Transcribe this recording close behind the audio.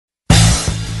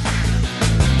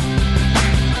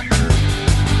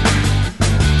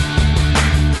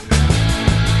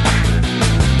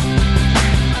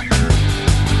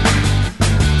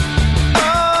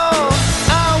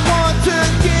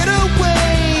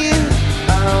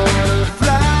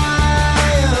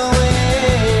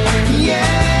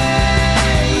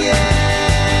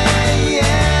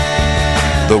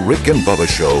Rick and Bubba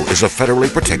Show is a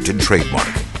federally protected trademark.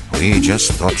 We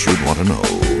just thought you'd want to know.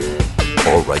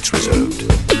 All rights reserved.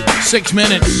 6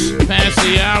 minutes past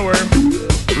the hour.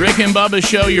 Rick and Bubba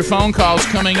Show, your phone calls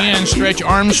coming in. Stretch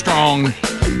Armstrong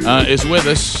is with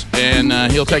us,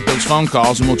 and he'll take those phone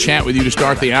calls, and we'll chat with you to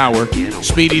start the hour.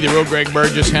 Speedy, the real Greg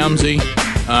Burgess, Helmsy,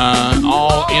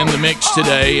 all in the mix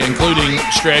today, including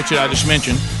Stretch that I just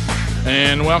mentioned.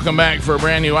 And welcome back for a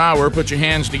brand new hour. Put your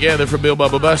hands together for Bill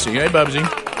Bubba Bussey. Hey, Bubsy.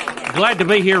 Glad to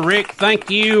be here, Rick. Thank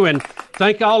you, and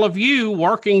thank all of you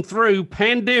working through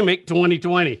pandemic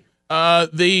 2020.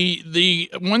 The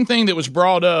one thing that was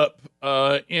brought up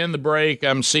in the break,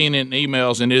 I'm seeing it in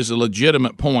emails, and is a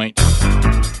legitimate point.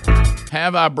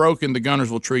 Have I broken the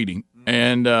Guntersville Treaty?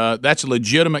 And that's a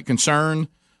legitimate concern.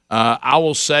 I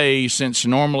will say, since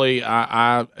normally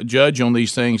I judge on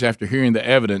these things after hearing the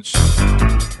evidence,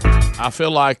 I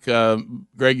feel like,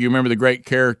 Greg, you remember the great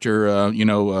character,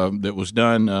 that was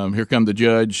done, Here Come the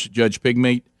Judge, Judge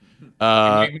Pigmeat?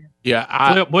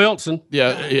 Flip Wilson.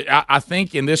 Yeah, I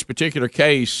think in this particular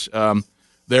case,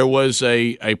 there was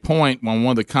a point on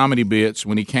one of the comedy bits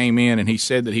when he came in and he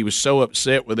said that he was so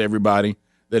upset with everybody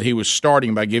that he was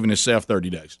starting by giving himself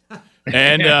 30 days.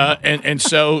 And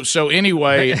so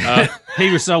anyway,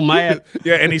 he was so mad.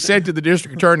 Yeah, and he said to the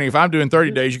district attorney, "If I'm doing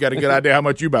 30 days, you got a good idea how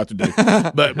much you're about to do."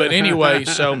 But anyway,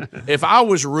 so if I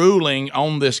was ruling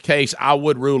on this case, I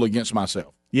would rule against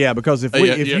myself. Yeah, because if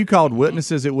you called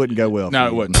witnesses, it wouldn't go well. No,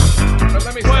 it wouldn't. But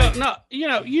let me say, no,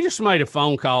 you just made a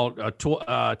phone call,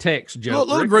 a text joke.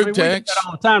 Little group text. We do that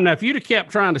all the time. Now, if you'd have kept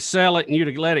trying to sell it and you'd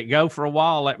have let it go for a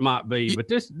while, that might be. But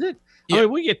this I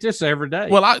mean, we get this every day.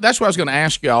 Well, that's what I was going to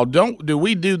ask y'all. Do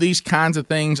we do these kinds of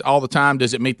things all the time?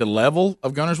 Does it meet the level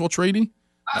of Guntersville Treaty?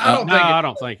 I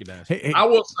don't think it does. I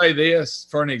will say this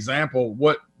for an example: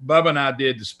 what Bubba and I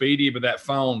did to Speedy, but that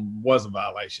phone was a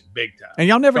violation, big time. And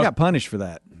y'all never got punished for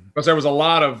that. Because there was a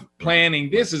lot of planning.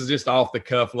 This is just off the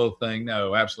cuff little thing.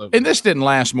 No, absolutely. And this didn't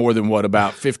last more than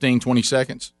about 15, 20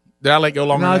 seconds? Did I let go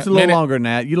longer? No, it's a little longer than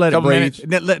that. You let it breathe.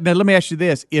 Now, let me ask you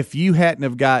this: if you hadn't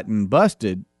have gotten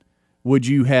busted, would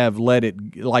you have let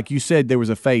it, like you said, there was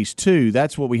a phase 2?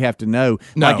 That's what we have to know.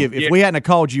 No. Like if we hadn't have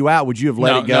called you out, would you have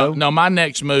let it go? No, my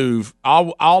next move,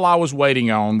 all I was waiting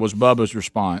on was Bubba's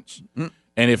response.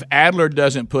 And if Adler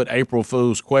doesn't put April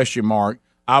Fool's ?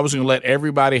 I was going to let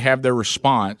everybody have their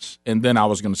response, and then I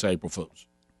was going to say April Fool's.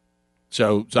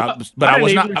 But I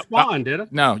was not respond, did I?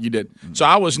 No, you didn't. So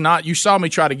I was not. You saw me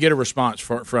try to get a response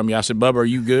from you. I said, "Bubba, are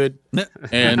you good?"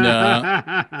 And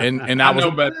I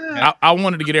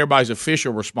wanted to get everybody's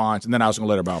official response, and then I was going to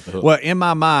let everybody off the hook. Well, in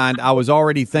my mind, I was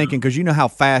already thinking, because you know how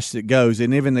fast it goes,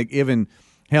 and even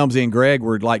Helmsy and Greg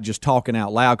were like just talking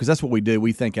out loud, because that's what we do.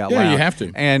 We think out loud. Yeah, you have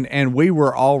to. And we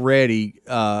were already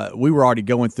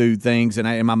going through things, and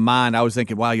in my mind, I was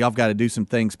thinking, wow, y'all got to do some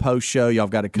things post show. Y'all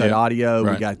got to cut audio.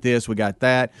 Right. We got this. We got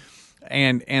that.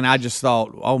 And I just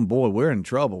thought, oh boy, we're in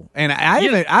trouble. And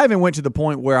I even went to the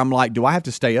point where I'm like, do I have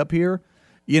to stay up here?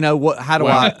 You know what? How do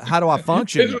I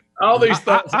function? All these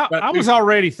thoughts. I was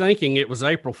already thinking it was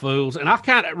April Fool's, and I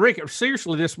Rick,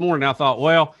 seriously, this morning I thought,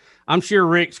 well, I'm sure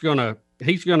Rick's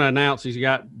he's going to announce he's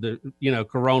got the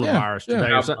coronavirus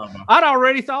today. So I'd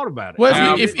already thought about it.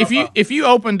 Well, if you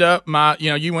opened up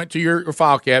you went to your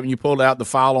file cabinet and you pulled out the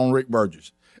file on Rick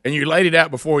Burgess and you laid it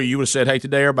out before you would have said, "Hey,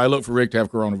 today everybody look for Rick to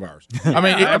have coronavirus." I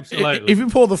mean, absolutely. If you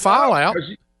pull the file out.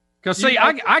 Because, see,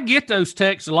 I get those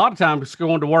texts a lot of times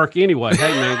going to work anyway.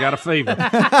 Hey, man, got a fever.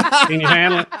 Can you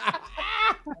handle it?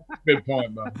 Good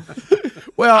point, Bob.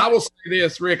 Well, I will say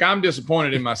this, Rick. I'm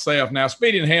disappointed in myself. Now,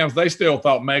 Speedy and Hams, they still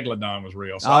thought Megalodon was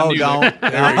real. So don't.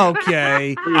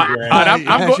 Okay.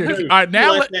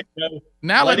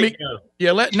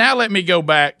 Let me go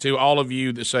back to all of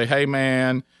you that say, "Hey,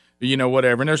 man,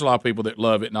 whatever." And there's a lot of people that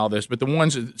love it and all this, but the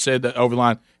ones that said that over the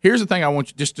line. Here's the thing: I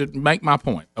want you just to make my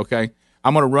point. Okay,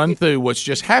 I'm going to run through what's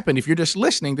just happened. If you're just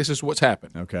listening, this is what's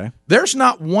happened. Okay. There's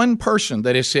not one person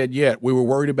that has said yet we were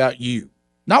worried about you.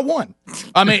 Not one.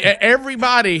 I mean,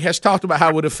 everybody has talked about how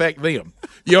it would affect them.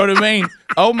 You know what I mean?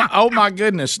 Oh my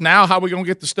goodness! Now, how are we gonna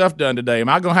get the stuff done today? Am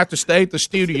I gonna have to stay at the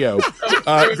studio?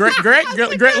 Greg,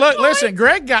 look, listen.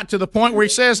 Greg got to the point where he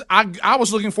says, "I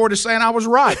was looking forward to saying I was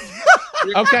right."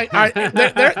 Okay,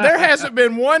 there hasn't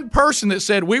been one person that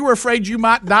said we were afraid you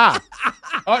might die.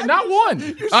 Not one.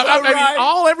 Right.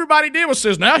 All everybody did was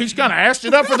says, now he's kind of assed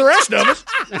it up for the rest of us.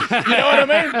 You know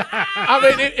what I mean? I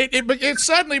mean, it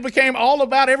suddenly became all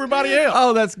about everybody else.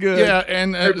 Oh, that's good. Yeah,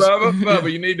 and hey,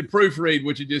 Bubba, you need to proofread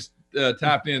what you just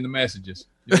typed in the messages.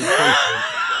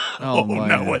 Oh my!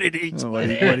 No, what did he say? What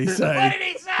did he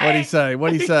say?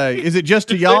 What did he say? Is it just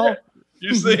to y'all?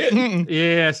 You see it?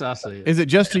 Yes, I see it. Is it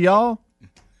just to y'all?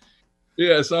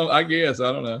 Yeah, so I guess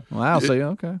I don't know. Wow. So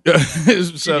okay.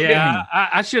 So yeah,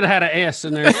 I should have had an S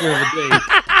in there instead of a D.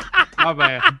 My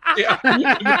bad. Yeah,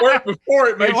 the word before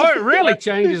it makes it really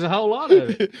changes a whole lot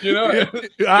of it. You know,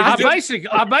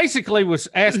 I basically was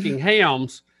asking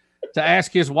Helms to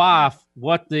ask his wife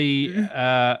what the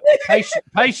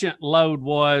patient load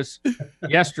was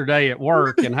yesterday at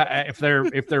work and if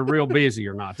they're real busy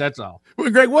or not. That's all.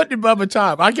 Well, Greg, what did Bubba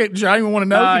type? I even want to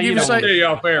know. you don't say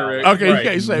off air, Rick. Okay,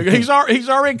 right. So he's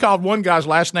already called one guy's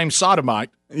last name Sodomite.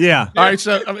 Yeah. All right.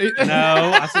 So no,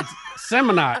 I said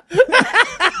Semonite.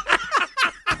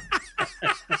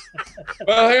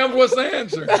 Well, Helms, what's the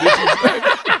answer?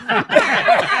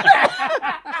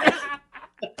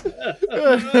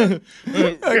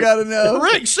 I gotta know.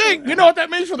 Rick, sing. You know what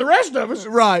that means for the rest of us,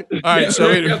 right? All right.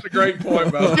 So that's a great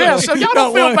point, Bob. Yeah. So y'all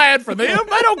don't feel bad for them.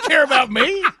 They don't care about me.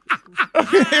 We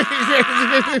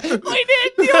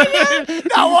did.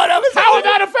 No one of us. How would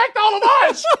that affect all of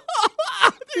us?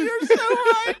 You're so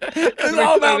right. It's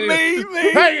all about me.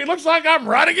 Hey, it looks like I'm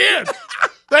right again.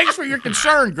 Thanks for your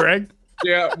concern, Greg.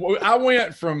 Yeah, well, I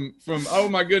went from oh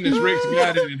my goodness, Rick's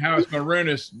got it and how it's going to ruin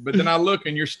us. But then I look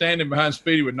and you're standing behind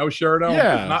Speedy with no shirt on.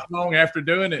 Yeah. Not long after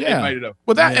doing it, it made it up.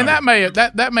 Well,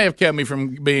 that may have kept me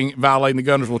from violating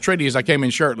the Guntersville Treaty as I came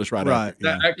in shirtless right after.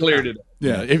 That cleared it up.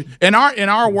 Yeah. In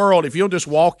our world, if you'll just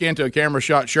walk into a camera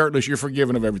shot shirtless, you're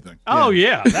forgiven of everything. Oh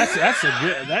yeah, that's a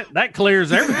good that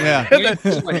clears everything.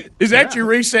 Yeah. Is that your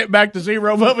reset back to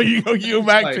zero,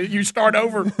 Bubba? You start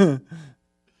over.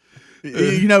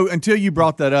 You know, until you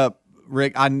brought that up,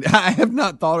 Rick, I have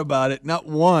not thought about it. Not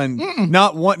one.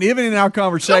 Even in our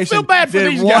conversation, don't feel bad for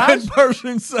did these one guys.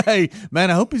 person say, "Man,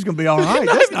 I hope he's going to be all right."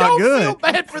 That's not good. Don't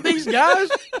feel bad for these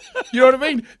guys. You know what I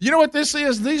mean? You know what this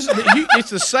is? It's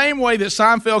the same way that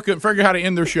Seinfeld couldn't figure out how to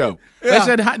end their show. They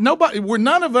said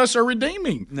none of us are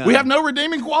redeeming. No. We have no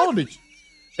redeeming qualities,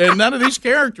 and none of these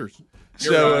characters.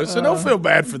 So don't feel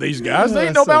bad for these guys. They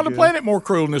ain't nobody on the planet more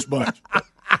cruel than this bunch.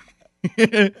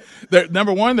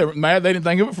 Number one, they're mad they didn't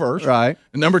think of it first. Right.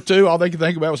 And number two, all they could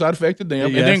think about was how it affected them.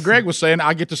 Yes. And then Greg was saying,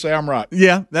 I get to say I'm right.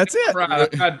 Yeah, that's it. Right.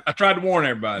 I tried to warn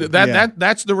everybody.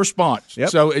 That's the response. Yep.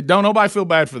 So don't nobody feel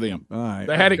bad for them. All right.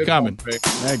 They had it coming. Point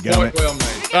well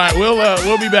made. All right,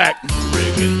 we'll be back.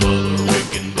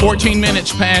 14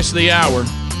 minutes past the hour.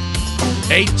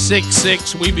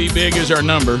 866 We Be Big is our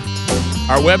number.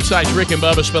 Our website's Rick and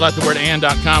Bubba, spell out the word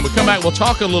and.com. We come back, we'll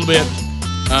talk a little bit.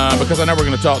 Because I know we're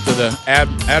going to talk to the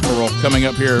Admiral coming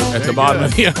up here at the bottom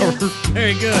of the hour.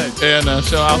 Very good. And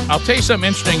so I'll tell you something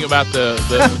interesting about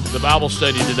the Bible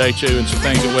study today, too, and some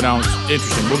things that went on. It's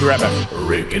interesting. We'll be right back.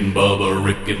 Rick and Bubba,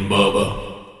 Rick and Bubba.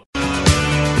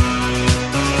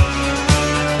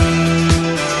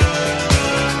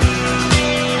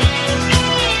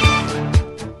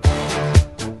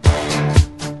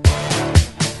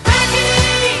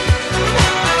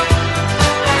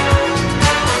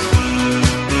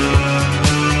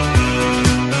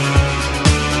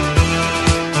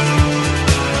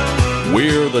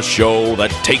 We're the show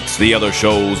that takes the other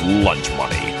show's lunch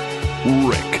money.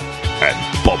 Rick and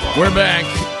Bubba. We're back.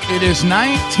 It is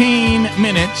 19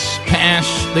 minutes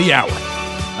past the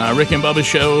hour. Rick and Bubba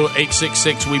Show,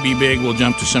 866 We Be Big. We'll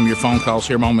jump to some of your phone calls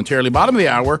here momentarily. Bottom of the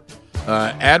hour,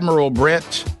 Admiral Brett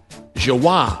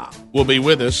Giroir will be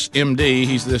with us, MD.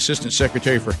 He's the Assistant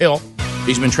Secretary for Health.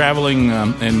 He's been traveling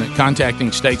and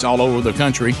contacting states all over the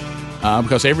country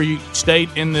because every state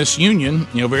in this union,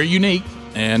 very unique.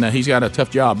 And he's got a tough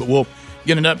job. But we'll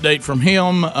get an update from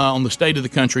him on the state of the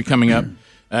country coming up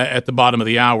at the bottom of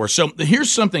the hour. So here's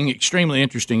something extremely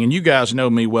interesting, and you guys know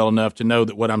me well enough to know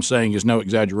that what I'm saying is no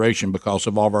exaggeration because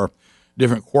of all of our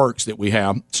different quirks that we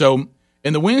have. So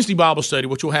in the Wednesday Bible study,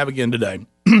 which we'll have again today,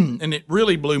 and it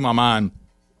really blew my mind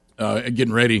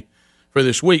getting ready for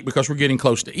this week because we're getting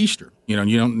close to Easter.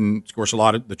 And of course, a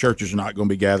lot of the churches are not going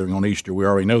to be gathering on Easter. We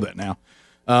already know that now.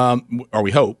 Or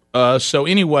we hope. So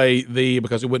anyway,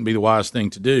 because it wouldn't be the wise thing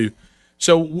to do.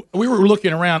 So we were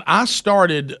looking around.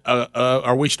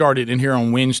 We started in here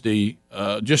on Wednesday,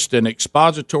 just an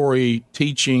expository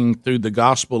teaching through the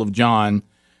Gospel of John.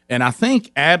 And I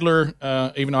think Adler,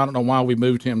 even though I don't know why we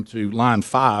moved him to line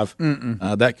 5,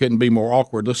 that couldn't be more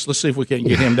awkward. Let's see if we can't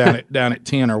get him down at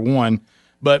 10 or 1.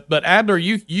 But Adler,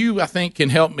 you I think can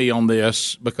help me on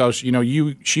this because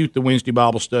you shoot the Wednesday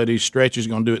Bible studies. Stretch is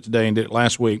going to do it today and did it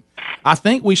last week. I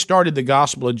think we started the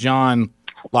Gospel of John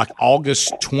like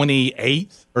August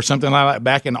 28th or something like that.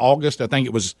 Back in August, I think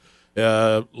it was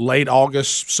late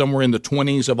August, somewhere in the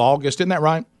 20s of August. Isn't that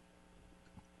right?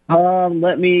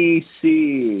 Let me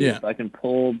see if I can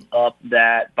pull up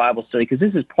that Bible study because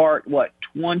this is part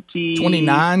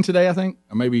 29 today, I think,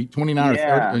 or maybe 29 or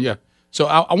 30. Yeah. So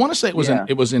I want to say it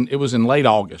was in late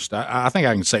August. I think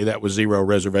I can say that with zero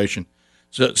reservation.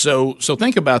 So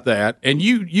think about that. And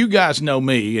you guys know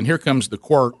me, and here comes the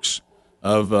quirks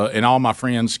of and all my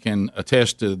friends can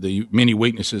attest to the many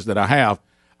weaknesses that I have.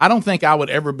 I don't think I would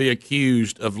ever be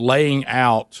accused of laying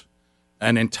out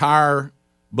an entire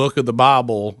book of the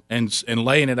Bible and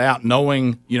laying it out,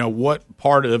 knowing what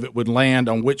part of it would land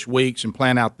on which weeks and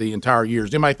plan out the entire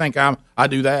years. Anybody think I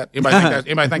do that?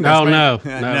 Anybody think that's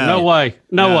no way,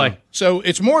 no way. So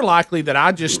it's more likely that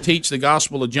I just teach the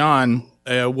Gospel of John,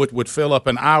 would fill up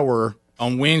an hour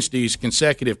on Wednesdays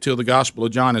consecutive till the Gospel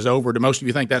of John is over. Do most of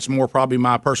you think that's more probably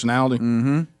my personality?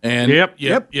 Mm-hmm. And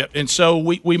yep. And so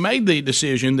we made the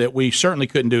decision that we certainly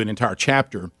couldn't do an entire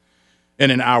chapter in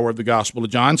an hour of the Gospel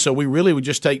of John. So we really would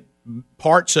just take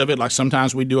parts of it. Like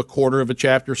sometimes we do a quarter of a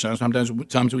chapter. Sometimes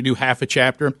we do half a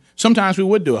chapter. Sometimes we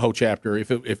would do a whole chapter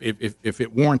if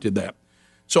it warranted that.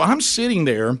 So I'm sitting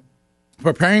there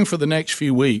preparing for the next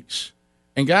few weeks,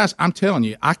 and guys, I'm telling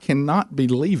you, I cannot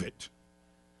believe it.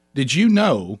 Did you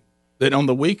know that on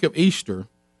the week of Easter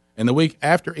and the week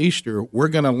after Easter, we're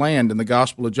going to land in the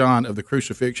Gospel of John of the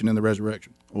crucifixion and the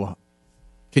resurrection? What?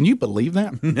 Can you believe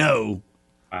that? No.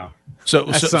 Wow. So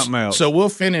that's something else. So we'll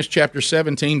finish chapter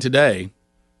 17 today,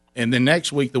 and then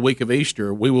next week, the week of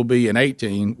Easter, we will be in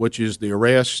 18, which is the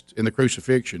arrest and the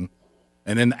crucifixion,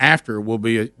 and then after we'll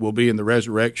be in the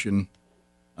resurrection,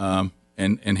 and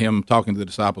him talking to the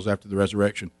disciples after the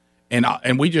resurrection,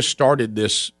 and we just started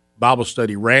this Bible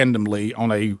study randomly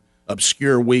on a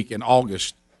obscure week in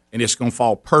August, and it's going to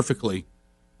fall perfectly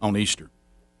on Easter.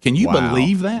 Can you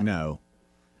believe that? No.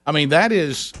 I mean, that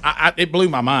is, it blew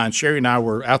my mind. Sherry and I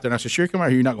were out there, and I said, Sherry, come out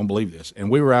here. You're not going to believe this.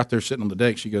 And we were out there sitting on the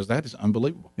deck. She goes, that is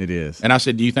unbelievable. It is. And I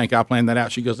said, do you think I planned that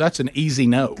out? She goes, that's an easy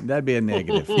no. That'd be a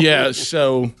negative. Yeah,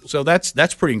 so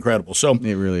that's pretty incredible. So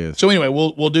it really is. So anyway,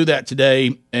 we'll do that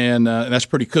today, and that's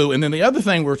pretty cool. And then the other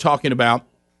thing we're talking about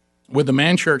with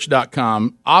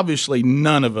themanchurch.com, obviously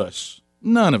none of us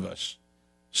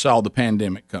saw the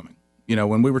pandemic coming.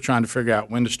 When we were trying to figure out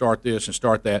when to start this and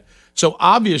start that. So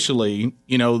obviously,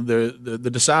 the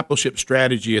discipleship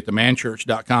strategy at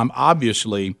themanchurch.com,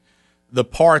 obviously the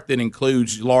part that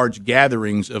includes large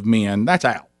gatherings of men, that's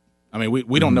out. I mean,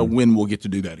 we don't know when we'll get to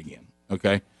do that again,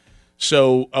 okay?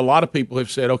 So a lot of people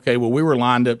have said, okay, well, we were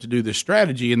lined up to do this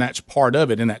strategy, and that's part of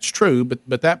it, and that's true,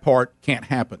 but that part can't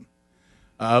happen.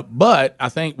 But I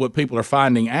think what people are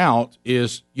finding out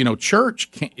is, church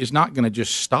is not going to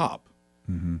just stop.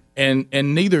 Mm-hmm.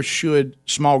 And neither should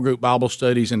small group Bible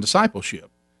studies and discipleship.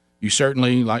 You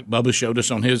certainly, like Bubba showed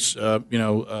us on his,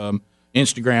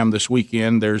 Instagram this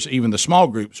weekend, there's even the small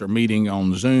groups are meeting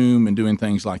on Zoom and doing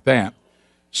things like that.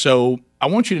 So I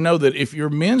want you to know that if your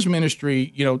men's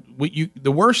ministry,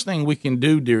 the worst thing we can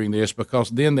do during this,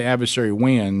 because then the adversary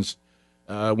wins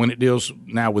when it deals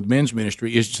now with men's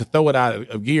ministry, is to throw it out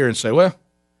of gear and say, well,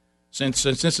 Since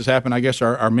this has happened, I guess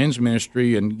our men's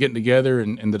ministry and getting together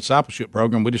and the discipleship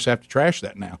program, we just have to trash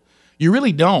that now. You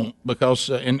really don't, because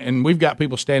and we've got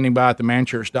people standing by at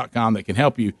themanchurch.com that can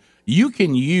help you. You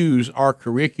can use our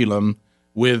curriculum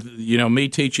with me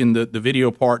teaching the video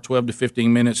part, 12 to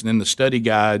 15 minutes, and then the study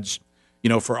guides,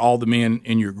 for all the men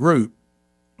in your group.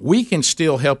 We can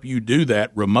still help you do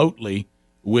that remotely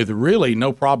with really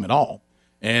no problem at all.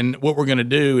 And what we're going to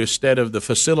do, instead of the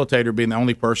facilitator being the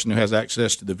only person who has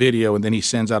access to the video and then he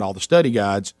sends out all the study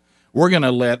guides, we're going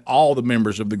to let all the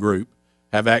members of the group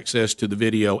have access to the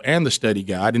video and the study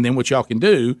guide. And then what y'all can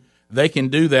do, they can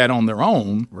do that on their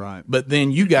own. Right. But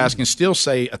then you guys can still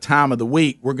say a time of the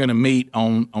week we're going to meet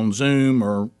on Zoom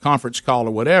or conference call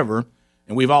or whatever,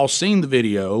 and we've all seen the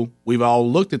video, we've all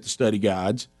looked at the study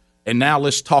guides, and now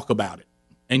let's talk about it.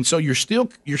 And so you're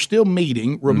still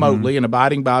meeting remotely and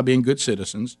abiding by being good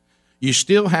citizens. You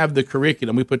still have the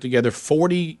curriculum. We put together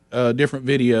 40 different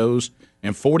videos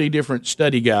and 40 different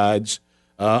study guides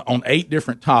on 8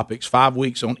 different topics, 5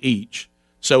 weeks on each.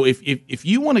 So if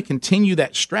you want to continue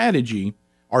that strategy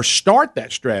or start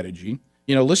that strategy,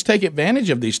 let's take advantage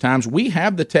of these times. We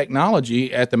have the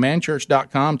technology at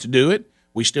themanchurch.com to do it.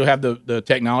 We still have the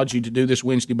technology to do this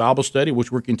Wednesday Bible study,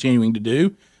 which we're continuing to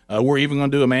do. We're even going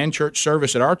to do a man church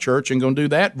service at our church and going to do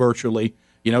that virtually,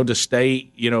 to stay,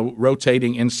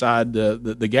 rotating inside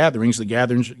the gatherings. The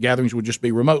gatherings would just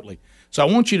be remotely. So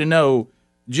I want you to know,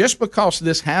 just because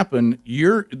this happened,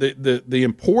 the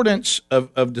importance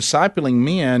of discipling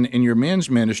men in your men's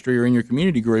ministry or in your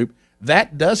community group,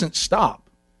 that doesn't stop.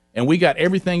 And we got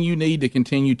everything you need to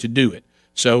continue to do it.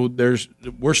 So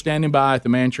we're standing by at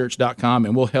themanchurch.com,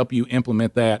 and we'll help you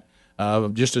implement that,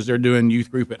 just as they're doing youth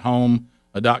group at home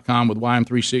YM360.com with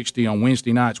YM360 on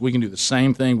Wednesday nights. We can do the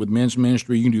same thing with men's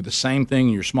ministry. You can do the same thing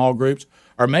in your small groups.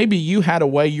 Or maybe you had a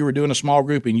way you were doing a small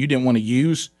group and you didn't want to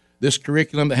use this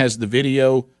curriculum that has the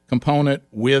video component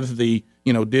with the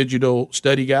digital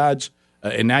study guides,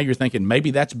 and now you're thinking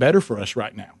maybe that's better for us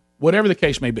right now. Whatever the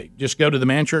case may be, just go to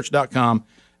themanchurch.com,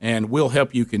 and we'll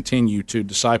help you continue to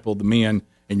disciple the men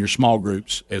in your small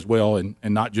groups as well, and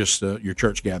not just your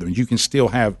church gatherings. You can still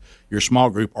have your small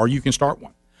group, or you can start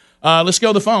one. Let's go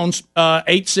to the phones.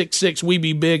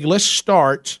 866-WE-BE-BIG. Let's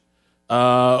start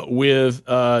with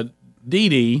Dee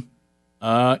Dee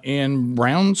in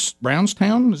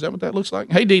Brownstown. Is that what that looks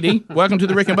like? Hey, Dee Dee. Welcome to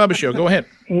the Rick and Bubba Show. Go ahead.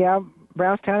 Yeah,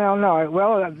 Brownstown, Illinois.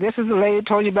 Well, this is the lady who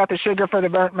told you about the sugar for the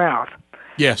burnt mouth.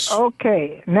 Yes.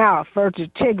 Okay. Now, for the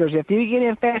chiggers, if you get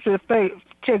infected with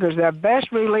chiggers, the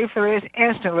best relief there is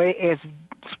instantly is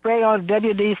spray on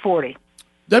WD-40.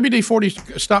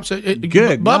 WD-40 stops it.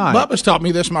 Good. Bubba's taught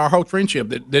me this my whole friendship,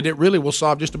 that it really will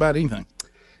solve just about anything.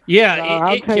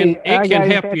 Yeah, it can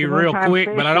help you real quick,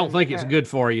 but I don't think it's good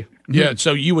for you. Yeah,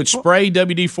 so you would spray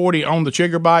WD-40 on the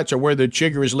chigger bites or where the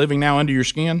chigger is living now under your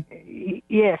skin?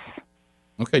 Yes.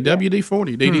 Okay,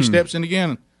 WD-40. Dee Dee steps in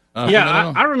again.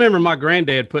 I remember my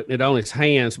granddad putting it on his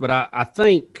hands, but I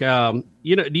think, do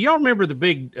y'all remember the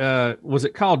big, was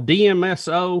it called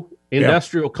DMSO,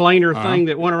 industrial cleaner thing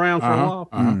that went around for a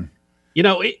while?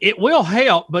 It will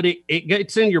help, but it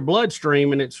gets in your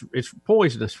bloodstream and it's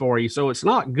poisonous for you. So it's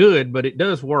not good, but it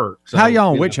does work. So, how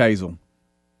y'all on witch hazel?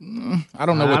 I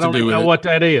don't know what to do with it. I don't know what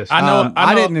that is.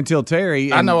 I didn't until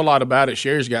Terry. I know a lot about it.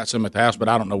 Sherry's got some at the house, but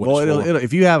I don't know what it's for.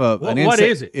 If you have what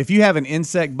is it? If you have an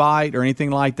insect bite or anything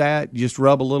like that, just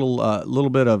rub a little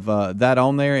bit of that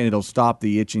on there, and it'll stop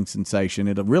the itching sensation.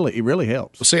 It really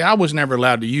helps. Well, see, I was never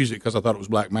allowed to use it because I thought it was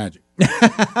black magic.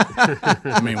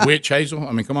 I mean, witch hazel.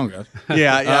 I mean, come on, guys.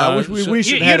 Yeah. We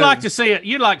should. You'd like to see it.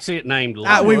 You'd like to see it named.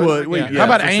 We would. How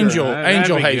about angel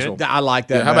hazel? I like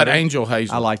that. How about angel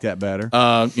hazel? I like that better.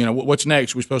 What's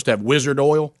next? We're supposed to have wizard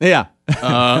oil. Yeah.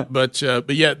 But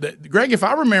yeah, Greg, if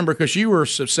I remember, because you were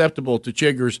susceptible to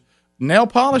chiggers, nail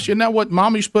polish, isn't that what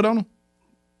Mom used to put on them?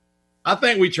 I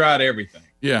think we tried everything.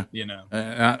 Yeah.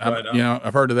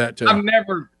 I've heard of that too.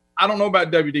 I don't know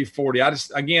about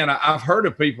WD-40. I've heard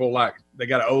of people like they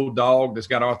got an old dog that's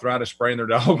got arthritis spraying their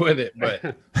dog with it.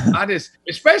 But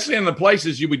especially in the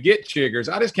places you would get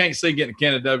chiggers, I just can't see getting a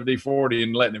can of WD-40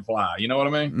 and letting it fly. You know what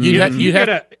I mean?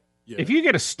 If you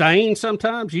get a stain,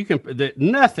 sometimes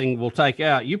nothing will take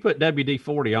out. You put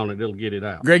WD-40 on it, it'll get it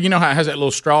out. Greg, you know how it has that little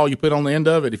straw you put on the end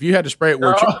of it? If you had to spray it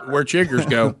where chiggers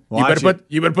go,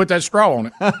 you better put that straw on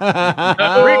it.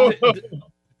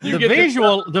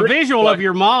 The visual of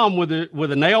your mom with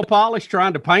a nail polish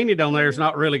trying to paint it on there is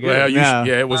not really good. Well,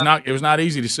 it was not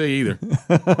easy to see either.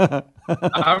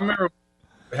 I remember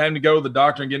having to go to the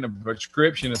doctor and getting a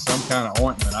prescription of some kind of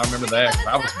ointment. I remember that.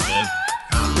 I was dead.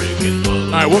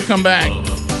 All right, we'll come back.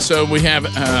 So we have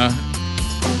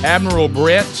Admiral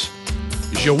Brett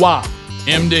Giroir,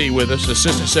 MD, with us,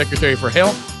 Assistant Secretary for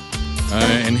Health,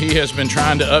 and he has been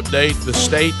trying to update the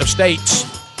state of states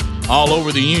all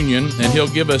over the union, and he'll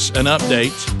give us an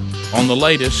update on the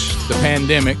latest, the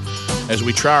pandemic, as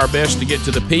we try our best to get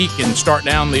to the peak and start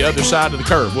down the other side of the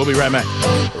curve. We'll be right back.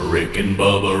 Rick and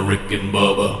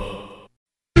Bubba.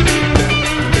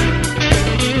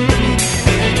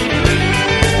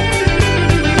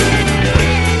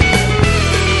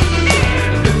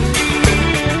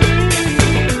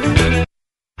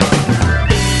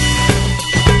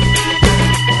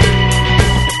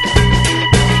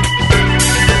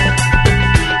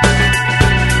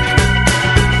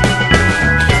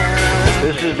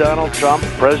 Donald Trump,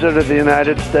 President of the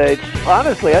United States.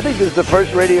 Honestly, I think this is the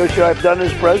first radio show I've done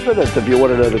as president, if you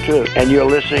want to know the truth. And you're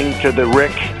listening to the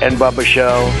Rick and Bubba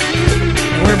Show.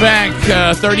 We're back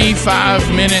 35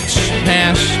 minutes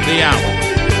past the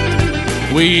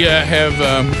hour. We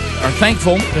are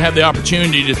thankful to have the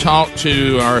opportunity to talk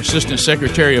to our Assistant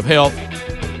Secretary of Health,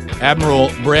 Admiral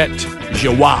Brett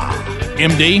Giroir,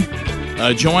 MD,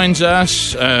 joins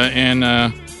us,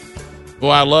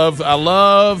 well, I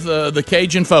love the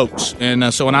Cajun folks,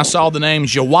 and so when I saw the name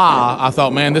Giroir, I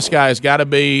thought, man, this guy has got to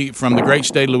be from the great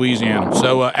state of Louisiana.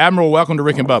 So, Admiral, welcome to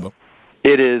Rick and Bubba.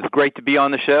 It is great to be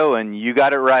on the show, and you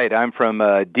got it right. I'm from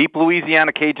deep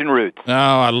Louisiana Cajun roots. Oh,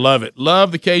 I love it.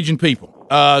 Love the Cajun people.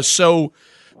 Let's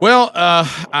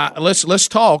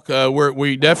talk.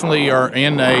 We definitely are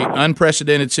in a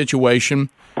unprecedented situation.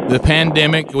 The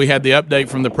pandemic. We had the update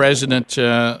from the president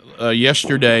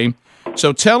yesterday.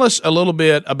 So tell us a little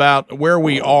bit about where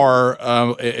we are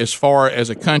as far as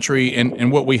a country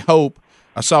and what we hope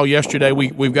I saw yesterday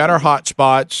we've got our hot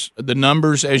spots. The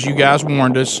numbers, as you guys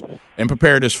warned us and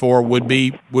prepared us for, would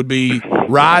be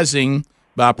rising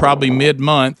by probably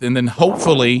mid-month, and then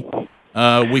hopefully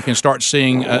we can start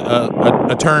seeing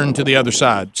a turn to the other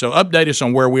side. So update us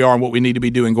on where we are and what we need to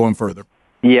be doing going further.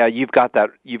 Yeah, you've got that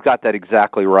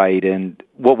exactly right. And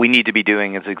what we need to be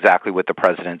doing is exactly what the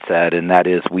president said, and that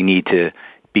is we need to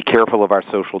be careful of our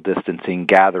social distancing,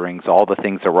 gatherings, all the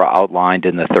things that were outlined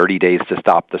in the 30 days to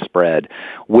stop the spread.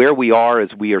 Where we are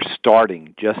is we are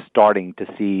just starting to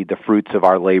see the fruits of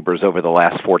our labors over the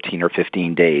last 14 or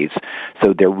 15 days.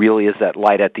 So there really is that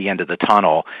light at the end of the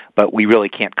tunnel, but we really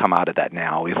can't come out of that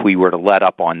now. If we were to let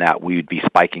up on that, we would be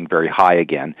spiking very high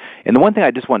again. And the one thing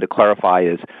I just wanted to clarify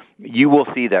is you will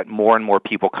see that more and more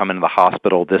people come into the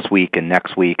hospital this week and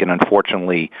next week, and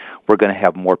unfortunately, we're going to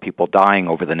have more people dying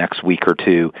over the next week or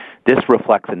two. This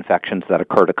reflects infections that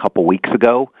occurred a couple weeks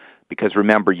ago, because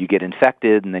remember, you get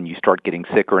infected, and then you start getting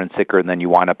sicker and sicker, and then you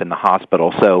wind up in the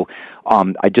hospital. So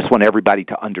I just want everybody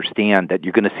to understand that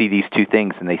you're going to see these two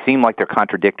things, and they seem like they're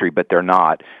contradictory, but they're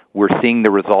not. We're seeing the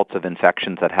results of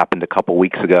infections that happened a couple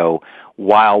weeks ago,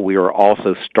 while we are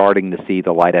also starting to see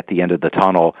the light at the end of the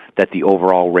tunnel, that the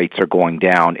overall rates are going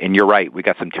down. And you're right, we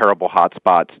got some terrible hot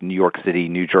spots, New York City,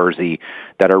 New Jersey,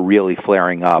 that are really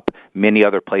flaring up. Many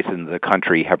other places in the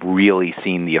country have really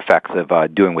seen the effects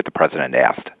of doing what the president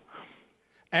asked.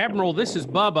 Admiral, this is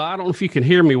Bubba. I don't know if you can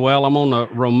hear me well. I'm on a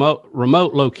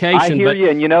remote location. I hear you,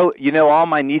 and you know, all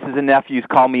my nieces and nephews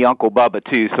call me Uncle Bubba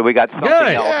too. So we got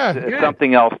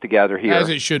something else together here, as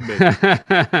it should be.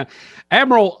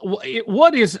 Admiral,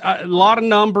 what is a lot of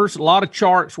numbers, a lot of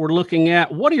charts we're looking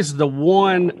at? What is the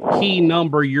one key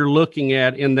number you're looking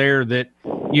at in there that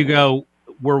you go,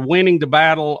 we're winning the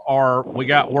battle, or we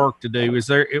got work to do? Is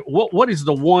there what is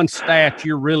the one stat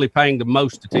you're really paying the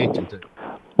most attention to?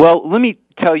 Well, let me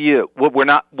tell you what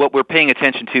we're paying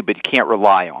attention to, but you can't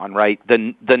rely on, right?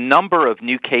 The number of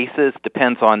new cases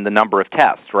depends on the number of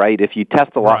tests, right? If you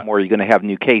test a lot more, you're going to have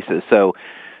new cases. So,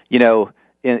 you know,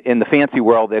 in the fancy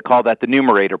world, they call that the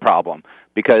numerator problem,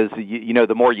 because you know,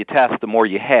 the more you test, the more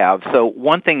you have. So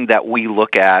one thing that we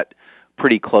look at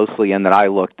pretty closely, and that I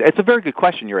looked, it's a very good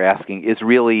question you're asking, is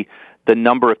really the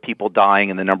number of people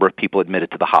dying and the number of people admitted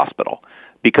to the hospital,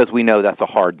 because we know that's a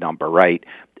hard number, right?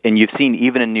 And you've seen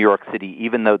even in New York City,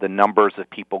 even though the numbers of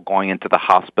people going into the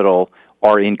hospital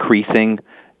are increasing,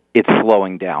 it's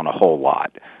slowing down a whole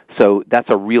lot. So that's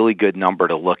a really good number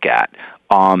to look at.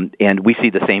 And we see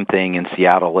the same thing in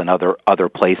Seattle and other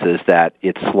places, that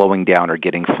it's slowing down or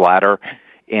getting flatter.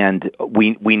 And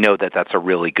we know that that's a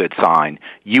really good sign.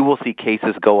 You will see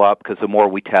cases go up because the more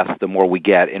we test, the more we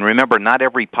get. And remember, not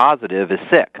every positive is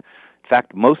sick. In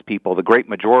fact, most people, the great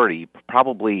majority,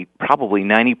 probably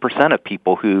 90% of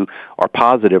people who are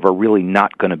positive are really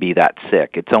not going to be that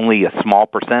sick. It's only a small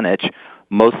percentage,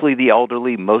 mostly the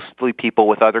elderly, mostly people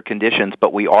with other conditions,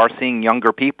 but we are seeing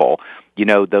younger people, you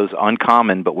know, those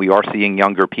uncommon, but we are seeing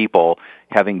younger people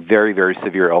having very, very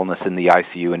severe illness in the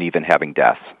ICU and even having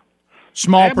deaths.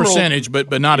 Small percentage,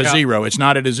 but not a zero. It's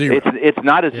not at a zero. It's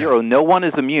not a zero. No one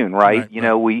is immune, right? You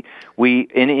know, we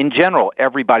in general,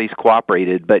 everybody's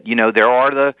cooperated, but you know, there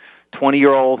are the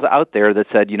 20-year-olds out there that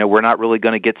said, you know, we're not really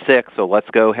going to get sick, so let's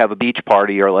go have a beach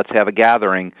party or let's have a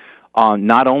gathering.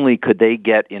 Not only could they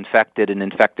get infected and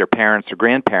infect their parents or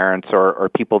grandparents or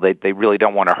people they really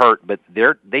don't want to hurt, but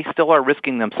they still are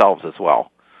risking themselves as well.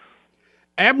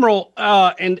 Admiral,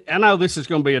 and I know this is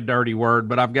going to be a dirty word,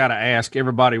 but I've got to ask.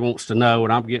 Everybody wants to know,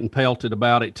 and I'm getting pelted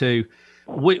about it too.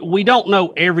 We don't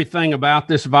know everything about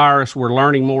this virus. We're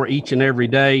learning more each and every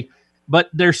day, but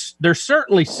there's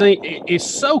certainly it's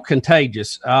so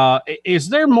contagious. Is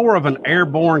there more of an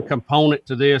airborne component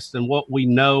to this than what we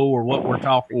know or what we're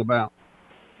talking about?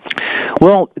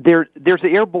 Well, there's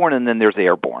airborne and then there's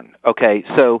airborne. Okay,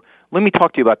 so let me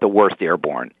talk to you about the worst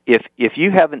airborne. If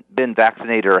you haven't been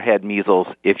vaccinated or had measles,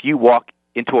 if you walk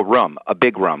into a room, a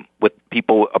big room with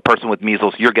a person with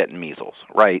measles, you're getting measles,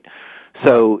 right?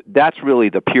 So that's really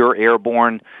the pure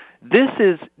airborne. This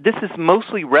is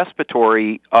mostly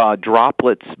respiratory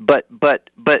droplets, but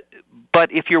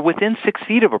if you're within 6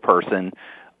 feet of a person,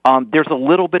 there's a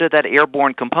little bit of that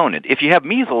airborne component. If you have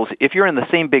measles, if you're in the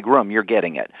same big room, you're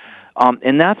getting it,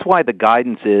 and that's why the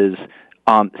guidance is.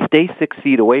 Stay 6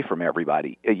 feet away from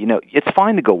everybody. You know, it's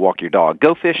fine to go walk your dog,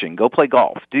 go fishing, go play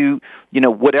golf, do, you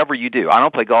know, whatever you do. I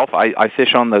don't play golf. I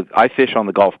fish on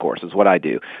the golf course is what I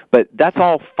do. But that's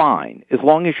all fine. As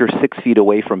long as you're 6 feet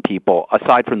away from people,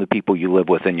 aside from the people you live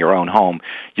with in your own home,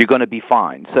 you're going to be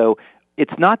fine. So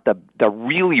it's not the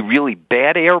really, really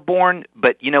bad airborne,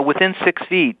 but, within 6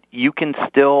 feet, you can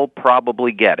still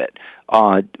probably get it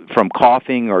from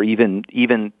coughing or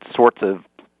even sorts of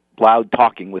loud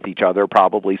talking with each other,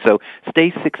 probably. So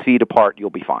stay 6 feet apart. You'll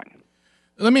be fine.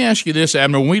 Let me ask you this,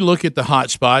 Admiral. When we look at the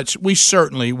hot spots, we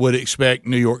certainly would expect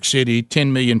New York City,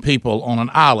 10 million people on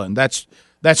an island.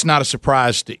 That's not a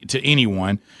surprise to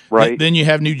anyone. Right. Then you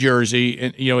have New Jersey,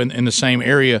 in the same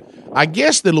area. I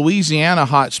guess the Louisiana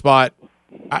hot spot,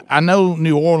 I know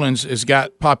New Orleans has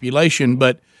got population,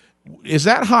 but is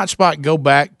that hot spot go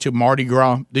back to Mardi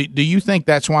Gras? Do you think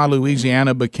that's why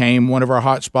Louisiana became one of our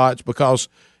hot spots? Because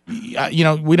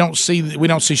we don't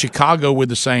see Chicago with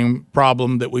the same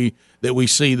problem that we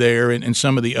see there and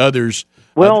some of the others.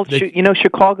 Well,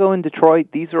 Chicago and Detroit,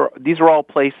 these are all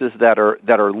places that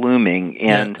are looming,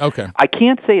 and I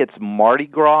can't say it's Mardi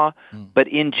Gras, but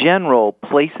in general,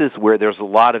 places where there's a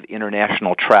lot of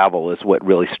international travel is what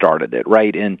really started it,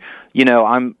 right? And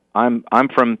I'm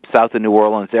from south of New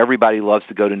Orleans. Everybody loves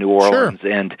to go to New Orleans,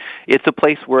 and it's a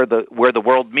place where the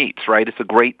world meets, right? It's a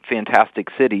great, fantastic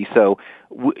city. So,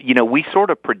 we sort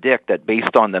of predict that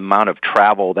based on the amount of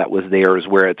travel that was there is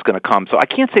where it's going to come. So I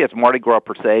can't say it's Mardi Gras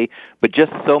per se, but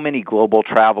just so many global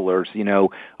travelers.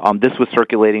 This was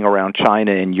circulating around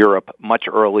China and Europe much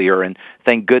earlier, and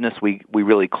thank goodness we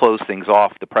really closed things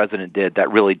off. The president did.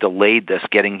 That really delayed this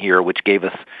getting here, which gave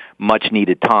us much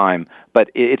needed time. But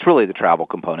it's really the travel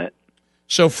component.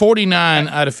 So 49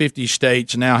 out of 50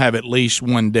 states now have at least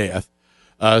one death.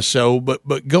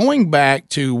 But going back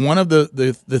to one of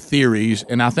the theories,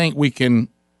 and I think we can,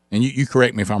 and you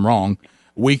correct me if I'm wrong,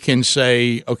 we can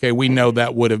say, okay, we know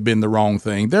that would have been the wrong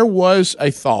thing. There was a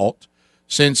thought,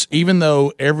 since even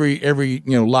though every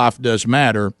life does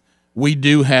matter, we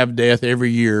do have death every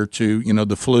year to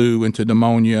the flu and to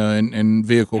pneumonia and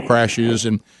vehicle crashes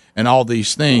and all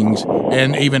these things,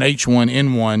 and even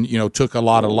H1N1 took a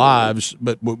lot of lives,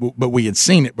 but we had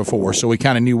seen it before, so we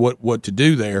kind of knew what to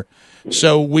do there.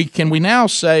 So we now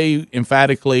say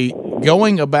emphatically,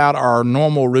 going about our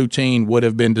normal routine would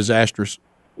have been disastrous?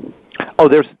 Oh,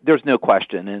 there's no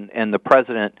question, and the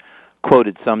president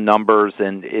quoted some numbers,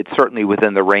 and it's certainly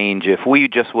within the range. If we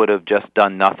just would have just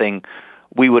done nothing,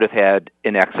 we would have had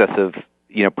in excess of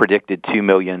predicted 2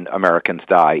 million Americans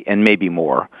die, and maybe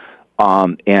more,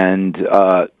 and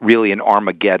really an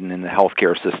Armageddon in the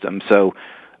healthcare system. So.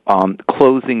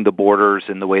 Closing the borders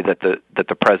in the way that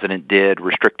the president did,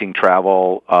 restricting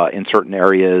travel in certain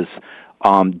areas,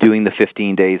 doing the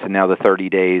 15 days and now the 30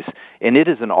 days, and it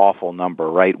is an awful number,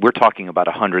 right? We're talking about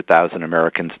 100,000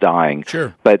 Americans dying.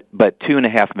 Sure. But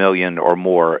 2.5 million or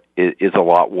more is a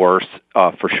lot worse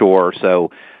for sure.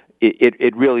 So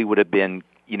it really would have been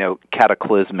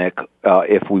cataclysmic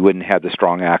if we wouldn't have the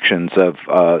strong actions of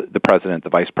the president, the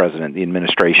vice president, the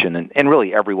administration, and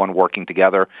really everyone working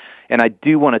together. And I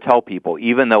do want to tell people,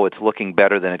 even though it's looking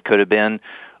better than it could have been,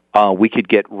 we could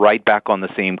get right back on the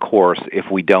same course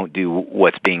if we don't do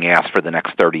what's being asked for the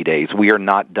next 30 days. We are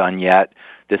not done yet.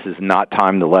 This is not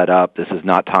time to let up. This is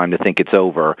not time to think it's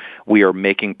over. We are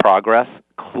making progress,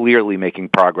 clearly making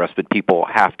progress, but people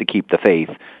have to keep the faith,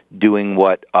 doing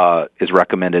what is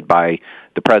recommended by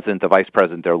the president, the vice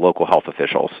president, their local health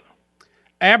officials.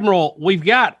 Admiral, we've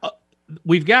got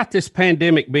this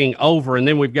pandemic being over, and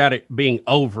then we've got it being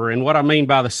over. And what I mean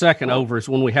by the second over is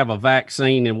when we have a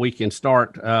vaccine and we can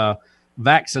start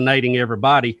vaccinating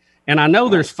everybody. And I know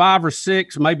there's 5 or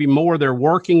 6, maybe more they're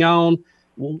working on.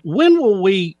 When will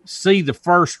we see the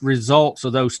first results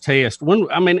of those tests?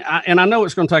 And I know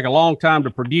it's going to take a long time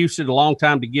to produce it, a long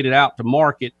time to get it out to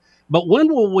market. But when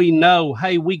will we know,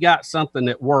 hey, we got something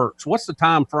that works? What's the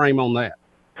time frame on that?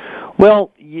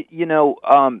 Well,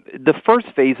 the first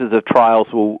phases of trials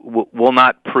will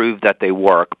not prove that they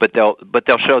work, but they'll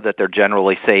show that they're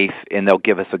generally safe, and they'll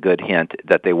give us a good hint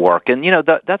that they work. And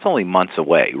that's only months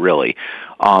away, really,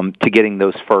 to getting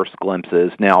those first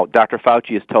glimpses. Now, Dr.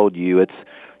 Fauci has told you it's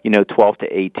 12 to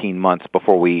 18 months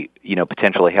before we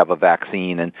potentially have a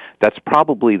vaccine, and that's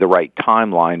probably the right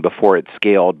timeline before it's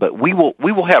scaled. But we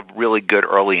will have really good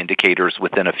early indicators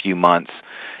within a few months.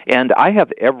 And I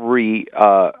have every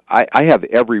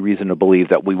reason to believe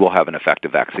that we will have an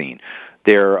effective vaccine.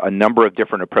 There are a number of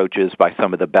different approaches by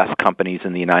some of the best companies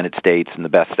in the United States and the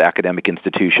best academic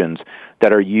institutions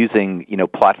that are using,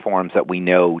 platforms that we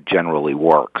know generally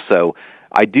work. So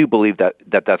I do believe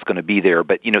that's going to be there.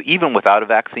 But, even without a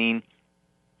vaccine,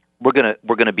 we're going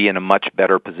to be in a much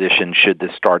better position should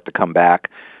this start to come back,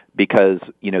 because,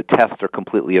 tests are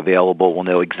completely available. We'll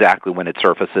know exactly when it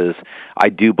surfaces. I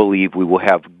do believe we will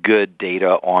have good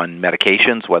data on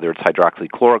medications, whether it's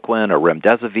hydroxychloroquine or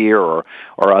remdesivir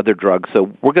or other drugs.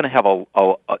 So we're going to have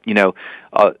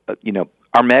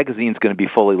our magazine's going to be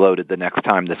fully loaded the next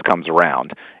time this comes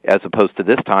around, as opposed to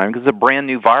this time, because it's a brand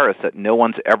new virus that no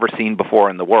one's ever seen before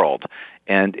in the world.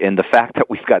 And the fact that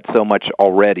we've got so much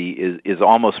already is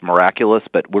almost miraculous,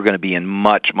 but we're going to be in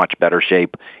much, much better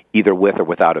shape either with or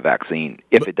without a vaccine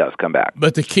if it does come back.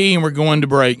 But the key, and we're going to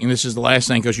break, and this is the last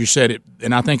thing because you said it,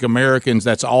 and I think Americans,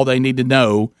 that's all they need to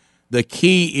know. The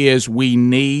key is we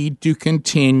need to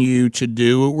continue to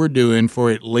do what we're doing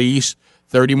for at least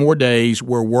 30 more days.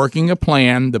 We're working a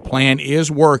plan. The plan is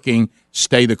working.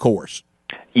 Stay the course.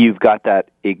 You've got that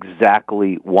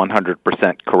exactly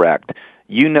 100% correct.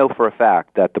 You know for a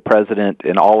fact that the president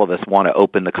and all of us want to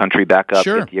open the country back up,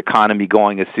 get the economy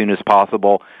going as soon as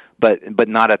possible, but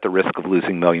not at the risk of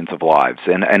losing millions of lives.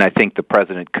 And I think the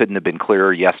president couldn't have been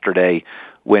clearer yesterday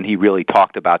when he really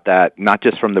talked about that, not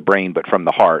just from the brain, but from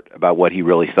the heart, about what he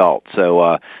really felt.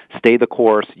 So stay the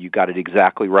course. You got it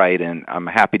exactly right, and I'm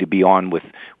happy to be on with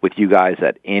you guys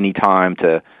at any time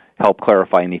to help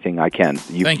clarify anything I can.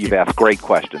 You've asked great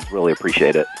questions. Really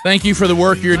appreciate it. Thank you for the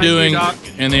work you're doing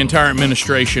and the entire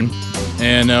administration.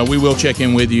 And we will check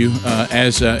in with you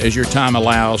as your time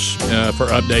allows for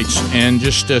updates. And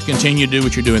just continue to do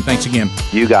what you're doing. Thanks again.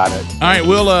 You got it. All right,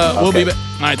 we'll be back.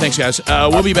 All right, thanks, guys.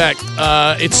 We'll be back.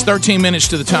 It's 13 minutes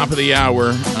to the top of the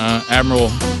hour.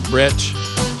 Admiral Brett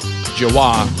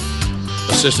Giroir,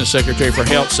 Assistant Secretary for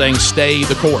Health, saying stay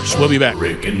the course. We'll be back.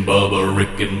 Rick and Bubba,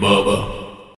 Rick and Bubba.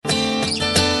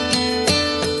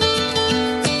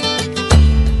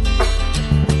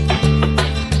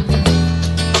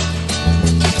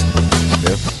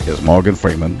 Is Morgan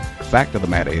Freeman. Fact of the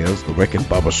matter is, the Rick and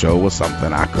Bubba show was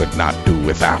something I could not do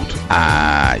without.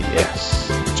 Ah, yes.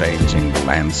 Changing the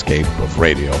landscape of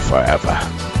radio forever.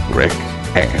 Rick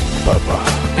and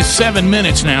Bubba. It's 7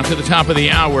 minutes now to the top of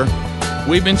the hour.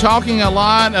 We've been talking a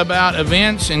lot about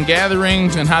events and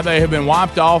gatherings and how they have been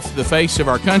wiped off the face of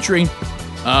our country.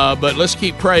 But let's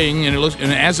keep praying.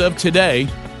 And as of today,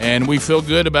 and we feel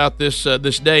good about this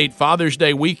date, Father's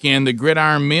Day weekend, the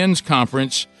Gridiron Men's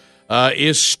Conference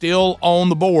is still on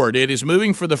the board. It is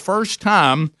moving for the first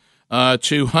time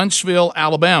to Huntsville,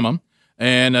 Alabama,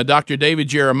 and Dr. David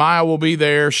Jeremiah will be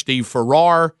there. Steve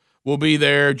Farrar will be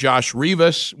there. Josh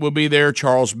Rivas will be there.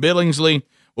 Charles Billingsley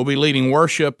will be leading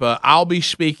worship. I'll be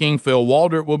speaking. Phil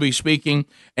Waldrop will be speaking.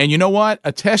 And you know what?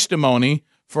 A testimony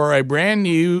for a brand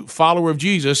new follower of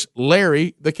Jesus,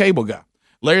 Larry the Cable Guy.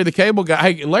 Larry the Cable Guy.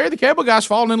 Hey, Larry the Cable Guy's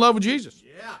fallen in love with Jesus.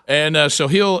 And so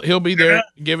he'll be there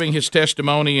giving his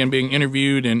testimony and being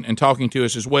interviewed and talking to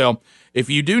us as well. If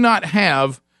you do not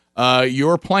have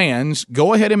your plans,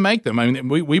 go ahead and make them. I mean,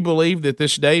 we believe that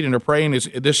this date and are praying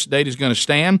this date is going to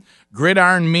stand.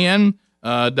 GridironMen.org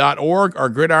or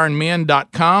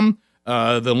gridironmen.com.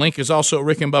 The link is also at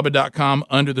rickandbubba.com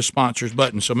under the sponsors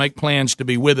button. So make plans to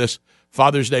be with us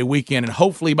Father's Day weekend, and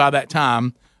hopefully by that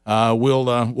time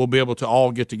we'll be able to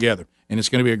all get together, and it's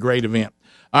going to be a great event.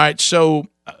 All right, so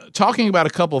talking about a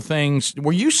couple of things,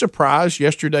 were you surprised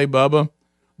yesterday, Bubba,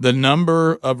 the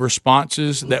number of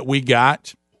responses that we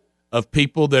got of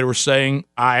people that were saying,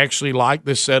 I actually like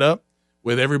this setup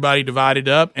with everybody divided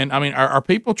up? And, I mean, are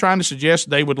people trying to suggest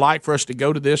they would like for us to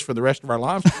go to this for the rest of our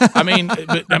lives? I mean,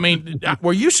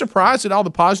 were you surprised at all the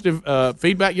positive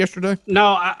feedback yesterday?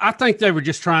 No, I think they were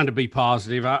just trying to be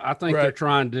positive. I think they're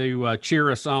trying to cheer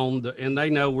us on, and they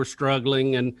know we're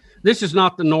struggling, and this is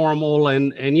not the normal,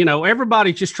 and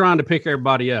everybody's just trying to pick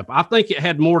everybody up. I think it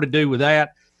had more to do with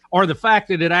that, or the fact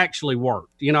that it actually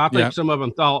worked. I think some of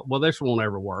them thought, well, this won't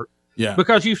ever work. Yeah.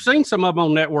 Because you've seen some of them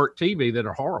on network TV that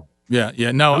are horrible. Yeah,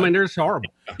 no. I mean, they're just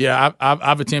horrible. Yeah,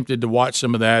 I've attempted to watch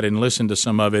some of that and listen to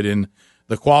some of it, and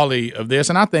the quality of this.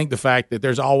 And I think the fact that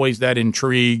there's always that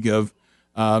intrigue of,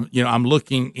 I'm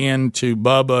looking into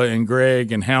Bubba and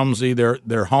Greg and Helmsy,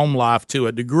 their home life to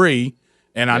a degree,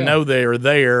 and I know they are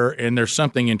there, and there's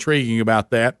something intriguing about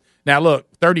that. Now, look,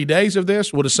 30 days of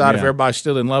this, we'll decide if everybody's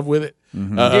still in love with it.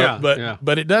 Mm-hmm.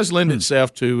 But it does lend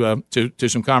itself to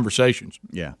some conversations.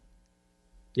 Yeah.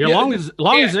 Yeah, as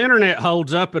long as the internet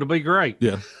holds up, it'll be great.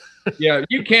 Yeah. Yeah,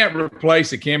 you can't replace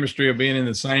the chemistry of being in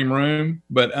the same room,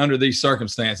 but under these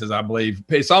circumstances, I believe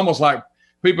it's almost like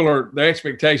their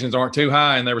expectations aren't too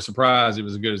high, and they were surprised it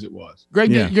was as good as it was. Greg,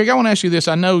 I want to ask you this.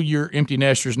 I know you're empty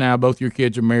nesters now. Both your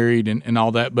kids are married and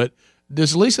all that, but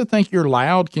does Lisa think you're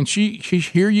loud? Can she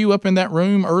hear you up in that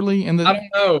room early in the I don't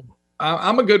know.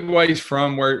 I'm a good ways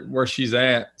from where she's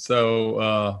at,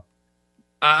 so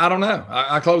I don't know.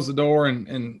 I close the door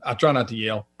and I try not to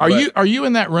yell. Are you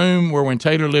in that room where when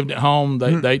Taylor lived at home,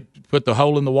 they put the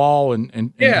hole in the wall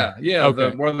and yeah.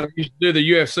 Okay. Where they used to do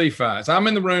the UFC fights. I'm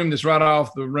in the room that's right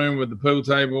off the room with the pool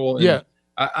table. And yeah.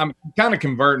 I'm kind of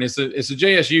converting. It's a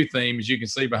JSU theme, as you can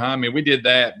see behind me. We did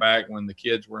that back when the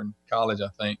kids were in college, I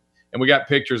think. And we got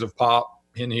pictures of Pop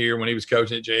in here when he was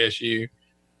coaching at JSU.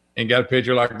 And got a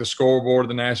picture like the scoreboard of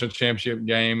the national championship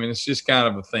game. And it's just kind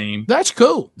of a theme. That's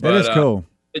cool. That is cool.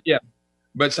 Yeah.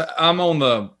 But I'm on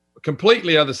the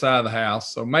completely other side of the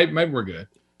house. So maybe we're good.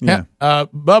 Yeah.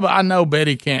 Bubba, I know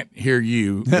Betty can't hear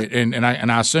you. and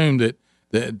I assume that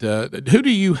who do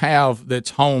you have that's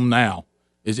home now?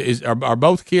 Are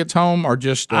both kids home or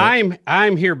just?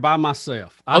 I'm here by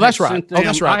myself. That's right.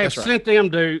 I have sent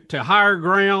them to higher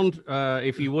ground,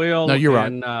 if you will. No, you're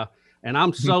right. And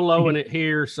I'm soloing it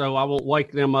here, so I won't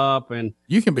wake them up. And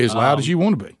you can be as loud as you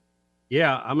want to be.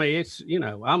 Yeah, I mean, it's,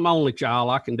 I'm only child.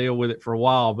 I can deal with it for a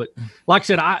while. But like I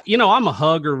said, I'm a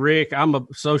hugger, Rick. I'm a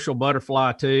social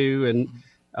butterfly too. And,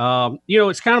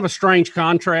 it's kind of a strange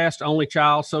contrast, only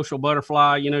child, social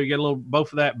butterfly. You get a little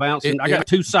both of that bouncing. I got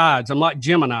two sides. I'm like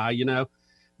Gemini,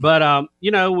 But,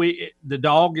 the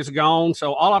dog is gone.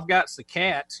 So all I've got is the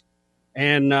cats.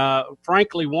 And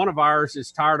frankly, one of ours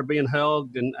is tired of being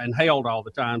hugged and held all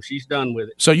the time. She's done with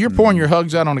it. So you're pouring your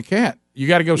hugs out on a cat. You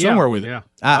got to go somewhere with it. Yeah.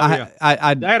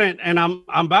 I'm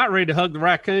about ready to hug the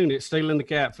raccoon that's stealing the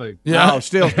cat food. Yeah,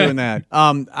 still doing that.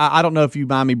 I don't know if you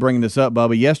mind me bringing this up,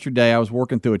 Bubba. Yesterday, I was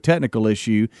working through a technical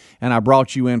issue, and I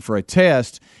brought you in for a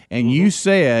test, and you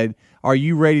said, "Are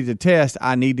you ready to test?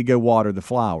 I need to go water the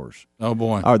flowers." Oh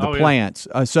boy, or the plants.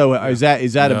 So is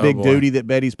that a big duty that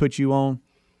Betty's put you on?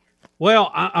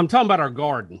 Well, I'm talking about our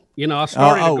garden. I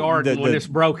started a garden when this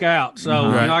broke out. So,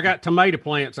 I got tomato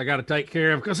plants I got to take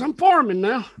care of because I'm farming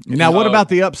now. Now, what about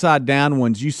the upside down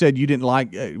ones? You said you didn't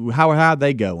like. How are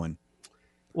they going?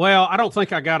 Well, I don't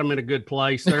think I got them in a good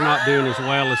place. They're not doing as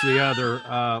well as the other.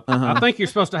 I think you're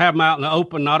supposed to have them out in the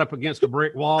open, not up against a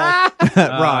brick wall.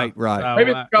 Right. So, maybe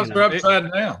it's because they're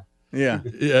upside down. Yeah.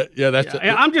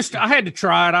 I had to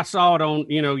try it. I saw it on,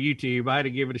 YouTube. I had to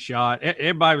give it a shot.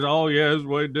 Everybody was, this is the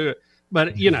way to do it.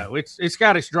 But, it's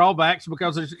got its drawbacks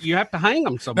because you have to hang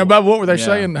them somewhere. Now, Bob, what were they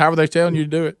saying? How were they telling you to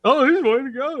do it? Oh, this is the way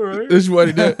to go, right? This is the way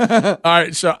to do it. All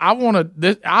right, so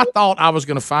I thought I was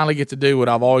going to finally get to do what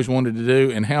I've always wanted to do,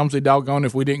 and Helmsley, doggone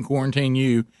if we didn't quarantine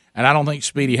you, and I don't think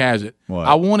Speedy has it. What?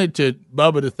 I wanted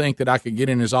Bubba to think that I could get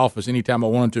in his office anytime I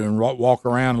wanted to and walk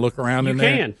around and look around in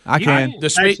there. I can.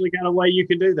 Actually got a way you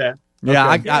can do that.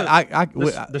 Yeah,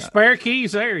 okay. The spare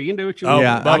key's there. You can do what you want.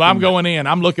 Yeah, Bob, I'm going in.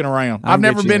 I'm looking around. I've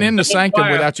never been in the sanctum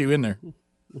without you in there.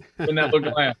 Wouldn't that look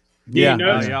around? Yeah,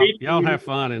 y'all have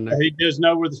fun in there. He does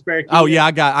know where the spare key is. Oh, yeah,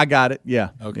 I got it. Yeah.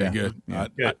 Okay, good.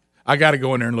 Yeah. I got to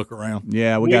go in there and look around.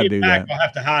 Yeah, we got to do that. I'll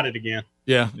have to hide it again.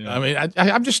 Yeah. I mean,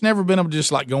 I've just never been able to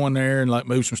just go in there and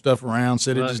move some stuff around,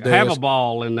 sit at his desk. Have a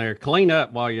ball in there. Clean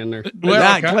up while you're in there.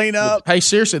 Clean up. Hey,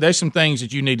 seriously, there's some things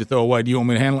that you need to throw away. Do you want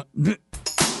me to handle it?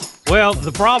 Well,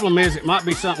 the problem is it might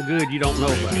be something good you don't know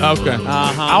about. Okay.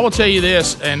 I will tell you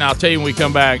this, and I'll tell you when we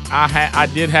come back. I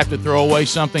did have to throw away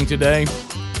something today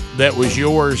that was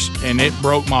yours, and it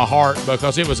broke my heart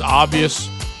because it was obvious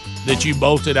that you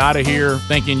bolted out of here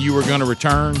thinking you were going to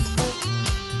return.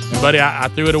 And, buddy, I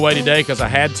threw it away today because I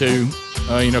had to,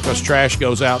 because trash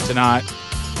goes out tonight.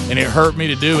 And it hurt me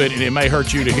to do it, and it may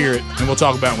hurt you to hear it. And we'll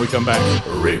talk about it when we come back.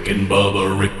 Rick and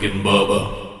Bubba, Rick and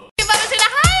Bubba.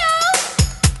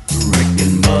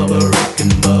 Rick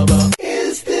and Bubba.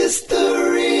 Is this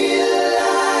the real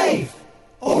life?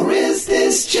 Or is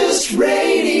this just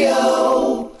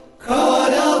radio?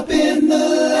 Caught up in the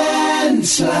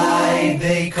landslide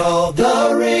they call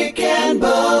the Rick and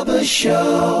Bubba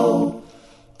Show.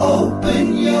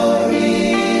 Open your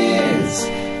ears,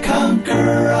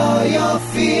 conquer all your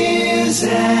fears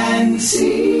and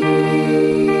see.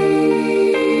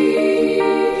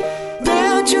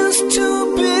 They're just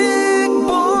two big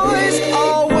boys,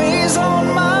 always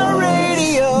on my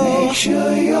radio. Make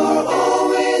sure you're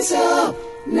always up,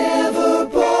 never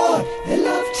bored. They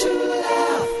love to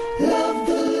laugh, love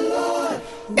the Lord.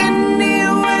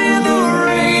 Anywhere the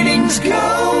ratings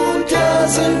go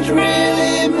doesn't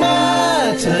really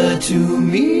matter to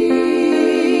me.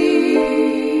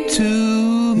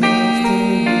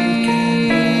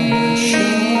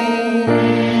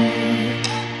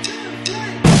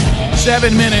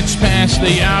 7 minutes past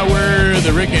the hour.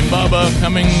 The Rick and Bubba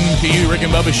coming to you. Rick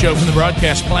and Bubba Show from the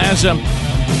Broadcast Plaza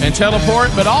and Teleport,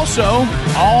 but also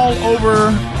all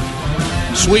over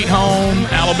Sweet Home,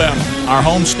 Alabama, our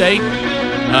home state.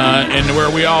 and where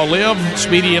we all live.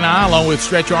 Speedy and I, along with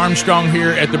Stretch Armstrong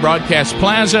here at the Broadcast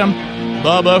Plaza.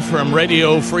 Bubba from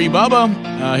Radio Free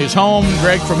Bubba, his home.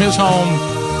 Greg from his home.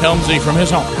 Helmsy from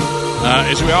his home.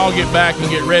 As we all get back and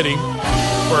get ready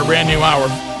for a brand new hour,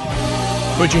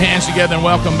 put your hands together and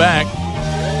welcome back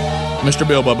Mr.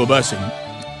 Bill Bubba Bussey.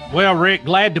 Well, Rick,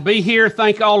 glad to be here.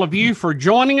 Thank all of you for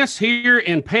joining us here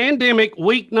in pandemic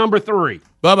week number 3.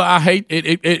 Bubba, I hate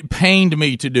it. It pained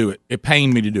me to do it. It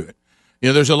pained me to do it. You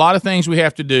know, there's a lot of things we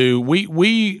have to do.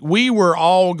 We were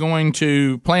all going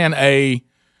to, plan A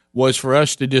was for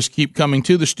us to just keep coming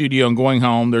to the studio and going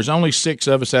home. There's only 6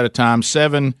 of us at a time,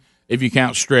 7 if you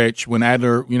count Stretch, when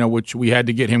Adler, which we had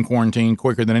to get him quarantined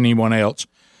quicker than anyone else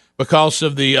because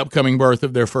of the upcoming birth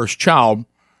of their first child.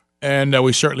 And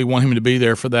we certainly want him to be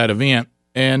there for that event.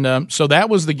 And so that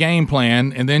was the game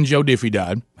plan. And then Joe Diffie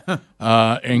died.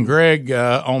 And Greg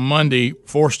on Monday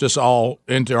forced us all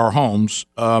into our homes.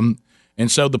 And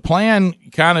so the plan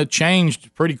kind of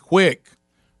changed pretty quick.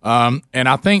 And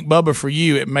I think, Bubba, for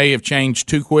you, it may have changed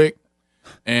too quick.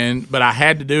 But I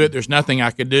had to do it. There's nothing I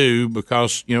could do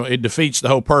because, it defeats the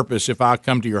whole purpose if I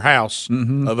come to your house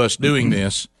of us doing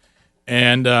this.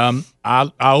 And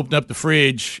I opened up the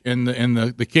fridge in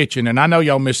the kitchen, and I know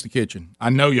y'all miss the kitchen. I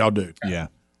know y'all do. Yeah.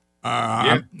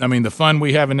 I mean, the fun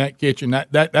we have in that kitchen,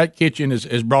 that kitchen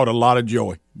has brought a lot of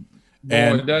joy.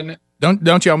 Boy, doesn't it?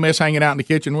 Don't y'all miss hanging out in the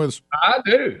kitchen with us? I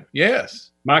do.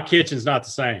 Yes. My kitchen's not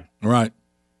the same. Right.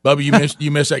 Bubba,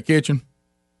 you miss that kitchen?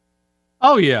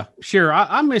 Oh yeah, sure.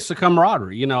 I miss the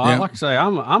camaraderie. I like to say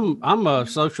I'm a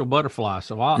social butterfly,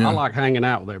 so I like hanging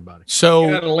out with everybody. So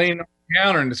you got to lean on the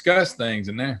counter and discuss things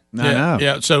in there. I know.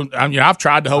 Yeah. So I've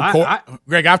tried to hold court.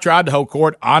 Greg, I've tried to hold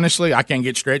court. Honestly, I can't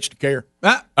get Stretch to care.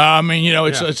 I mean,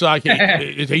 it's like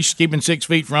he's keeping 6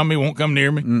 feet from me, won't come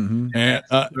near me. And,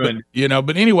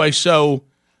 but anyway, so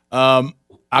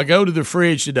I go to the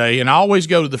fridge today, and I always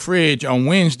go to the fridge on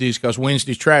Wednesdays because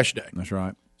Wednesday's trash day. That's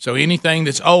right. So anything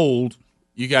that's old,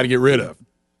 you got to get rid of.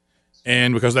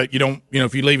 And because that you don't,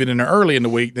 if you leave it in there early in the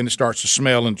week, then it starts to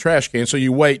smell in the trash can. So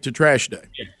you wait to trash day.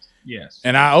 Yes.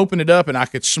 And I opened it up, and I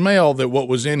could smell that what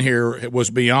was in here was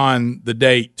beyond the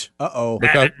date. Uh-oh.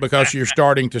 Because you're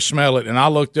starting to smell it. And I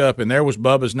looked up, and there was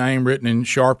Bubba's name written in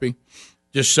Sharpie,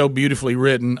 just so beautifully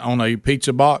written on a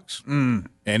pizza box. And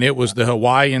it was the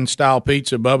Hawaiian-style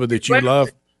pizza, Bubba, that you love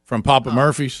from Papa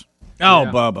Murphy's. Oh,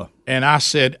 yeah. Bubba. And I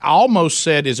almost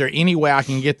said, is there any way I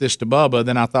can get this to Bubba?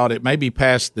 Then I thought it may be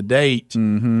past the date.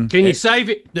 Mm-hmm. Can you save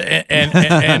it?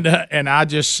 And I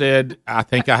just said, I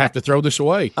think I have to throw this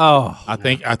away. Oh, I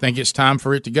think it's time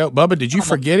for it to go. Bubba, did you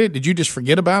forget it? Did you just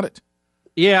forget about it?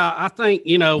 Yeah, I think,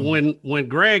 when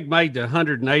Greg made the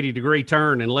 180-degree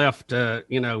turn and left,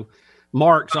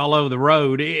 marks all over the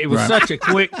road, it was such a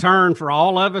quick turn for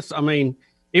all of us. I mean,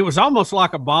 it was almost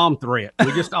like a bomb threat.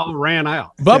 We just all ran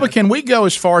out. Bubba, can we go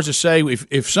as far as to say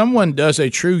if someone does a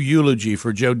true eulogy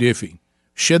for Joe Diffie,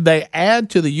 should they add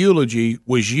to the eulogy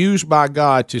was used by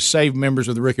God to save members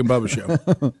of the Rick and Bubba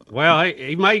Show? Well,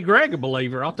 he made Greg a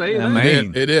believer, I'll tell you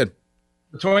that. It did.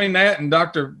 Between that and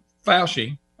Dr.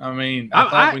 Fauci, I mean, I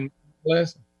thought we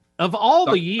listened. Of all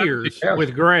the years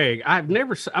with Greg,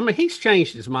 he's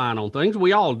changed his mind on things.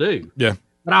 We all do. Yeah.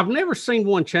 But I've never seen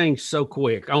one change so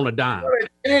quick on a dime.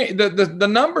 The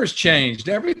numbers changed.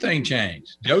 Everything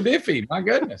changed. Joe Diffie, my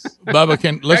goodness. Bubba,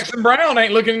 Jackson Brown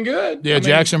ain't looking good. Yeah,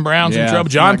 Jackson Brown's in trouble.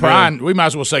 John Prine, we might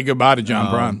as well say goodbye to John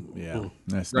Prine. Yeah,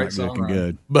 that's not looking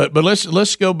good. But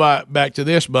let's go back to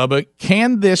this, Bubba.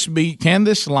 Can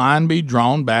this line be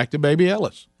drawn back to Baby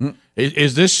Ellis?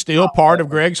 Is this still part of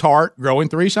Greg's heart growing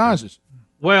 3 sizes?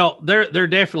 Well, there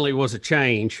definitely was a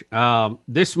change.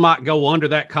 This might go under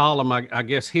that column. I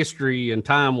guess history and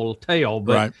time will tell.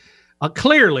 But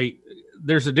clearly,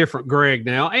 there's a different Greg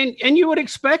now, and you would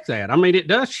expect that. I mean, it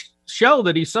does show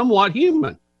that he's somewhat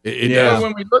human. It does.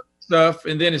 When we look at stuff,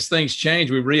 and then as things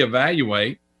change, we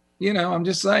reevaluate. I'm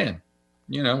just saying.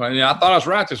 I thought I was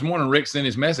right this morning. Rick sent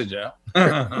his message out.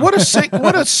 What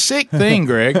a sick thing,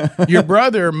 Greg. Your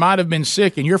brother might have been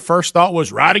sick, and your first thought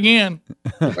was right again.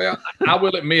 Well, I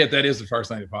will admit that is the first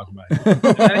thing that popped in my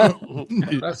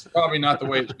head. That's probably not the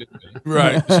way it should be.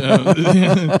 Right.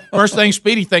 So, first thing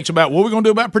Speedy thinks about, what are we going to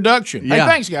do about production? Yeah. Hey,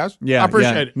 thanks, guys. Yeah, I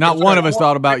appreciate it. Not one of us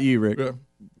thought about you, Rick.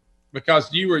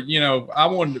 Because you were,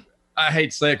 I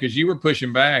hate to say it because you were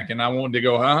pushing back, and I wanted to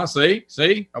go,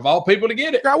 see, of all people to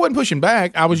get it. I wasn't pushing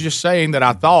back. I was just saying that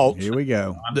I thought here we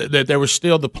go that there was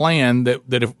still the plan that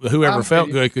if whoever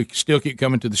felt good could still keep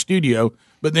coming to the studio.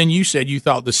 But then you said you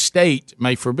thought the state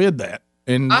may forbid that.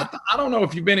 And I don't know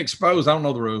if you've been exposed. I don't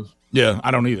know the rules. Yeah,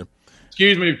 I don't either.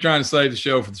 Excuse me for trying to save the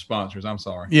show for the sponsors. I'm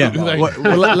sorry. Yeah.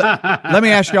 Let me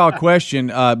ask y'all a question.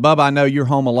 Bubba, I know you're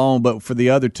home alone, but for the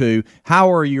other two,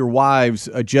 how are your wives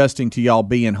adjusting to y'all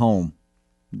being home?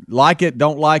 Like it,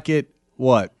 don't like it,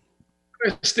 what?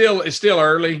 It's still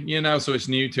early, so it's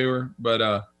new to her.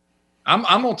 But I'm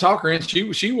gonna talk her in.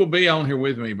 She will be on here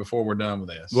with me before we're done with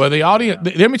this. Well, the audience.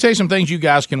 Let me tell you some things you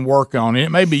guys can work on. And it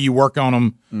may be you work on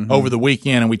them over the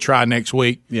weekend, and we try next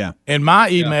week. Yeah. And my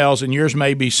emails and yours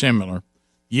may be similar.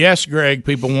 Yes, Greg.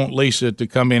 People want Lisa to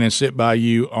come in and sit by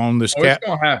you on this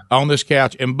on this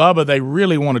couch. And Bubba, they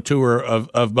really want a tour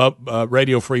of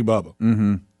Radio Free Bubba.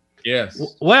 Mm-hmm. Yes.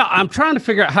 Well, I'm trying to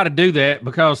figure out how to do that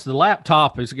because the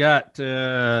laptop has got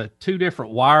 2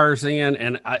 different wires in,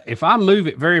 and if I move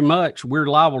it very much, we're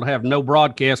liable to have no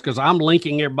broadcast because I'm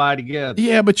linking everybody together.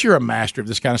 Yeah, but you're a master of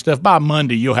this kind of stuff. By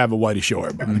Monday, you'll have a way to show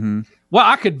everybody. Mm-hmm. Well,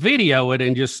 I could video it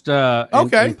and just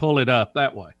and pull it up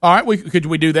that way. All right, could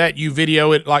we do that? You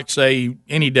video it, like say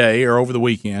any day or over the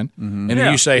weekend, and then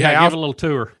you say, "Hey, I'll give a little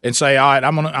tour," and say, "All right,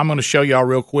 I'm gonna show y'all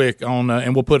real quick on,"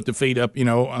 and we'll put the feed up,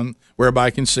 on where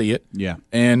everybody can see it. Yeah,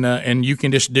 and you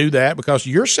can just do that because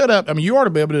you're set up. I mean, you ought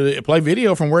to be able to play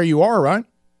video from where you are, right?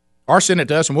 Or send it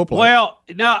to us and we'll play. Well,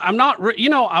 no, I'm not.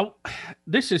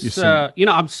 This is,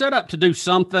 I'm set up to do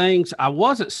some things. I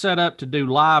wasn't set up to do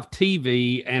live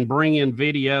TV and bring in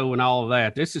video and all of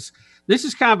that. This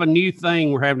is kind of a new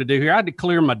thing we're having to do here. I had to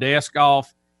clear my desk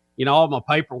off. All my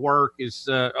paperwork is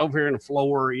over here on the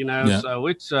floor. So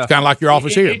it's kind of like your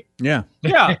office here. Yeah.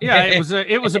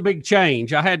 It was a big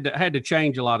change. I had to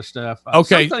change a lot of stuff.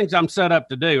 Okay, some things I'm set up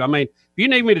to do. I mean, if you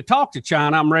need me to talk to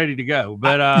China, I'm ready to go.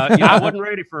 But I wasn't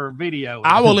ready for video.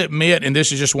 I will admit, and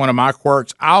this is just one of my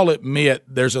quirks, I'll admit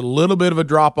there's a little bit of a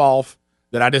drop off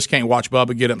that I just can't watch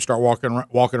Bubba get up and start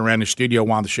walking around the studio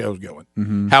while the show's going.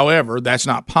 Mm-hmm. However, that's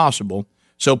not possible.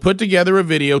 So put together a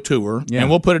video tour, and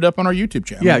we'll put it up on our YouTube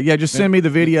channel. Yeah. Just send me the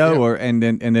video, and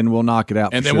then we'll knock it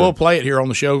out. And then we'll play it here on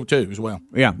the show too, as well.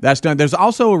 Yeah, that's done. There's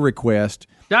also a request.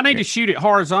 Do I need to shoot it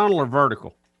horizontal or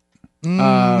vertical?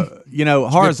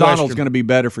 Horizontal is going to be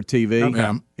better for TV.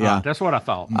 Okay. Yeah, that's what I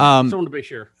thought. Just wanted to be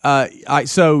sure.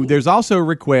 So there's also a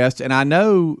request, and I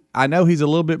know he's a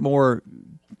little bit more,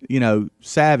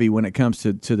 savvy when it comes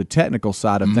to the technical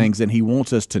side of things, and he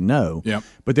wants us to know. Yeah.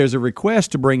 But there's a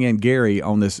request to bring in Gary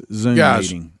on this Zoom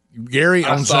meeting. Gary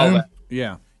on Zoom. That.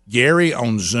 Yeah. Gary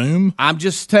on Zoom. I'm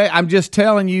just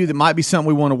telling you that might be something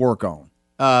we want to work on.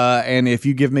 And if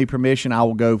you give me permission, I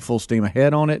will go full steam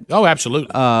ahead on it. Oh,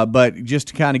 absolutely. But just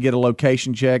to kind of get a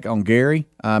location check on Gary,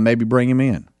 maybe bring him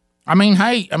in. I mean,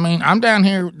 I'm down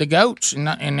here with the goats, and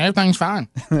everything's fine.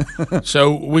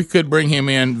 So we could bring him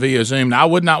in via Zoom. Now, I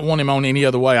would not want him on any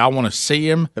other way. I want to see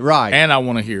him, right, and I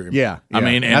want to hear him. Yeah. I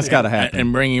mean, that's got to happen.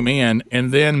 And bring him in,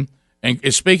 and then.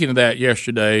 And speaking of that,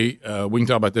 yesterday we can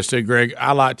talk about this too, Greg.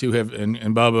 I like to have and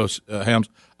Bubba Helms.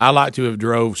 I like to have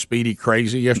drove Speedy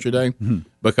crazy yesterday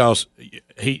because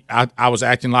I was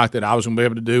acting like that I was going to be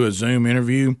able to do a Zoom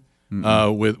interview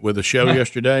with the show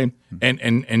yesterday,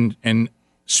 and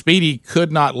Speedy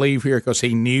could not leave here because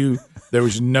he knew there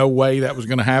was no way that was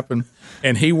going to happen,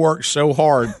 and he worked so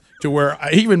hard to where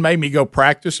he even made me go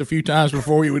practice a few times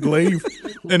before he would leave.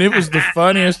 And it was the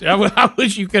funniest. I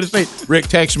wish you could have seen. Rick,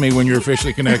 text me when you're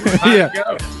officially connected.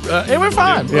 It went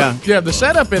fine. Yeah. The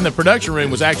setup in the production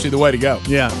room was actually the way to go.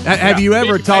 Yeah. Have you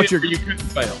ever taught your? You couldn't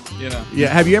fail. Yeah.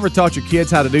 Have you ever taught your kids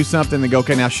how to do something? And go,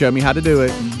 okay, now show me how to do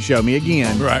it. Show me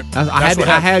again. Right.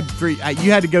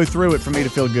 You had to go through it for me to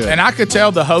feel good. And I could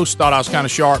tell the host thought I was kind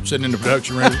of sharp sitting in the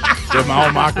production room with my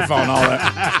own microphone and all that.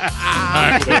 All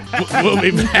right, we'll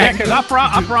be back. Because I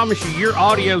promise you, your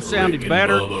audio sounded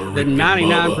better than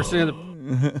 99% of the.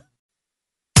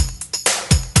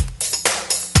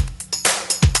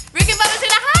 Rick and Bubba's in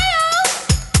Ohio.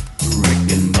 Rick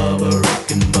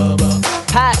and Bubba.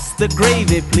 Pass the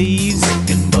gravy, please. Rick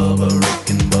and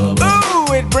Bubba.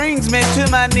 Ooh, it brings me to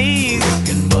my knees. Rick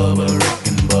and Bubba.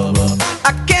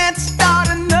 I can't start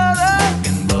another.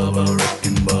 Rick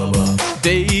and Bubba.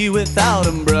 Day without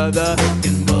him, brother. Rick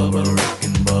and Bubba.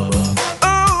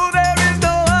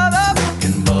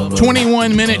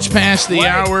 21 minutes past the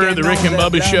hour, the Rick and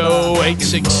Bubba Show,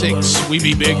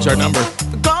 866-WE-BE-BIG's our number.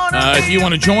 If you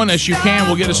want to join us, you can.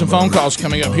 We'll get to some phone calls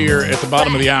coming up here at the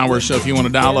bottom of the hour, so if you want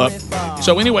to dial up.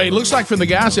 So anyway, it looks like for the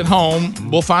guys at home,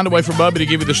 we'll find a way for Bubba to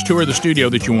give you this tour of the studio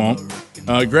that you want.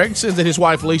 Greg says that his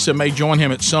wife, Lisa, may join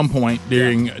him at some point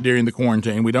during the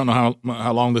quarantine. We don't know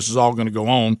how long this is all going to go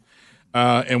on,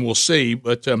 and we'll see,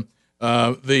 but...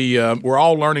 we're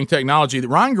all learning technology.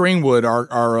 Ryan Greenwood,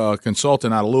 our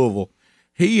consultant out of Louisville,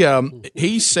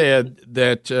 he said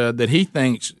that he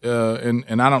thinks,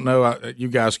 and I don't know, you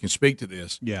guys can speak to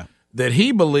this. Yeah. that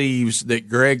he believes that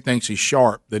Greg thinks he's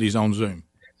sharp, that he's on Zoom.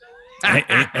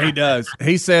 He does.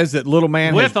 He says that little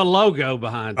man with a logo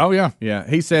behind it. Oh, yeah. Yeah.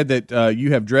 He said that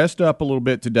you have dressed up a little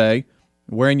bit today,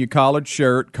 wearing your collared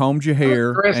shirt, combed your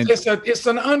hair. It's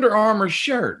an Under Armour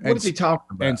shirt. What is he talking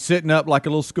about? And sitting up like a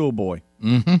little schoolboy.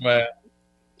 Mm-hmm. Well,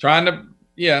 trying to,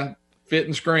 fit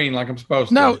and screen like I'm supposed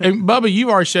to. No, and Bubba, you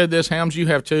already said this. Helms, you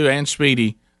have too, and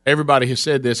Speedy. Everybody has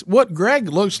said this. What Greg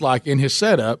looks like in his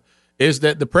setup is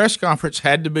that the press conference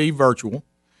had to be virtual.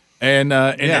 And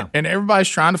everybody's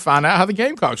trying to find out how the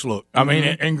Gamecocks look. I mean,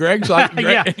 and Greg's like,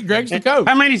 Greg's the coach.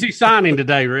 How many is he signing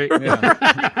today, Rick?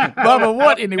 Bubba,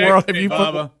 what in the world have you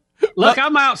put? Look,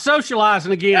 I'm out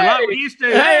socializing again like we used to.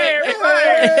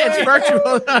 It's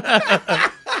virtual.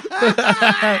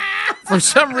 For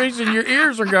some reason, your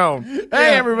ears are gone.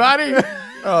 Hey, everybody.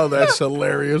 Oh, that's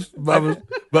hilarious.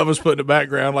 Bubba's putting the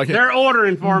background like they're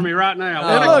ordering for me right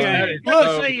now.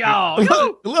 Look, see y'all.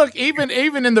 Look, even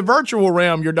in the virtual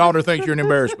realm, your daughter thinks you're an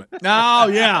embarrassment. Oh,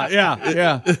 yeah.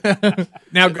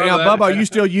 Now, Bubba, are you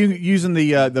still using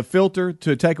the filter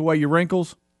to take away your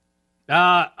wrinkles?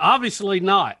 Obviously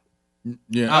not.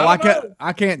 Yeah,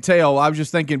 I can't tell. I was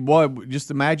just thinking, boy, just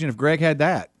imagine if Greg had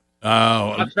that.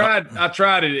 Oh, I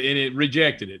tried it and it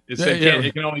rejected it. It said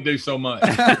it can only do so much.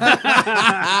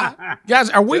 Guys,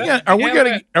 are we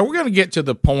gonna get to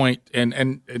the point? And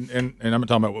I'm not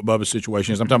talking about what Bubba's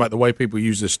situation is. I'm talking about the way people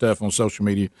use this stuff on social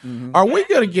media. Mm-hmm. Are we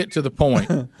going to get to the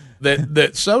point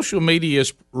that social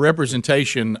media's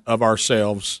representation of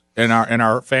ourselves and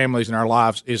our families and our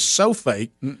lives is so fake?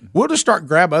 We'll just start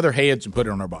grab other heads and put it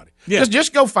on our body. Yeah.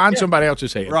 Just go find somebody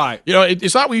else's head. Right. You know,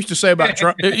 it's like we used to say about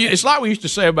Trump. It's like we used to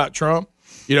say about Trump,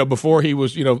 before he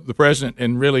was, the president.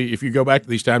 And really, if you go back to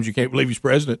these times, you can't believe he's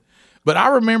president. But I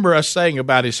remember us saying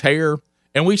about his hair,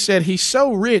 and we said, he's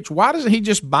so rich, why doesn't he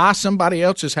just buy somebody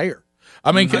else's hair?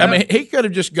 I mean, he could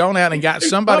have just gone out and got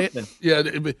somebody. Yeah,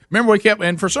 remember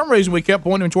and for some reason we kept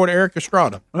pointing toward Eric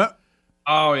Estrada.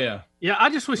 Oh yeah, yeah. I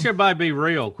just wish everybody be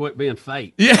real, quit being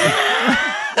fake. Yeah.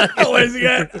 What is he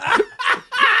got?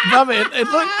 Bubba, it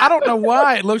look. I don't know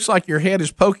why it looks like your head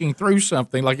is poking through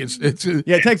something. Like it's.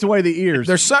 It takes away the ears.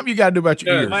 There's something you got to do about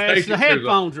your ears. Man, the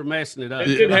headphones are messing it up.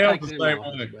 It did help the same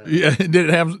way. Yeah, did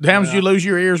it have? Did you lose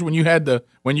your ears when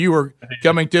you were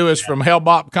coming to us from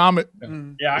Hellbop Comet?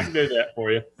 Yeah, I can do that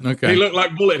for you. Okay. He looked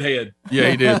like Bullet Head.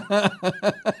 Yeah, he did.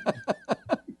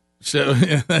 So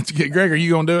that's good. Greg, are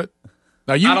you going to do it?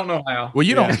 Now, I don't know how. Well,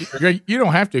 you don't. Greg, you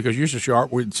don't have to because you're so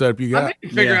sharp with the setup you got. I need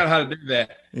to figure out how to do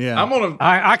that. Yeah, I'm gonna.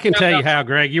 I can tell you how,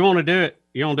 Greg. You want to do it?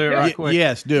 You want to do it right quick?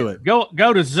 Yes, do it. Go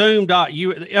to Zoom.us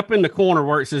up in the corner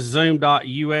where it says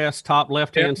Zoom.us, top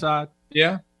left hand side.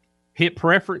 Yeah. Hit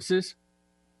preferences.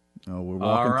 Oh, we're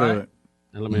walking through it.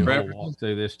 And let me walk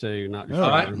through this too. Not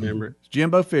just remember it. It's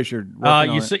Jimbo Fisher.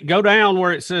 You see, go down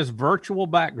where it says virtual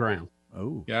background.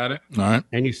 Oh, got it. All right.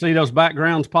 And you see those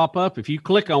backgrounds pop up. If you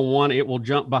click on one, it will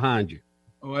jump behind you.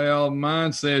 Well,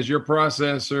 mine says your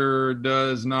processor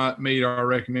does not meet our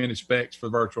recommended specs for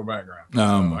virtual background.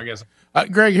 So I guess.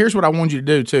 Greg, here's what I want you to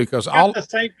do too, because all the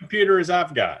same computer as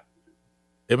I've got.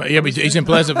 Yeah, but he's in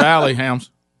Pleasant Valley,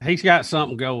 Helms. He's got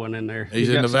something going in there. He's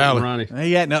in the valley. Running.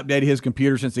 He hadn't updated his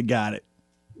computer since he got it.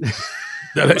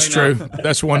 That's true.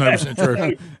 That's 100%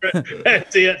 true.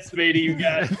 That's it, Speedy. You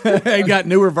got it. He got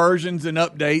newer versions and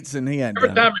updates, and he hadn't.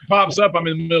 Every time it pops up, I'm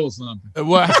in the middle of something.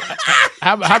 Well,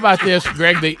 how about this,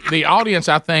 Greg? The audience,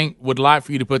 I think, would like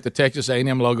for you to put the Texas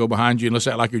A&M logo behind you and let's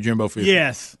act like you're Jimbo Fisher.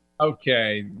 Yes.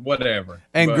 Okay, whatever.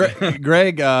 And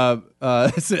Greg,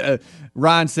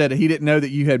 Ryan said he didn't know that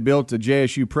you had built a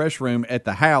JSU press room at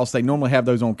the house. They normally have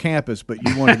those on campus, but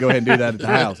you wanted to go ahead and do that at the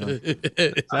house. Huh?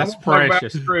 That's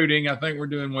precious. Recruiting. I think we're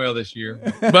doing well this year.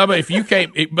 Bubba, if you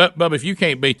can't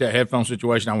beat that headphone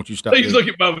situation, I want you to stop. Please look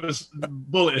at Bubba's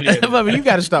bullet head. Bubba, you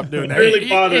got to stop doing that. Really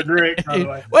bothered Rick, by the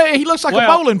way. Well, he looks like a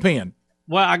bowling pin.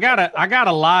 Well, I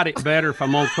gotta light it better if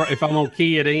I'm gonna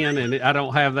key it in, and I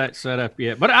don't have that set up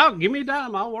yet. But give me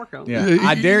time, I'll work on it. Yeah,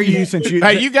 I dare you since you.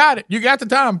 Hey, you got it. You got the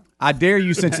time. I dare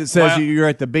you since it says you're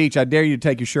at the beach. I dare you to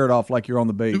take your shirt off like you're on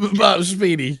the beach.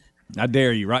 Speedy, I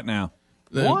dare you right now.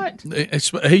 What?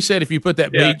 He said if you put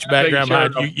that beach background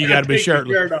behind you, got to be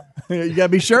shirtless. You got to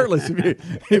be shirtless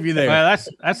if you're there. Well,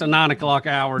 that's a 9 o'clock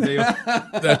hour deal.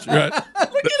 That's right.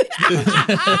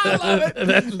 I love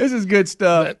it. This is good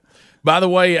stuff. By the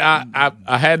way, I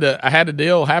had a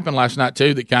deal happen last night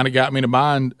too that kind of got me to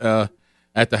mind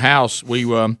at the house. We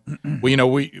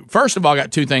first of all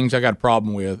got two things I got a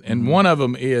problem with, and one of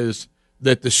them is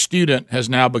that the student has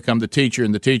now become the teacher,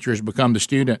 and the teacher has become the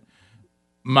student.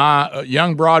 my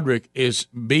young Broderick is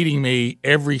beating me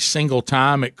every single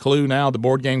time at Clue now, the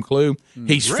board game Clue.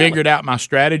 He's figured out my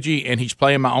strategy, and he's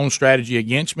playing my own strategy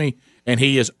against me, and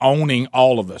he is owning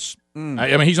all of us. I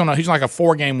mean, he's like a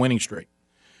 4-game winning streak.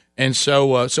 And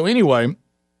so anyway,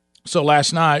 so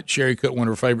last night, Sherry cooked one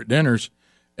of her favorite dinners,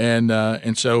 and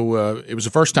so it was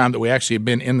the first time that we actually had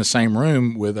been in the same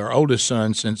room with our oldest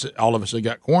son since all of us had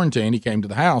got quarantined. He came to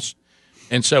the house.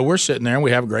 And so we're sitting there, and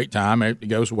we have a great time. It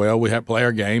goes well. We have play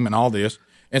our game and all this.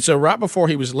 And so right before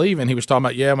he was leaving, he was talking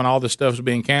about, when all this stuff was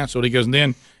being canceled. He goes, and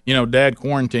then, Dad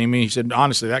quarantined me. He said,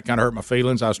 honestly, that kind of hurt my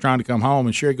feelings. I was trying to come home.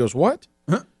 And Sherry goes, what?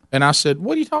 Huh? And I said,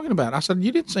 what are you talking about? I said,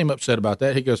 you didn't seem upset about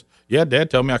that. He goes, yeah, Dad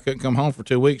told me I couldn't come home for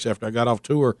 2 weeks after I got off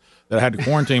tour, that I had to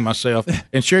quarantine myself.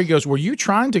 And Sherry goes, were you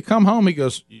trying to come home? He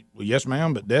goes, well, yes,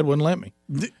 ma'am, but Dad wouldn't let me.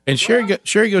 And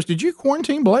Sherry goes, did you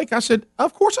quarantine Blake? I said,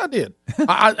 of course I did.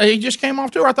 He just came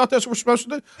off tour. I thought that's what we're supposed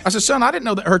to do. I said, son, I didn't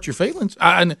know that hurt your feelings.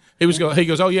 And he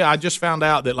goes, oh, yeah, I just found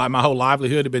out that like my whole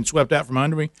livelihood had been swept out from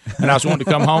under me, and I was wanting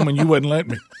to come home, and you wouldn't let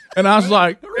me. And I was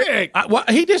like, Rick,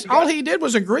 all he did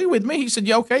was agree with me. He said,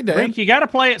 yeah, okay, Dad. Rick, you got to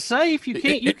play it safe.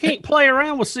 You can't play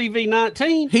around with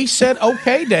CV-19. He said,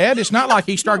 okay, Dad. It's not like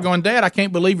he started going, Dad, I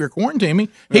can't believe you're quarantining me.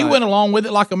 He went along with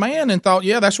it like a man and thought,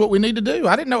 yeah, that's what we need to do.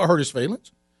 I didn't know it hurt his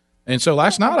feelings. And so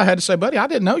last night I had to say, buddy, I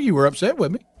didn't know you were upset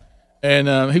with me. And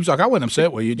he was like, I wasn't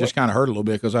upset with you. It just kind of hurt a little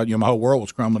bit because my whole world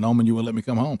was crumbling on me and you wouldn't let me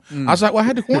come home. I was like, well, I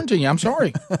had to quarantine you. I'm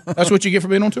sorry. That's what you get for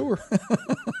being on tour.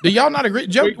 Do y'all not agree?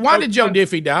 Why did Joe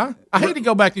Diffie die? I hate to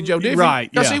go back to Joe Diffie.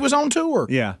 Right. Because he was on tour.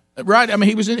 Yeah. Right. I mean,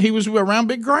 he was around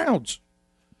big crowds.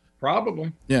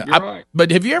 Probably. Yeah. You're right.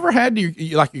 But have you ever had your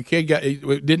kid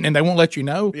didn't, and they won't let you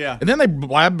know? Yeah. And then they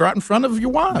blab right in front of your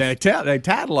wife. They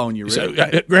tattle on you, really.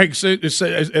 So, Greg,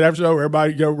 after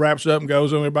everybody wraps up and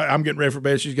goes, and I'm getting ready for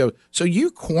bed. She goes, so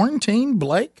you quarantined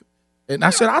Blake? And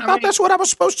I said, I thought that's what I was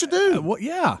supposed to do. Well,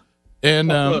 yeah. And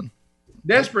look,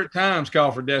 desperate times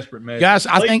call for desperate measures. Guys,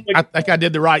 I think I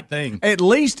did the right thing. At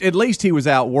least he was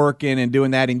out working and doing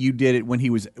that, and you did it when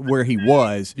he was where he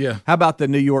was. Yeah. How about the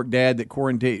New York dad that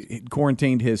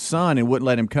quarantined his son and wouldn't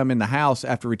let him come in the house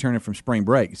after returning from spring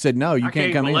break? He said, no, you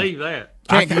can't come in. I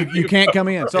can't believe that. You can't come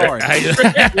in. Sorry. I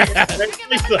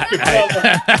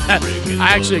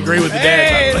actually agree with the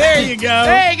dad. Hey, there you go.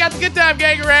 Hey, got the good time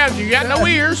gang around you. You got no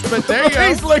ears, but there you go.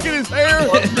 He's licking his hair.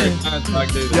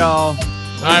 Y'all.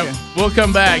 All right, we'll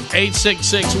come back.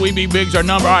 866-WE-BE-BIG's our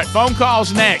number. All right, phone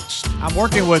calls next. I'm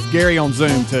working with Gary on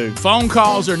Zoom, too. Phone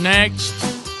calls are next.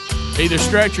 Either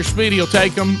Stretch or Speedy will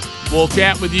take them. We'll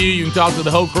chat with you. You can talk to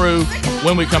the whole crew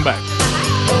when we come back.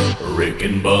 Rick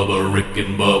and Bubba, Rick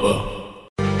and Bubba.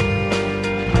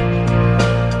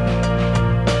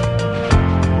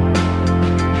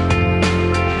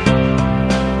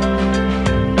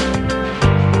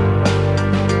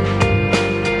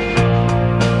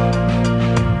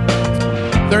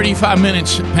 35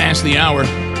 minutes past the hour.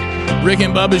 Rick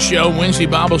and Bubba's show, Wednesday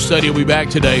Bible study, will be back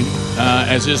today,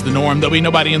 as is the norm. There'll be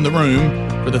nobody in the room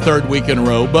for the third week in a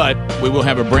row, but we will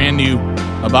have a brand new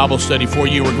Bible study for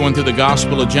you. We're going through the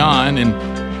Gospel of John,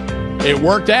 and it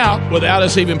worked out without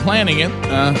us even planning it.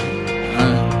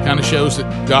 Kind of shows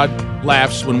that God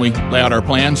laughs when we lay out our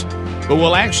plans. But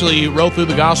we'll actually roll through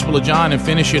the Gospel of John and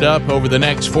finish it up over the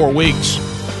next 4 weeks,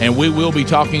 and we will be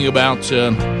talking about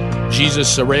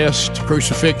Jesus' arrest,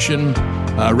 crucifixion,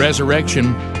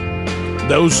 resurrection.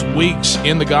 Those weeks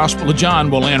in the Gospel of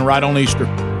John will end right on Easter.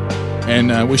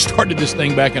 And we started this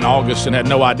thing back in August and had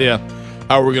no idea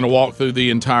how we're going to walk through the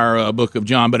entire book of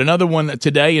John. But another one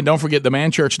today, and don't forget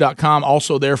themanchurch.com,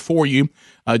 also there for you.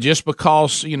 Just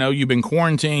because, you've been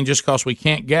quarantined, just because we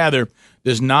can't gather,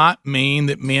 does not mean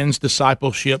that men's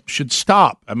discipleship should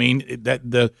stop. I mean, that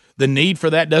the need for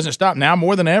that doesn't stop now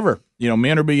more than ever.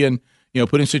 Men are being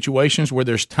put in situations where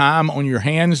there's time on your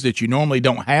hands that you normally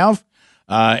don't have.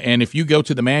 And if you go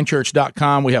to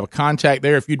themanchurch.com, we have a contact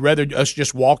there. If you'd rather us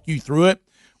just walk you through it,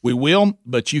 we will.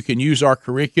 But you can use our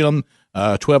curriculum,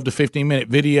 12 to 15-minute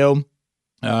video,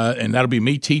 and that'll be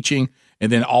me teaching. And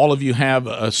then all of you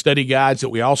have study guides that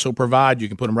we also provide. You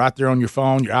can put them right there on your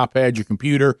phone, your iPad, your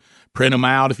computer, print them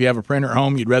out. If you have a printer at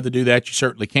home, you'd rather do that, you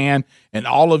certainly can. And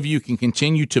all of you can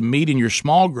continue to meet in your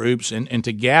small groups and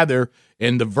to gather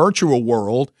in the virtual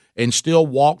world and still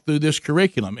walk through this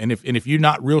curriculum. And if you're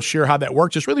not real sure how that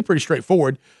works, it's really pretty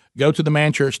straightforward. Go to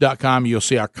themanchurch.com. You'll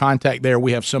see our contact there.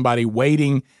 We have somebody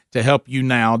waiting to help you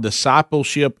now.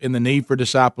 Discipleship and the need for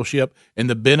discipleship and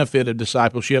the benefit of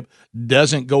discipleship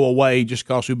doesn't go away just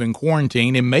because we've been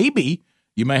quarantined. And maybe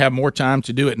you may have more time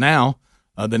to do it now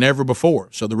than ever before.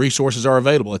 So the resources are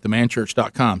available at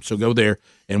themanchurch.com. So go there,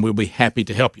 and we'll be happy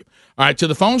to help you. All right, to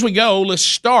the phones we go. Let's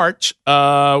start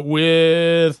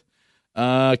with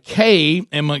Kay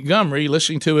in Montgomery,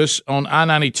 listening to us on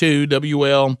I-92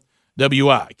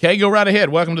 WLWI. Kay, go right ahead.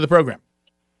 Welcome to the program.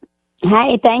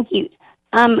 Hi, thank you.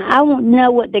 I want to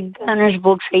know what the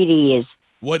Guntersville Treaty is.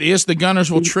 What is the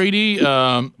Guntersville Treaty?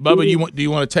 Bubba, do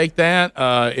you want to take that?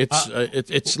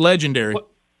 It's legendary.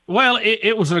 Well,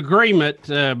 it was an agreement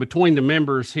between the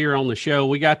members here on the show.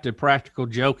 We got to practical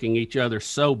joking each other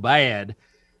so bad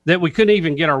that we couldn't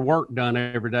even get our work done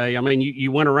every day. I mean,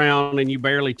 you went around and you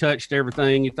barely touched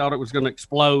everything. You thought it was going to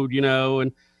explode,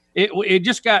 and it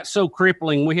just got so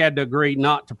crippling. We had to agree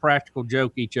not to practical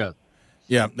joke each other.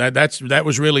 Yeah, that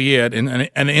was really it. And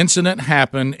an incident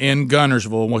happened in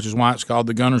Guntersville, which is why it's called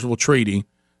the Guntersville Treaty,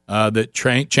 that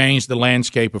changed the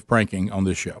landscape of pranking on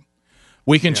this show.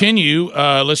 We continue.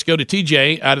 Let's go to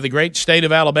TJ out of the great state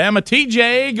of Alabama.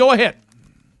 TJ, go ahead.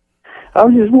 I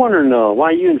was just wondering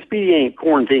why you and Speedy ain't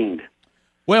quarantined.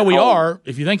 Well, we are,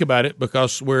 if you think about it,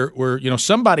 because we're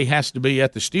somebody has to be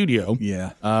at the studio,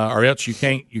 or else you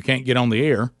can't get on the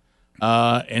air,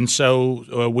 and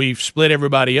so we've split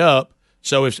everybody up.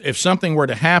 So if something were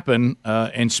to happen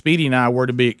and Speedy and I were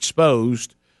to be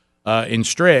exposed in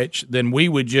stretch, then we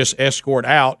would just escort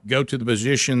out, go to the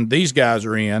position these guys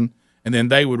are in, and then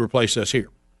they would replace us here.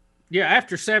 Yeah,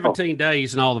 after 17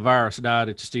 days and all the virus died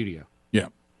at the studio. Yeah.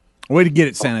 Way to get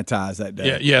it sanitized that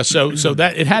day. Yeah. So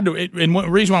that it had to. And the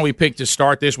reason why we picked to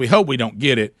start this, we hope we don't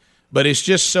get it, but it's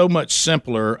just so much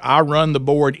simpler. I run the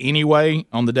board anyway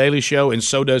on the Daily Show, and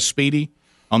so does Speedy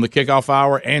on the Kickoff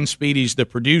Hour, and Speedy's the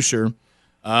producer.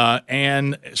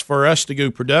 And for us to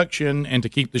do production and to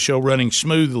keep the show running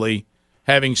smoothly,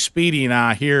 having Speedy and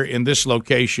I here in this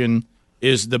location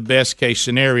is the best case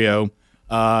scenario.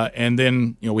 And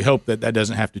then we hope that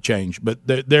doesn't have to change. But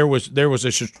there was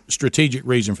a strategic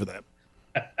reason for that.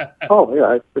 Oh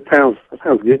yeah, it sounds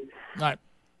good. All right.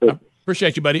 I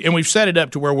appreciate you, buddy. And we've set it up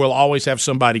to where we'll always have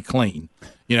somebody clean.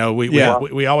 We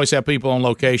always have people on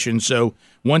location. So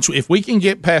if we can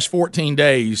get past 14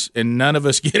 days and none of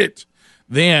us get it,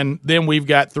 then we've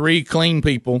got 3 clean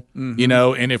people,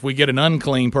 and if we get an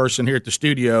unclean person here at the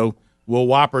studio, we'll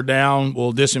wipe her down,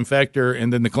 we'll disinfect her,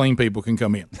 and then the clean people can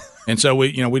come in. And so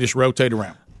we just rotate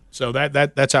around. So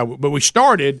that's how. But we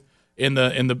started in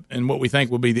what we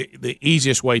think will be the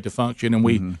easiest way to function, and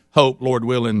we hope, Lord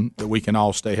willing, that we can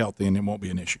all stay healthy and it won't be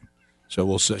an issue. So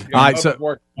we'll see. All right, so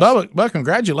Bubba,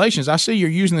 congratulations! I see you're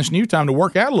using this new time to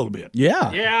work out a little bit.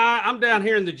 Yeah, I'm down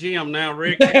here in the gym now,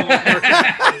 Rick.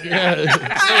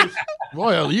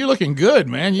 Boy, you're looking good,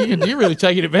 man. You're really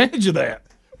taking advantage of that.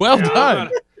 Well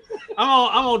done.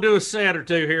 I'm gonna do a set or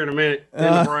two here in a minute. In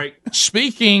the break.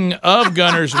 Speaking of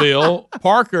Guntersville,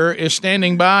 Parker is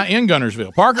standing by in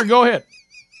Guntersville. Parker, go ahead.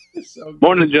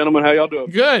 Morning, gentlemen. How y'all doing?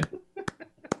 Good.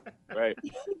 Great.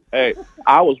 Hey,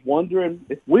 I was wondering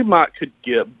if we could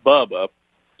get Bubba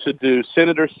to do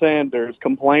Senator Sanders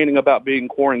complaining about being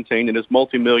quarantined in his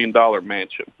multi-million-dollar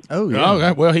mansion. Oh, yeah.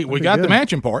 Okay. Well, we got the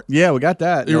mansion part. Yeah, we got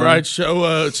that. You're right. So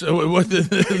what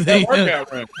the workout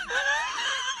room?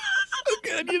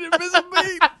 Good, you didn't miss a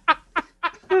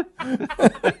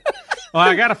beat. Well,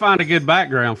 I got to find a good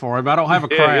background for him. I don't have a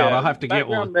crowd. Yeah. I'll have to get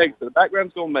one. The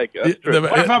background's going to make it. That's true.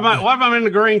 What if I'm in the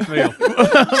green field?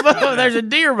 There's a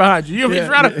deer behind you. You'll be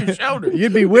right on your shoulder.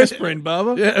 You'd be whispering,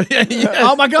 Bubba. Yeah.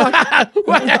 Oh, my God. I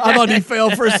thought he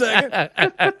fell for a second.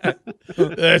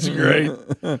 That's great.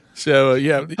 So,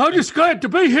 I'm just glad to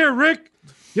be here, Rick.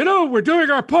 We're doing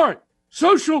our part.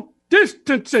 Social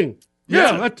distancing.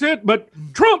 Yeah, that's it. But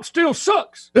Trump still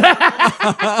sucks.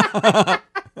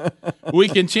 We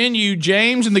continue.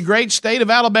 James in the great state of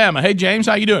Alabama. Hey, James,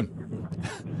 how you doing?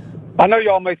 I know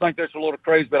y'all may think that's a little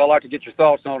crazy, but I'd like to get your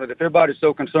thoughts on it. If everybody's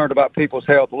so concerned about people's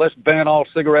health, let's ban all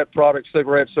cigarette products,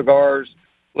 cigarettes, cigars.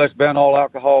 Let's ban all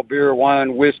alcohol, beer,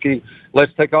 wine, whiskey.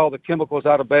 Let's take all the chemicals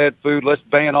out of bad food. Let's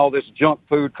ban all this junk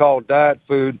food called diet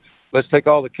food. Let's take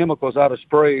all the chemicals out of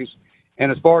sprays.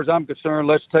 And as far as I'm concerned,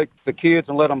 let's take the kids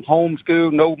and let them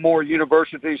homeschool. No more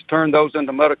universities. Turn those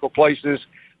into medical places.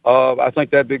 I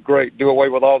think that'd be great. Do away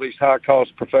with all these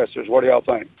high-cost professors. What do y'all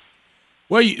think?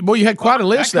 Well, you had quite a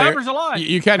list there. That covers a lot.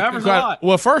 Covers a lot.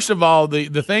 Well, first of all,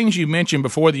 the things you mentioned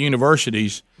before the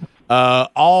universities,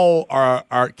 all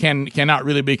cannot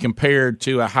really be compared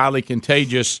to a highly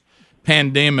contagious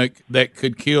pandemic that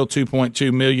could kill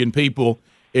 2.2 million people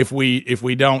if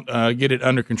we don't get it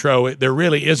under control. There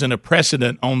really isn't a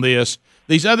precedent on this.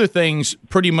 These other things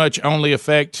pretty much only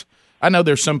affect. I know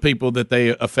there's some people that they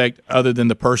affect other than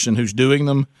the person who's doing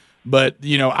them, but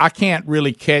I can't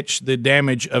really catch the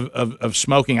damage of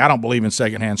smoking. I don't believe in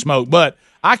secondhand smoke, but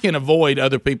I can avoid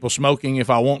other people smoking if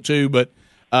I want to. But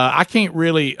I can't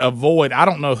really avoid. I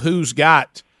don't know who's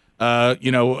got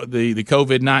the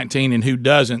COVID-19 and who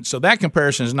doesn't. So that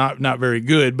comparison is not very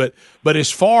good. But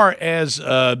as far as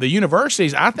the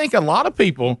universities, I think a lot of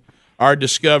people are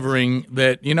discovering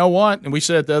that, you know what, and we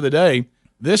said it the other day,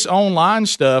 this online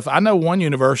stuff, I know one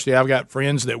university, I've got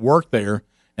friends that work there,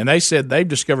 and they said they've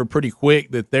discovered pretty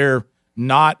quick that they're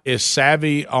not as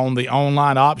savvy on the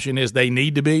online option as they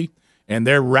need to be, and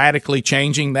they're radically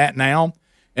changing that now.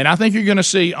 And I think you're going to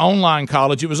see online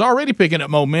college. It was already picking up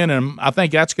momentum. I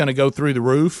think that's going to go through the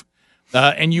roof.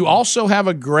 And you also have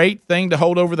a great thing to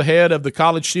hold over the head of the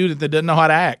college student that doesn't know how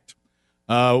to act.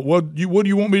 What do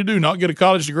you want me to do? Not get a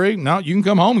college degree? No, you can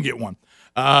come home and get one.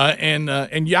 And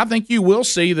I think you will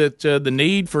see that the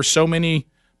need for so many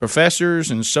professors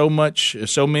and so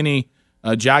many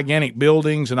gigantic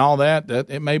buildings and all that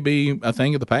it may be a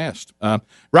thing of the past.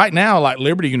 Right now, like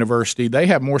Liberty University, they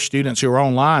have more students who are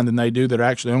online than they do that are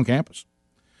actually on campus.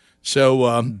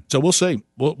 So we'll see.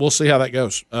 We'll see how that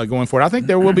goes going forward. I think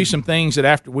there will be some things that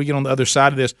after we get on the other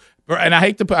side of this, and I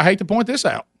hate to point this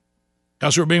out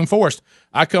because we're being forced.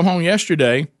 I come home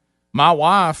yesterday. My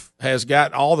wife has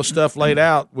got all the stuff laid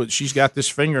out. She's got this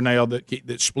fingernail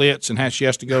that splits and she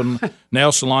has to go to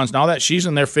nail salons and all that. She's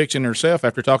in there fixing herself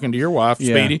after talking to your wife,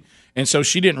 Speedy. And so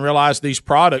she didn't realize these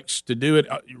products to do it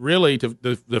really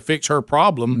to fix her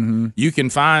problem you can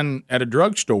find at a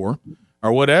drugstore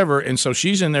or whatever. And so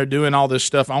she's in there doing all this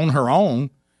stuff on her own.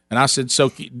 And I said, so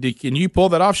can you pull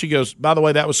that off? She goes, by the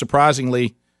way, that was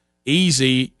surprisingly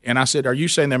easy. And I said, are you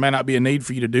saying there may not be a need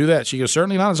for you to do that? She goes,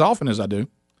 certainly not as often as I do.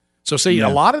 So, see, a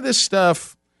lot of this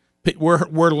stuff,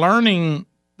 we're learning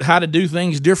how to do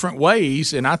things different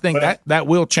ways, and I think that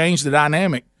will change the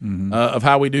dynamic of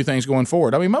how we do things going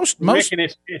forward. I mean, most Rick, and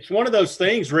it's one of those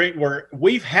things, Rick, where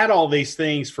we've had all these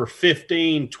things for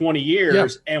 15, 20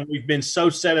 years, and we've been so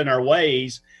set in our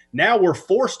ways. Now we're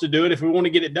forced to do it if we want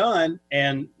to get it done,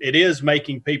 and it is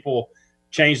making people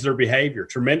change their behavior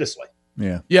tremendously.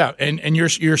 Yeah, and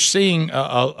you're seeing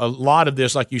a lot of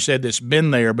this, like you said, that's been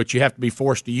there, but you have to be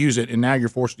forced to use it, and now you're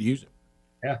forced to use it.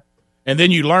 Yeah. And then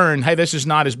you learn, hey, this is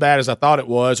not as bad as I thought it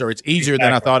was, or it's easier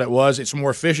than I thought it was. It's more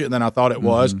efficient than I thought it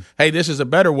was. Hey, this is a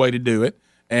better way to do it.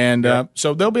 And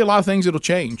so there'll be a lot of things that'll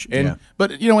change.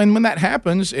 But, and when that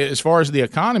happens, as far as the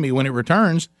economy, when it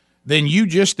returns, then you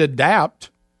just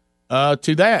adapt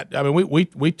to that. I mean,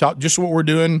 we talked just what we're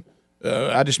doing.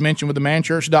 I just mentioned with the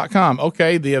manchurch.com.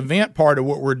 Okay, the event part of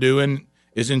what we're doing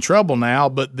is in trouble now,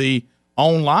 but the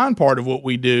online part of what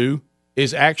we do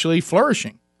is actually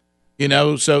flourishing.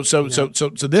 So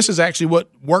this is actually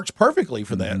what works perfectly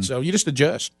for that. So you just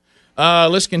adjust.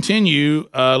 Let's continue.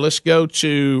 Let's go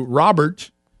to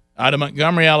Robert out of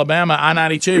Montgomery, Alabama,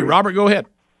 I-92. Robert, go ahead.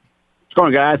 What's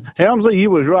going on, guys? Helmsley, you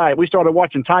was right. We started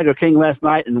watching Tiger King last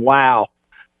night, and wow.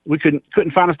 We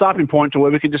couldn't find a stopping point to where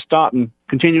we could just stop and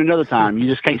continue another time. You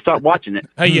just can't stop watching it.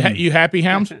 Hey, you happy,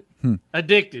 Helms?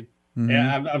 Addicted.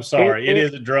 Yeah, I'm sorry. It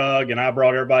is a drug, and I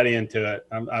brought everybody into it.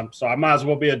 I'm sorry. I might as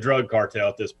well be a drug cartel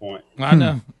at this point. I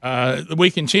know.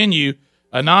 We continue.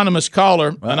 Anonymous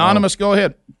caller. Anonymous, go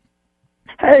ahead.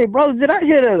 Hey, brother, did I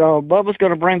hear that Bubba's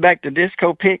going to bring back the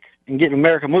disco pick and get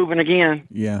America moving again?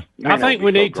 Yeah. Man, I think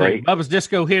we need to. Bubba's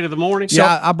disco hit of the morning.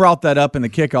 Yeah, I brought that up in the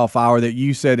kickoff hour that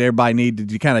you said everybody needed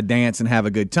to kind of dance and have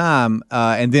a good time.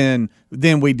 And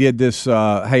then we did this,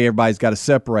 hey, everybody's got to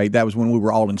separate. That was when we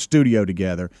were all in studio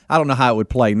together. I don't know how it would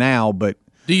play now, but.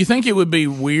 Do you think it would be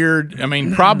weird? I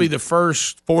mean, probably the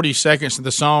first 40 seconds of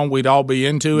the song, we'd all be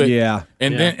into it. Yeah.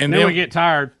 And then we get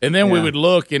tired. And then we would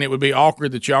look, and it would be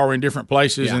awkward that y'all were in different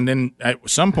places. Yeah. And then at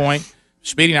some point,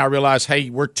 Speedy and I realized, hey,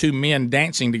 we're two men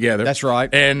dancing together. That's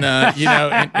right. And,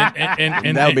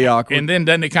 and that would be awkward. And then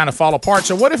doesn't it kind of fall apart?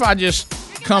 So what if I just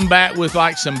come back with,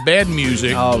 like, some bed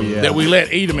music that we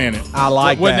let Edom in it? I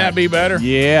like Wouldn't that be better?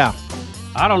 Yeah.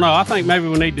 I don't know. I think maybe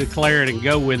we need to declare it and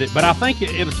go with it. But I think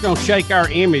it's going to shake our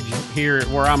image here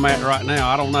where I'm at right now.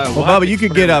 I don't know. Well, Bubba, you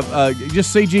could get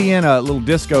just CG in a little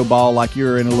disco ball like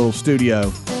you're in a little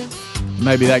studio.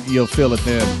 Maybe that you'll feel it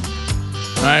then.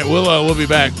 All right, we'll be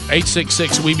back.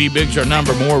 866-WE-BE-BIG's our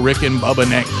number. More Rick and Bubba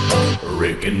next.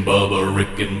 Rick and Bubba,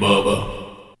 Rick and Bubba.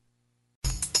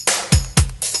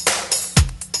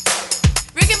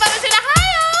 Rick and Bubba's in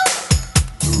Ohio.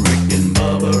 Rick and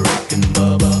Bubba, Rick and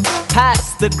Bubba.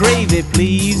 Pass the gravy,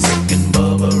 please. Rick and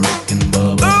Bubba, Rick and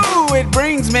Bubba. Ooh, it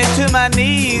brings me to my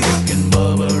knees. Rick and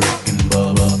Bubba, Rick and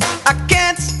Bubba. I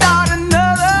can't start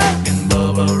another. Rick and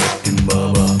Bubba, Rick and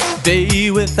Bubba.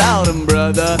 Day without 'em,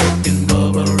 brother. Rick and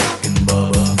Bubba, Rick and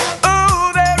Bubba.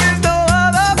 Ooh, there is no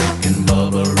other. Rick and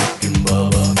Bubba, Rick and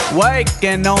Bubba.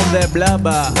 Waking on their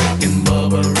blubber. Rick and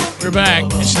Bubba, We're back.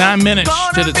 It's 9 minutes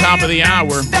to the top of the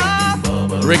hour.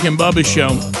 Rick and Bubba show.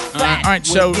 right,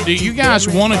 so do you guys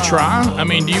want to try? I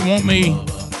mean, do you want me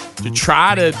to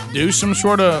try to do some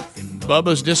sort of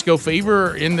Bubba's Disco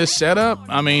Fever in this setup?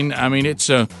 I mean, it's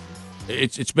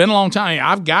been a long time.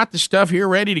 I've got the stuff here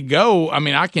ready to go. I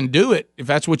mean, I can do it if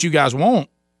that's what you guys want.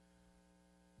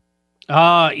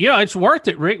 Yeah, it's worth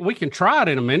it, Rick. We can try it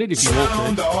in a minute if you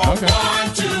want to. Okay.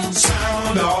 1, 2,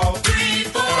 sound off. 3,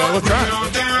 4. We'll try it.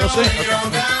 We'll see. Okay.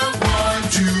 1,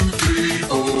 2, 3,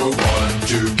 4. 1,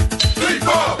 2, 3,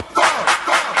 4.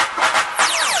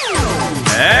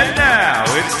 And now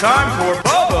it's time for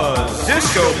Bubba's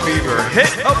Disco Fever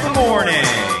Hit of the Morning.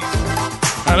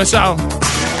 All right, let's all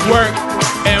work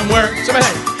and work. Somebody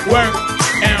say work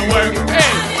and work.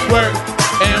 Hey, work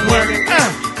and work.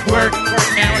 Work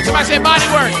and work. Somebody say body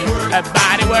work.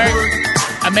 Body work.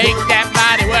 I make that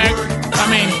body work. I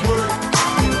mean,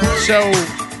 so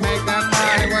make that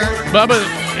body work. Bubba,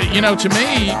 to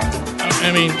me, I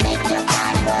mean,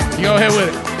 you go ahead with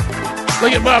it.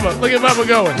 Look at Bubba. Look at Bubba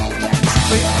going.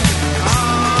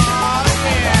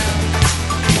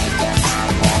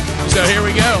 So here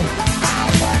we go.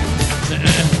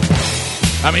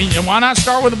 I mean, and why not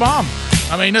start with a bomb?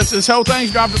 I mean, this whole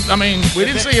thing's dropped. I mean, we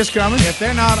didn't see us coming. If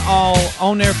they're not all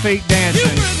on their feet dancing,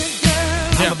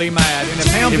 I'm going to be mad. And if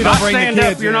Helmsy don't bring the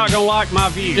kids up, you're not going to like my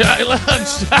view.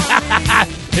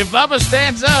 If Bubba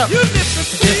stands up.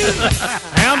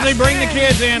 Helmsy, bring the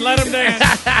kids in. Let them dance.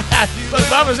 But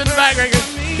Bubba's in the back.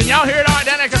 Can y'all hear it all right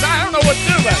down there? Because I don't know what to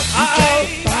do about it. Uh-oh.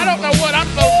 I don't know what I'm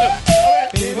supposed to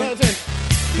do.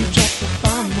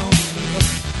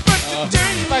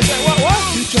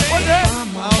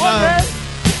 What, Greg?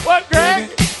 What, Greg?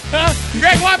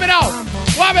 Greg, wipe it off.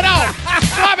 Wipe it off.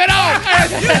 Wipe it off.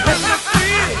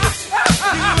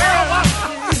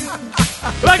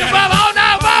 Look at Bubba. Oh,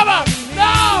 no, Bubba.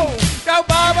 No. Go,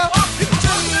 Bubba.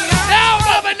 No,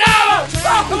 Bubba, no.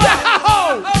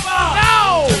 No.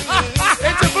 No.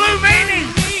 It's a blue meanie.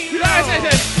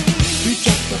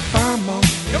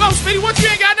 Come on, Speedy. What, you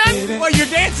ain't got nothing? Well, you're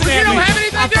dancing at me. You don't have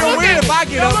anything to do with it. Weird if I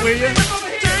get up with you.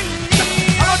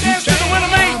 I'm gonna dance to the winner,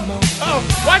 me. Oh,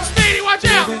 watch Speedy. Watch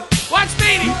out. Watch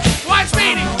Speedy. Watch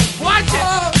Speedy. Watch it.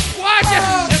 Watch it.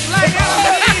 Just like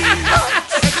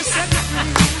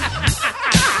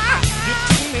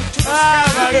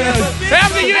oh, my goodness.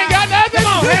 Helmsy, you ain't got nothing? Come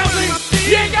on, Helmsy.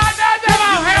 You ain't got nothing? Come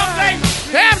on, Helmsy.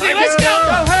 Helmsy, let's go.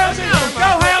 Go, Helmsy. Go,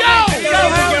 Helmsy. Go,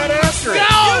 Helmsy.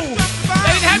 Go. They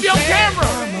didn't have you on camera.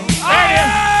 There it is.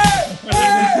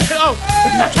 Oh.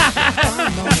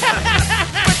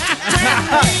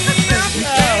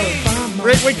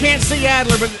 Rick, we can't see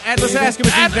Adler, but let's ask him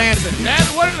if he's dancing.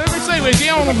 Adler, let me see. Is he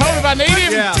on hold if I need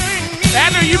him? Yeah.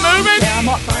 Adler, you moving?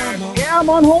 I'm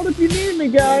on hold if you need me,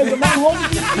 guys. I'm on hold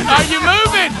if you need me. Are you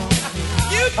moving?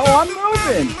 Oh, I'm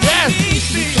moving. Yes.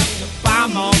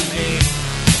 Bomb on me,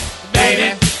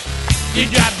 baby. You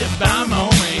dropped the bomb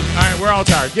on me. All right, we're all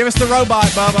tired. Give us the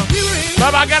robot, Bubba.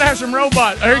 Bubba, I gotta have some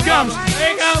robot. Here he comes.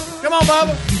 Here he comes. Come on,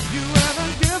 Bubba.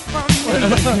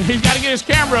 He's got to get his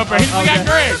camera up there. We got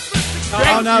Greg.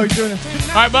 Oh, no, he's doing it.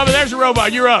 All right, Bubba, there's the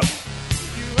robot. You're up.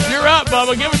 You're up,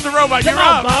 Bubba. Give us the robot. You're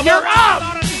up. Bubba. You're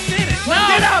up. No,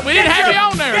 get up. We didn't have you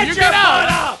on there. You get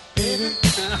up.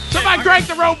 Somebody crank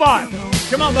the robot.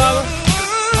 Come on, Bubba.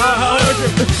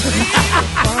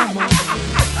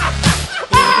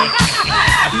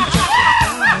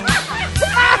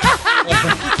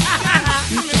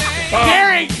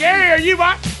 Gary, are you?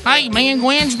 Hey, man,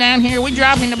 Gwen's down here. We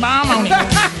dropping the bomb on him.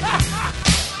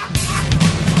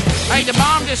 Hey, the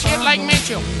bomb just hit Lake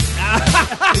Mitchell.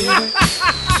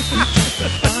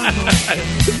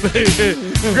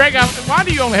 Greg, why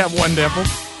do you only have one dimple?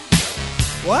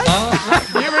 What?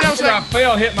 You ever notice I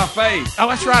fell, hit my face? Oh,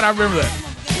 that's right. I remember that.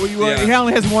 Well, he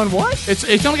only has one what?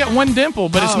 It's only got one dimple,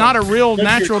 but it's not a real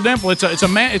natural dimple. It's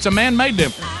a man-made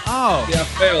dimple. Oh. Yeah, I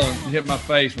fell and hit my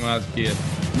face when I was a kid.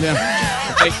 Yeah.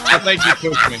 I think you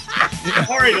pushed me.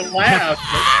 Sorry to laugh.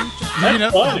 Did you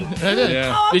know?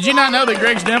 Yeah. Did you not know that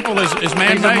Greg's dimple is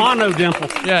man-made? It's a mono dimple.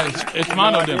 Yeah, it's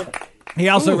mono dimple. He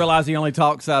also realized he only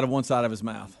talks out of one side of his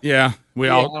mouth. Yeah, I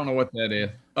don't know what that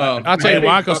is. I'll tell you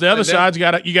why, because the other side's you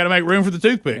got to make room for the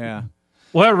toothpick. Yeah.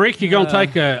 Well, Rick, you gonna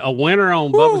take a winner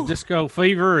on Bubba's Disco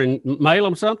Fever and mail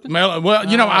him something? Well,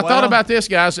 I thought about this,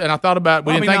 guys, and I thought about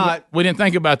we didn't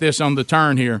think about this on the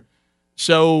turn here.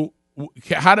 So,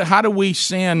 how do we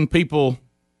send people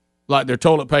like their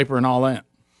toilet paper and all that?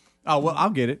 Oh well, I'll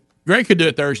get it. Greg could do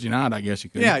it Thursday night, I guess he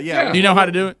could. Yeah. Do you know how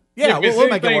to do it? Yeah, we'll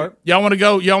make it work. Y'all want to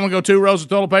go? 2 rolls of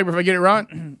toilet paper if I get it right?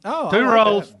 Oh, 2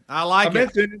 rolls. I like it.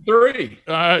 I've been 3.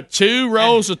 2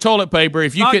 rolls of toilet paper.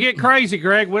 If you Don't could get crazy,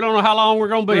 Greg. We don't know how long we're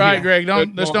going to be right, here.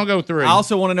 Greg. Let's don't go 3. I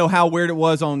also want to know how weird it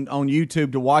was on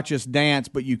YouTube to watch us dance,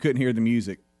 but you couldn't hear the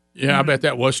music. Yeah, I bet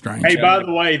that was strange. Hey, by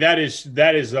the way, that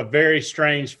is a very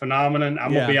strange phenomenon.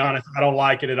 I'm gonna be honest, I don't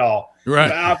like it at all.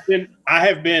 Right. I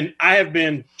have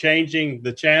been changing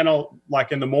the channel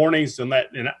like in the mornings and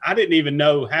I didn't even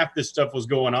know half this stuff was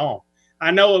going on. I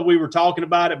know we were talking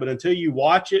about it, but until you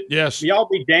watch it, yes, y'all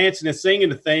be dancing and singing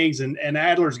to things, and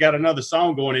Adler's got another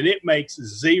song going, and it makes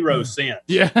zero sense.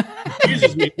 Yeah, it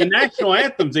confuses me. The national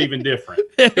anthem's even different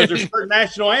because there's certain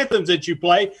national anthems that you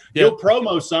play. You'll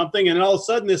promo something, and all of a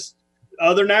sudden this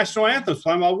other national anthems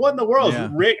playing. Like, what in the world?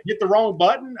 Rick hit the wrong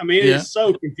button? I mean, it is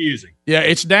so confusing. Yeah,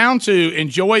 it's down to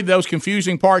enjoy those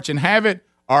confusing parts and have it,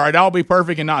 or it'd all be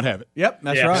perfect and not have it. Yep,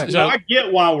 that's right. So I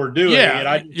get why we're doing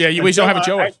it. We don't have a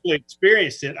choice. I actually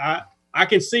experienced it. I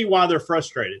can see why they're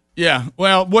frustrated. Yeah.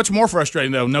 Well, what's more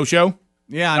frustrating though? No show.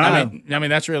 Yeah, I mean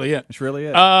that's really it. That's really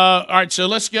it. All right, so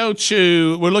let's go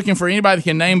to. We're looking for anybody that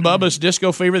can name Bubba's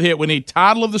Disco Fever hit. We need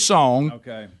title of the song.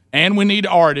 Okay. And we need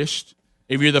artist.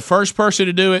 If you're the first person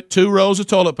to do it, 2 rolls of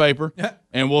toilet paper,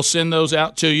 and we'll send those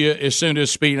out to you as soon as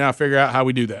Speed and I figure out how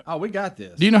we do that. Oh, we got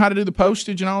this. Do you know how to do the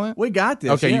postage and all that? We got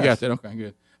this. Okay, you got that. Okay,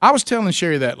 good. I was telling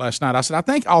Sherry that last night. I said, I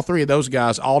think all 3 of those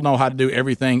guys all know how to do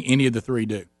everything any of the 3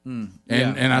 do.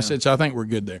 I said, so I think we're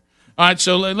good there. All right,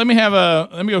 so let me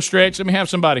go stretch. Let me have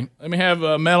somebody. Let me have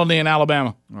Melanie in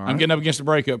Alabama. Right. I'm getting up against the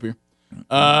breakup here.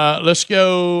 Let's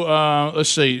go. Let's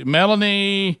see.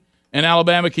 Melanie in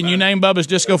Alabama. Can you name Bubba's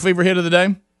Disco Fever hit of the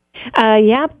day?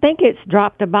 Yeah, I think it's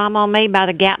Dropped a Bomb on Me by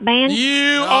the Gap Band.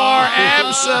 You are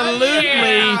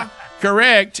absolutely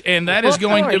correct, and that is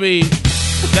going to be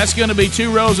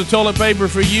 2 rolls of toilet paper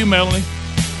for you, Melanie.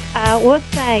 Well,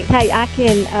 thanks. Hey, I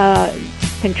can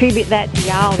contribute that to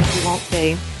y'all if you want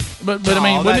to. But I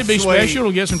mean, wouldn't it be special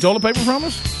to get some toilet paper from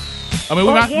us? I mean,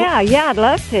 yeah, I'd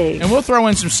love to. And we'll throw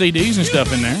in some CDs and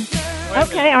stuff in there.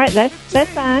 Okay, all right,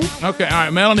 that's fine. Okay, all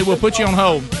right, Melanie, we'll put you on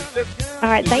hold. All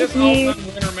right, thank you.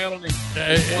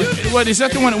 What is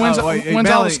that the one that wins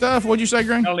all the stuff? What'd you say,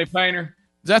 Greg? Melanie Painter.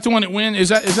 Is that the one that wins? Is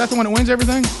that the one that wins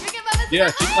everything? Yeah,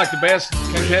 she's like the best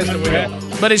contestant we have.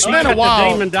 But it's been a while.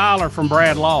 The Demon Dollar from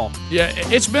Brad Law. Yeah,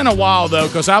 it's been a while though,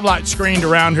 because I've screened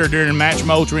around her during match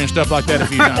moultry and stuff like that a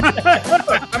few times.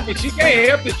 I mean, she can't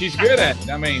help it. She's good at it.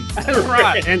 I mean,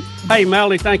 right. And hey,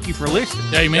 Melanie, thank you for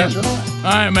listening. Amen. Right. All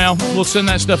right, Mel, we'll send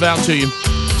that stuff out to you.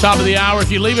 Top of the hour.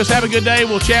 If you leave us, have a good day.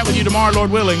 We'll chat with you tomorrow,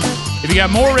 Lord willing. If you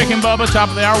got more Rick and Bubba, top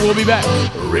of the hour, we'll be back.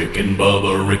 Rick and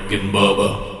Bubba, Rick and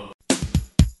Bubba.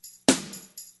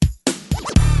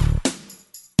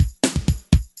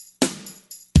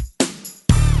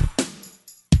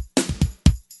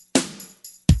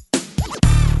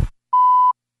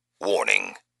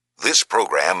 Warning. This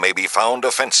program may be found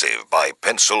offensive by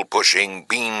pencil-pushing,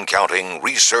 bean-counting,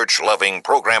 research-loving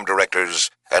program directors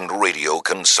and radio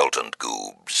consultant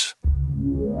goobs.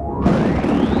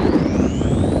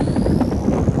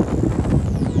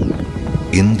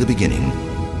 In the beginning,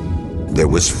 there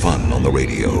was fun on the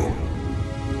radio.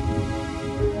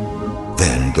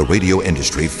 Then the radio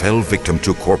industry fell victim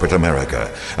to corporate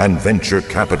America and venture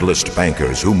capitalist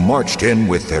bankers who marched in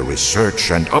with their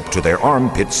research and up to their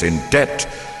armpits in debt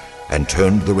and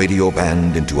turned the radio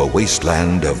band into a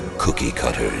wasteland of cookie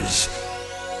cutters.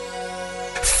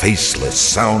 Faceless,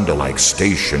 sound-alike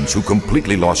stations who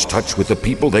completely lost touch with the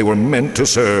people they were meant to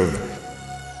serve.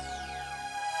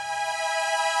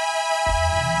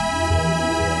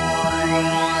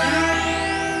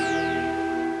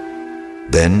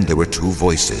 Then there were 2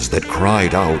 voices that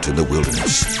cried out in the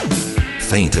wilderness.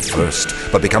 Faint at first,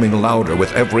 but becoming louder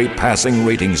with every passing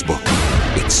ratings book.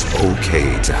 It's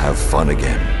okay to have fun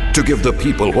again, to give the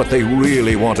people what they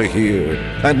really want to hear,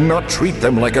 and not treat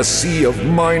them like a sea of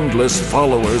mindless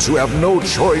followers who have no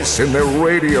choice in their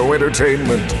radio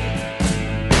entertainment.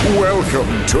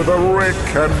 Welcome to the Rick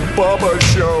and Bubba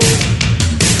Show.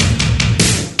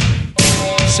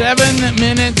 7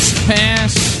 minutes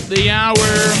past the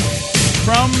hour.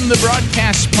 From the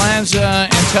Broadcast Plaza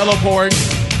and Teleport,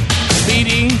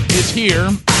 Speedy is here,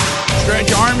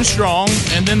 Stretch Armstrong,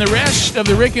 and then the rest of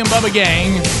the Rick and Bubba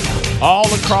gang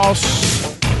all across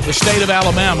the state of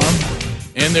Alabama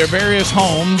in their various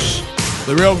homes.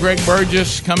 The real Greg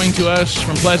Burgess coming to us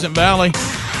from Pleasant Valley.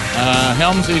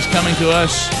 Helmsley's coming to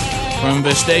us from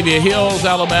Vestavia Hills,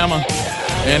 Alabama.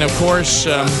 And, of course,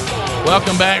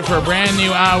 welcome back for a brand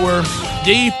new hour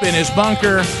deep in his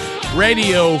bunker.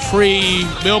 Radio-free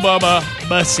Bill Bubba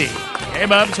Bussy. Hey,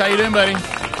 Bubs, how you doing, buddy?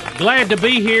 Glad to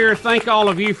be here. Thank all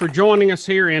of you for joining us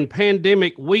here in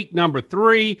pandemic week number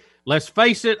 3. Let's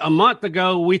face it, a month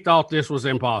ago, we thought this was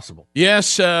impossible.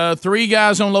 Yes, 3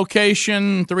 guys on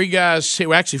location, 3 guys,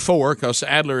 well, actually 4, because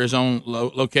Adler is on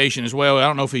location as well. I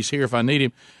don't know if he's here if I need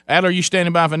him. Adler, are you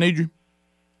standing by if I need you?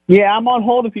 Yeah, I'm on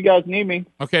hold if you guys need me.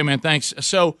 Okay, man. Thanks.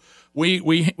 So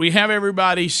we have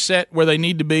everybody set where they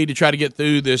need to be to try to get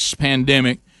through this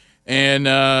pandemic, and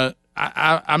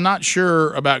I'm not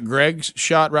sure about Greg's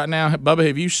shot right now. Bubba,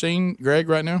 have you seen Greg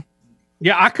right now?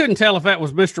 Yeah, I couldn't tell if that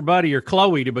was Mr. Buddy or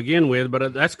Chloe to begin with,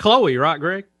 but that's Chloe, right,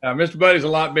 Greg? Mr. Buddy's a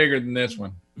lot bigger than this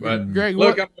one. But Greg,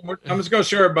 look, I'm just going to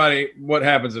show everybody what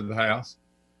happens at the house.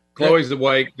 Chloe's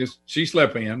awake. She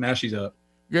slept in. Now she's up.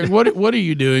 Greg, what are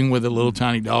you doing with a little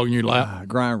tiny dog in your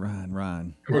lap?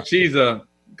 Ryan. Well, she's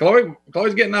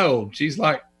Chloe's getting old. She's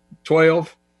like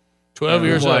 12. 12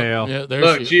 years old. Yeah,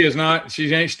 look, she is not.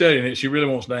 She ain't studying it. She really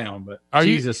wants down. But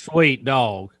she's a sweet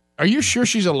dog. Are you sure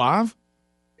she's alive?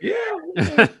 Yeah.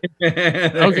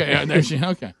 Okay. There she.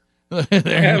 Okay.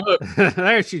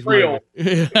 There she's real.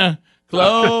 Yeah.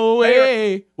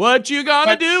 Chloe, what you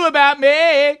gonna do about me?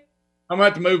 I'm gonna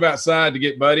have to move outside to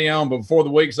get Buddy on before the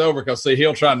week's over, because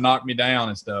he'll try to knock me down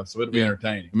and stuff. So it'll be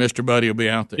entertaining. Mr. Buddy will be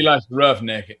out there. He likes to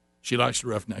roughneck it. She likes to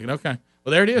roughneck it. Okay.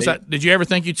 Well, there it is. Did you ever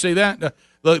think you'd see that?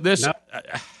 Look, this. No.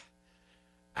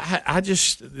 I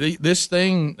just this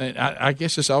thing. I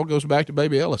guess this all goes back to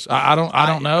Baby Ellis. I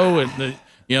don't know.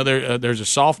 There's a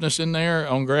softness in there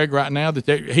on Greg right now that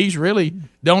he's really.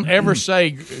 Don't ever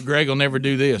say Greg will never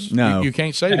do this. No, you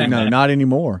can't say that. No, not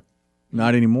anymore.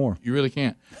 Not anymore. You really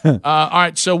can't. All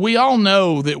right, so we all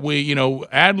know that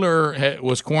Adler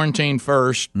was quarantined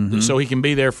first, so he can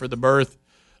be there for the birth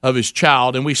of his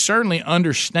child, and we certainly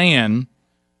understand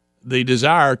the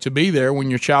desire to be there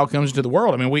when your child comes into the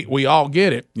world. I mean, we all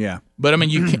get it. Yeah. But I mean,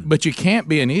 you can't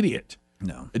be an idiot.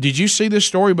 No. Did you see this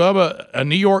story, Bubba? A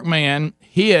New York man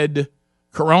hid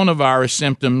coronavirus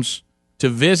symptoms to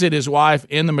visit his wife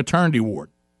in the maternity ward.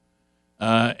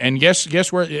 And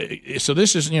guess where? So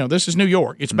this is New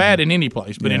York. It's bad in any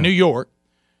place, but in New York.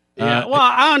 Yeah. Well,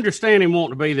 I understand him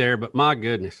wanting to be there, but my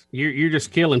goodness, you're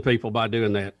just killing people by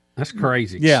doing that. That's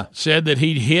crazy. Yeah. Said that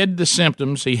he hid the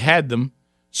symptoms. He had them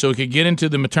so he could get into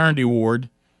the maternity ward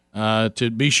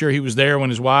to be sure he was there when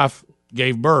his wife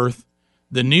gave birth.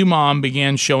 The new mom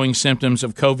began showing symptoms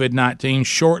of COVID-19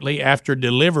 shortly after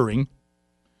delivering,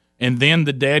 and then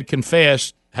the dad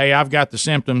confessed, "Hey, I've got the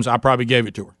symptoms. I probably gave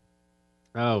it to her."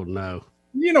 Oh, no.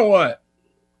 You know what?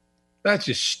 That's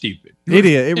just stupid. It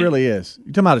is. It really is.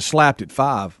 You're talking about a slapped at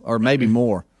 5 or maybe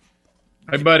more.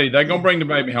 Hey, buddy, they're going to bring the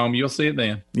baby home. You'll see it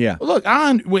then. Yeah. Well, look,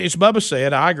 as Bubba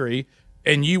said, I agree,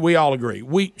 and we all agree.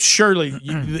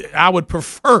 I would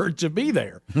prefer to be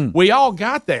there. We all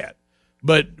got that.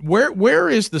 But where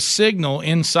is the signal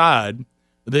inside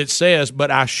that says, but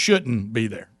I shouldn't be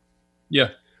there?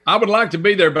 Yeah. I would like to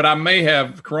be there, but I may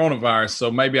have coronavirus,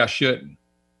 so maybe I shouldn't.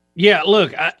 Yeah,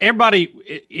 look, everybody,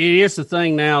 it is the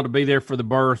thing now to be there for the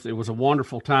birth. It was a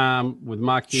wonderful time with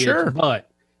my kids. Sure.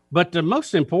 But the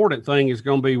most important thing is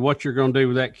going to be what you're going to do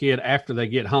with that kid after they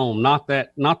get home, not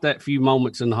that few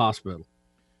moments in the hospital.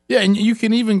 Yeah, and you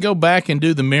can even go back and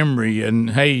do the memory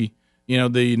and, hey,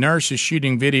 the nurse is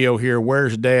shooting video here.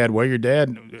 Where's Dad? Well, your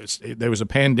dad, there was a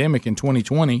pandemic in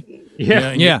 2020.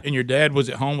 Yeah. And your dad was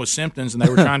at home with symptoms, and they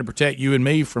were trying to protect you and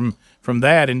me from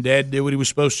that, and Dad did what he was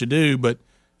supposed to do. But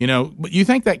you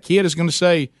think that kid is going to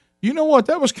say, you know what,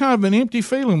 that was kind of an empty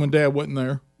feeling when Dad wasn't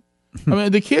there. I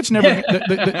mean, the kid's never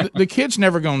the kid's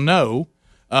never going to know.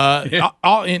 But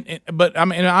I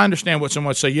mean, I understand what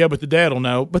someone say. Yeah, but the dad will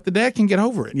know. But the dad can get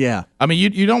over it. Yeah. I mean,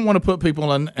 you don't want to put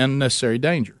people in unnecessary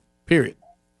danger. Period.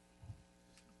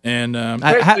 And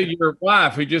especially your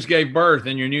wife who just gave birth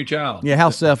and your new child. Yeah,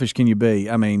 how selfish can you be?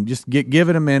 I mean, just give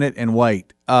it a minute and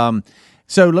wait.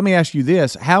 So let me ask you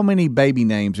this: how many baby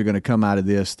names are going to come out of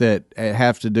this that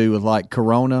have to do with like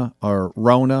Corona or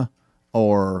Rona?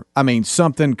 Or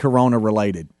something Corona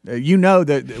related. There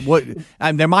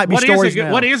might be stories.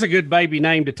 What is a good baby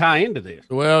name to tie into this?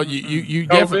 Well, you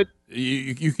definitely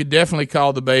you could definitely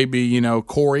call the baby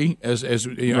Corey as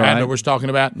Adler was talking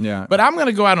about. Yeah. But I'm going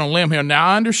to go out on a limb here. Now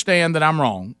I understand that I'm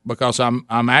wrong because I'm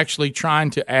actually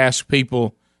trying to ask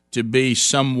people to be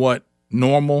somewhat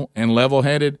normal and level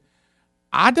headed.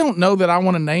 I don't know that I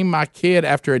want to name my kid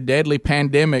after a deadly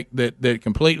pandemic that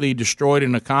completely destroyed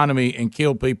an economy and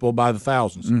killed people by the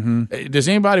thousands. Mm-hmm. Does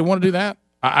anybody want to do that?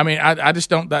 I just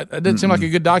don't. That doesn't seem like a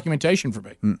good documentation for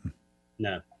me.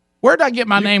 No. Where did I get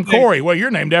my name, Corey? Well,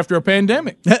 you're named after a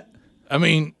pandemic. I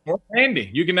mean, or Pandy.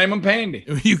 You can name him Pandy.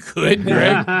 You could,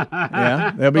 Greg.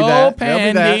 Yeah, there'll be that. Oh,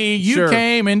 Pandy, you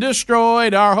came and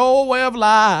destroyed our whole way of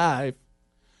life.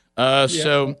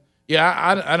 So.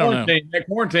 Yeah, I don't know. That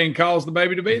quarantine caused the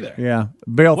baby to be there. Yeah.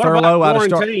 Bill what Thurlow out of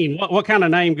quarantine. What kind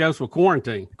of name goes with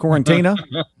quarantine? Quarantina.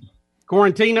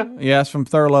 Quarantina? Yes, from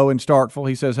Thurlow in Starkville.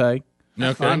 He says, hey.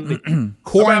 Okay.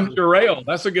 Corn Purell.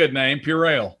 That's a good name.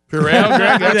 Purell. Purell,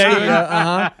 Greg.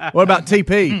 That's good. What about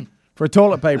TP for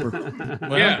toilet paper?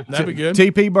 Well, yeah, that'd be good.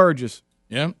 TP Burgess.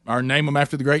 Yeah, or name them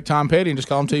after the great Tom Petty and just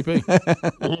call them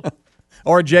TP.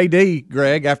 Or JD,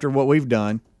 Greg, after what we've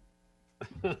done.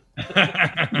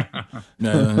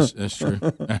 No, that's true.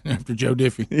 After Joe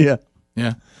Diffie. Yeah.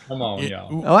 Yeah. Come on,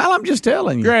 y'all. Well, I'm just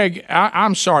telling you. Greg,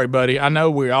 I'm sorry, buddy. I know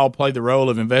we all play the role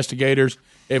of investigators.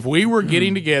 If we were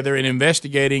getting together and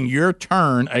investigating your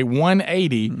turn, a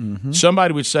 180,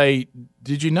 somebody would say,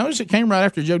 did you notice it came right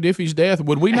after Joe Diffie's death?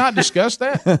 Would we not discuss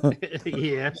that?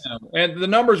 Yes. And the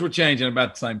numbers were changing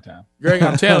about the same time. Greg,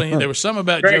 I'm telling you, there was something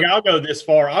about Greg, Joe. I'll go this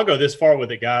far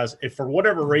with it, guys. If for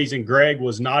whatever reason Greg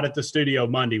was not at the studio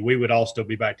Monday, we would all still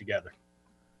be back together.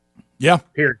 Yeah.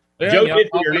 Here. Yeah, Joe yeah, did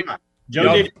it or not.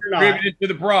 Joe did it or not. Contributed to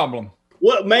the problem.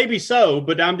 Well, maybe so,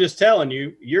 but I'm just telling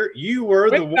you, you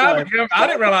were the one. I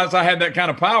didn't realize I had that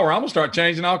kind of power. I'm gonna start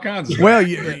changing all kinds of stuff. Well,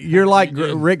 you're like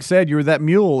Rick said, you were that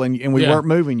mule, and we weren't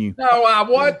moving you. No,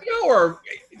 what? You were.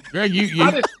 Greg,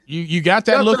 you got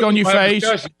that look on your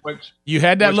face. You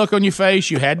had that look on your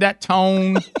face. You had that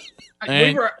tone.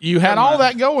 And you had all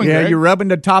that going. Yeah, Greg. you're rubbing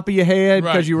the top of your head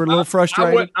because you were a little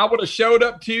frustrated. I would have showed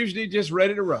up Tuesday just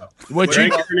ready to rub. What you're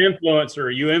an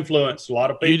influencer. You influenced a lot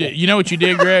of people. You know what you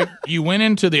did, Greg? You went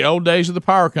into the old days of the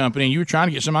power company and you were trying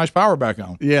to get somebody's power back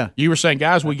on. Yeah. You were saying,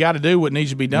 guys, we got to do what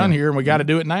needs to be done here, and we got to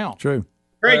do it now. True.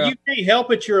 Greg, you can't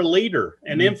help it. You're a leader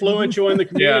and influential in the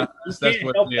community. Yeah, you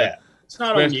can't help that. It's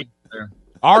not on you.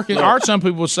 Art, some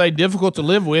people would say, difficult to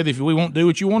live with if we won't do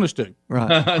what you want us to.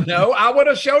 Right. No, I would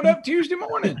have showed up Tuesday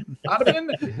morning. I'd have been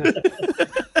there.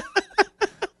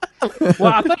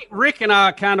 Well, I think Rick and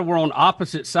I kind of were on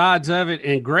opposite sides of it,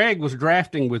 and Greg was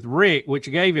drafting with Rick, which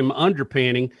gave him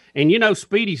underpinning. And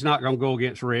Speedy's not going to go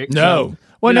against Rick. No. So,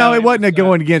 Well, no, it wasn't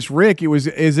going against Rick. Is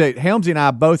that Helmsy and I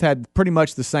both had pretty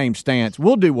much the same stance.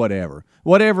 We'll do whatever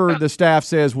the staff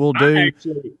says we'll do.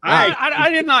 I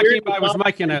did not think anybody was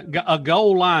making a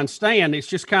goal line stand. It's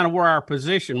just kind of where our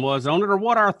position was on it, or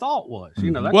what our thought was.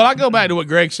 Well, I go back to what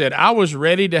Greg said. I was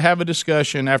ready to have a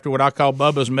discussion after what I call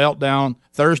Bubba's meltdown,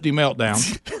 Thursday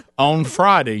meltdown, on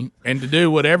Friday, and to do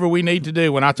whatever we need to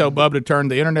do. When I told Bubba to turn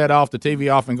the internet off, the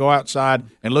TV off, and go outside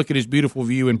and look at his beautiful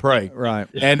view and pray. Right.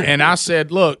 And I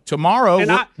said, look, tomorrow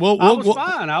I was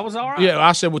fine. I was all right. Yeah,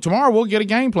 I said, well, tomorrow we'll get a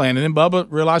game plan. And then Bubba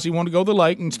realized he wanted to go to the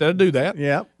lake instead of do that.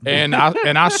 Yeah. And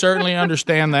I certainly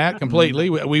understand that completely.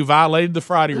 We violated the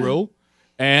Friday rule,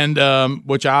 and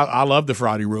which I love the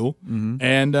Friday rule. Mm-hmm.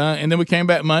 And then we came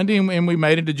back Monday and we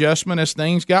made an adjustment as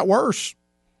things got worse.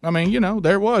 I mean,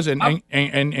 there it was.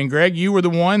 And Greg, you were the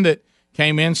one that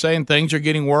came in saying things are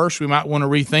getting worse. We might want to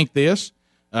rethink this.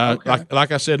 Okay.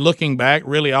 Like I said, looking back,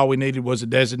 really all we needed was a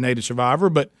designated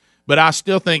survivor. But I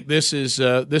still think this is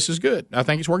good. I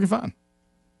think it's working fine.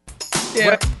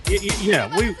 Yeah,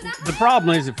 the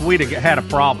problem is if we'd have had a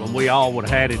problem, we all would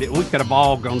have had it. We could have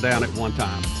all gone down at one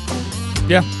time.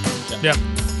 Yeah.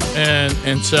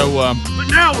 And so. But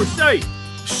now we're safe.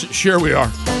 Sure we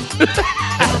are.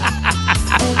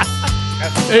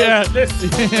 Yeah.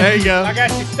 There you go. I got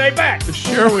you. Stay back.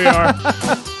 Sure we are.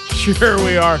 Sure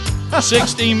we are.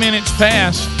 16 minutes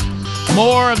past.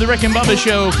 More of the Rick and Bubba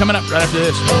Show coming up right after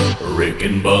this. Rick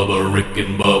and Bubba, Rick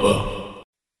and Bubba.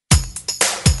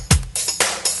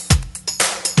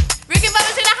 Rick and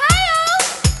Bubba's in Ohio.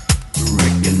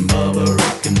 Rick and Bubba,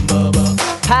 Rick and Bubba.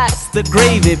 Pass the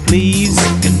gravy, please.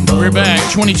 We're back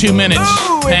 22 minutes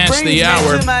past the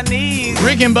hour.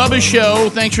 Rick and Bubba Show,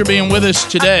 thanks for being with us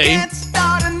today.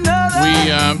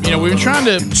 We've been trying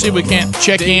to see if we can't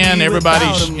check in.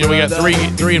 Everybody's, we got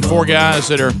three and four guys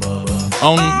that are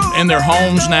in their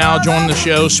homes now, joining the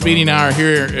show. Speedy and I are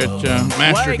here at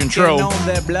Master Control,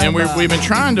 and we've been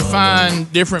trying to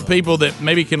find different people that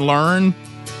maybe can learn,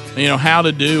 how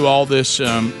to do all this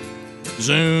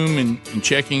Zoom and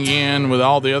checking in with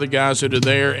all the other guys that are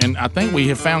there. And I think we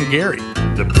have found Gary.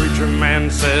 The preacher man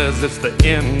says it's the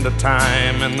end of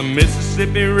time, and the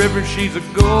Mississippi River, she's a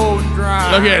going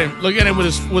dry. Look at him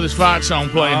with his fight song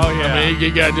playing. Oh, yeah. I mean, he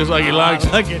got just like he likes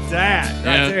it. Look at that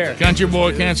right there. Country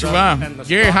boy can't survive.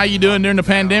 Gary, how you doing during the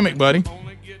pandemic, buddy?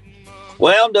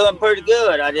 Well, I'm doing pretty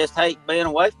good. I just hate being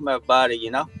away from everybody,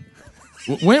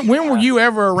 When were you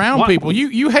ever around people?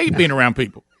 You hate being around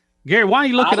people. Gary, why are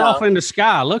you looking off in the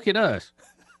sky? Look at us.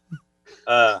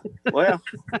 Well,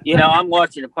 I'm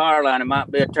watching the power line. It might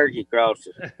be a turkey across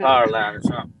the power line or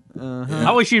something. Uh-huh.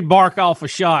 I wish you'd bark off a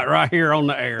shot right here on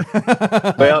the air.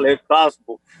 Well, it's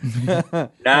possible. No,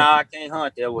 I can't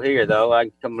hunt over here, though. I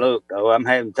can come look, though.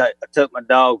 I took my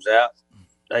dogs out.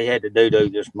 They had to do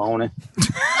this morning.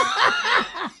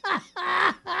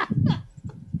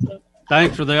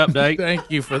 Thanks for the update.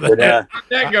 Thank you for that.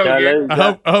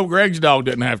 I hope Greg's dog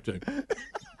didn't have to.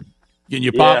 Can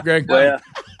you pop, Greg? Well,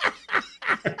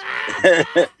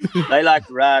 they like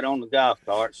to ride on the golf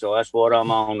cart, so that's what I'm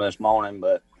on this morning.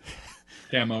 But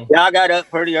Camo. Yeah, I got up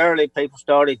pretty early. People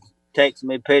started texting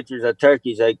me pictures of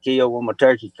turkeys they killed when my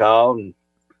turkey called, and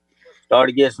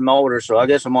started getting some orders. So I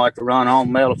guess I'm gonna have to run home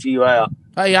and mail a few out.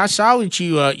 Hey, I saw that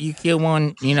you killed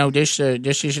one. This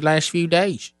last few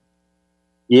days.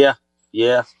 Yeah.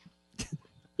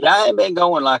 I ain't been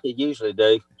going like it usually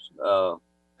do.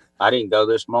 I didn't go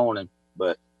this morning,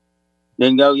 but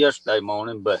didn't go yesterday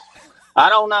morning. But I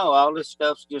don't know. All this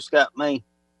stuff's just got me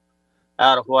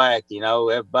out of whack.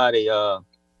 Everybody.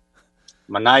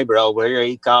 My neighbor over here,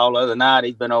 he called the other night.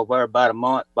 He's been over there about a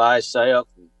month by himself.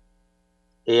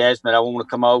 He asked me if I want to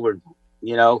come over and,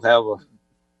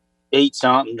 eat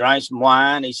something, drink some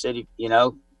wine. He said,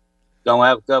 gonna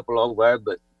have a couple over there,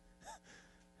 but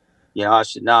I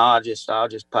said, no, I'll just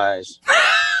pass.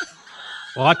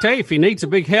 Well, I tell you, if he needs a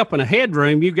big help in a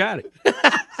headroom, you got it.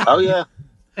 Oh yeah.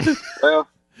 Well,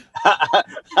 I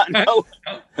know.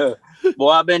 Boy,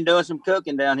 I've been doing some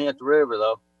cooking down here at the river,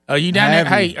 though. Are you down there?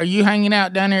 Hey, are you hanging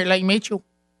out down there at Lake Mitchell?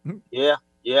 Yeah,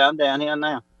 I'm down here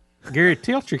now. Gary,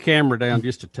 tilt your camera down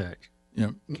just a touch.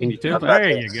 Yeah. Can you tilt? There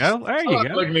you go. There you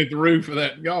go. Looking at the roof of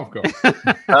that golf cart.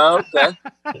 Oh, okay.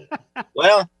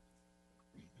 Well,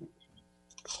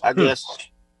 I guess.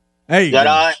 Hey, Is that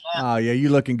all right? Oh yeah, you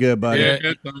looking good, buddy.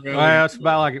 Yeah, well, it's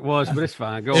about like it was, but it's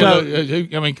fine. Go So,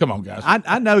 ahead. I mean, come on, guys.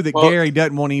 I know that Gary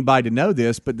doesn't want anybody to know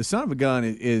this, but the son of a gun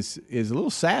is a little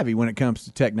savvy when it comes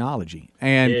to technology,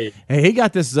 and he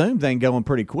got this Zoom thing going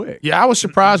pretty quick. Yeah, I was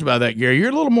surprised by that, Gary. You're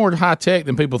a little more high tech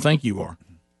than people think you are.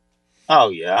 Oh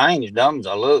yeah, I ain't as dumb as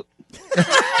I look.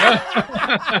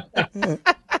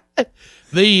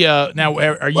 Now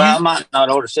are you? Well, I might not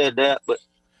ought to said that, but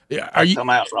are you come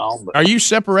out wrong? But are you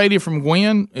separated from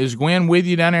Gwen? Is Gwen with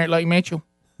you down there at Lake Mitchell?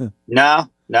 No,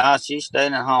 she's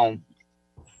staying at home.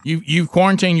 You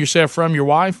quarantined yourself from your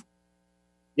wife?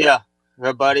 Yeah,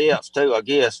 everybody else too, I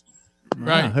guess.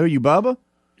 Right. Who are you, Bubba?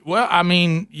 Well, I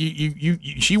mean, you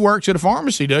she works at a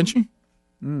pharmacy, doesn't she?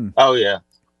 Oh yeah.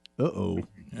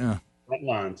 Yeah. Front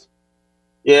lines.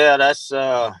 Yeah, that's.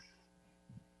 I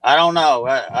don't know.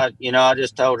 I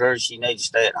just told her she needs to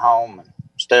stay at home and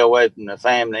stay away from the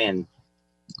family, and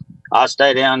I'll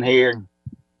stay down here and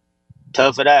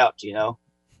tough it out.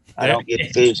 I don't get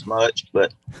to fish much,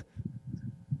 but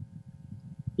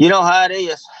you know how it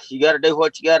is. You got to do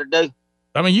what you got to do.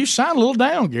 I mean, you sound a little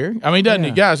down, Gary. I mean, doesn't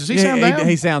he, guys? Does he sound down?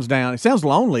 He sounds down. He sounds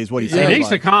lonely, is what he sounds like. He needs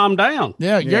to calm down.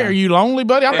 Yeah, Gary, are you lonely,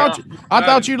 buddy? I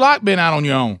thought you liked being out on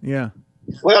your own. Yeah.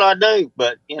 Well, I do,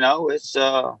 but it's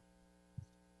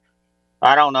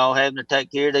I don't know, having to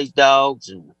take care of these dogs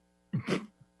and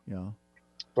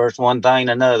first one thing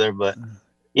to another. But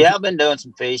yeah, I've been doing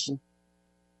some fishing.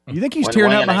 You think he's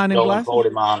tearing up behind them glasses? 40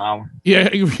 mile an hour. Yeah.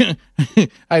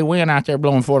 Hey, we out there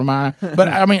blowing 40 mile. But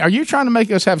I mean, are you trying to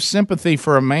make us have sympathy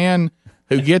for a man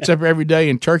who gets up every day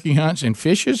and turkey hunts and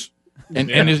fishes and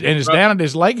is down at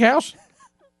his lake house?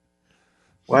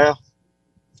 Well,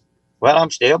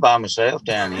 I'm still by myself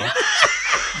down here.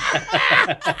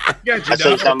 I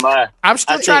see somebody. I'm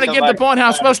still trying to get to the point how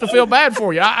I'm supposed to feel bad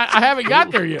for you. I haven't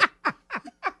got there yet.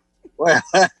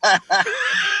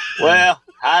 Well,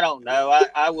 I don't know.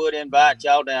 I would invite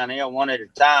y'all down here one at a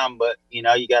time, but you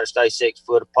got to stay 6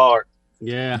 foot apart.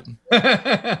 Yeah.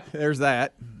 There's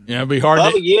that. Yeah, it'd be hard.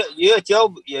 Bubba, are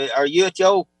you at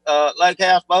your lake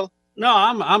house, Bubba? No,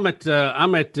 I'm at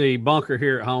the bunker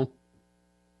here at home.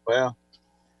 Well,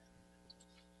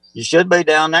 you should be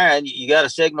down there. And you got a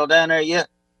signal down there yet?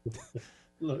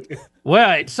 Well,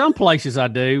 at some places I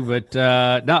do, but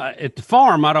not at the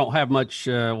farm. I don't have much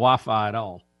Wi-Fi at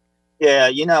all. Yeah,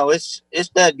 it's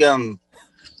that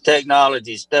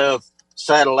technology stuff,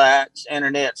 satellites,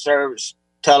 internet service,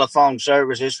 telephone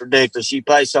service. It's ridiculous. You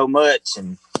pay so much,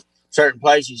 and certain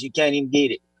places you can't even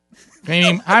get it.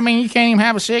 You can't even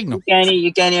have a signal.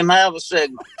 You can't even have a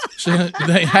signal. So,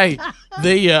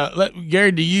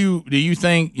 Gary, do you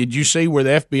think? Did you see where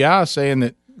the FBI is saying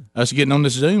that us getting on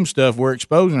this Zoom stuff, we're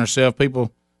exposing ourselves?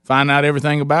 People find out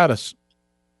everything about us.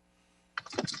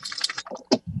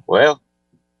 Well,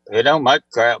 it don't make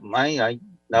crap of me. I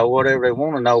know whatever they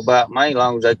want to know about me, as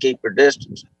long as they keep their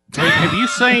distance. Have you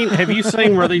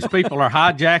seen where these people are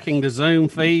hijacking the Zoom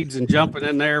feeds and jumping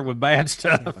in there with bad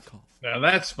stuff? Now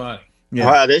that's funny. Yeah.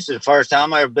 Wow, this is the first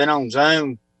time I've ever been on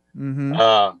Zoom.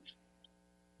 Mm-hmm.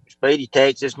 Speedy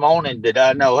text this morning, did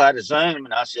I know how to Zoom?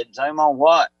 And I said, Zoom on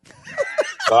what?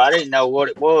 So I didn't know what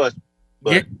it was.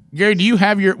 But Gary, do you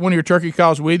have one of your turkey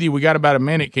calls with you? We got about a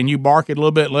minute. Can you bark it a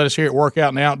little bit and let us hear it work out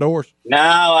in the outdoors? no,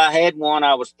 I had one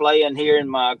I was playing here in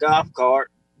my golf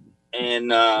cart,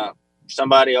 and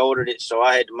somebody ordered it, so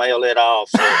I had to mail it off.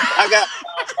 So I got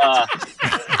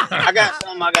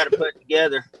something I got to put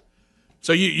together.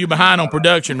 So you behind on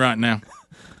production right now?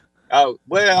 Oh,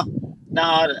 well, no,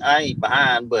 I ain't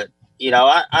behind, but,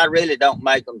 I really don't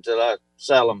make them till I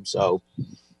sell them, so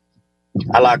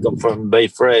I like them to be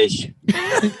fresh.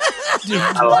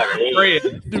 I like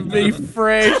it. To be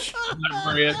fresh.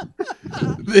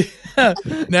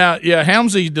 Now,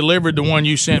 Helmsley delivered the one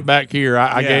you sent back here.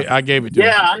 I gave it to him.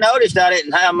 Yeah, I noticed I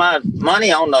didn't have my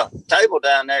money on the table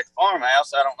down there at the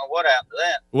farmhouse. I don't know what happened to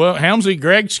that. Well,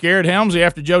 Greg scared Helmsley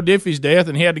after Joe Diffie's death,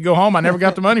 and he had to go home. I never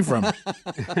got the money from him.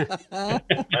 Well,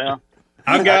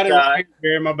 I got it right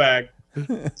here in my bag.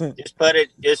 Just put it,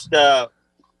 just add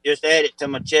it to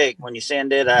my check when you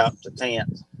send it out to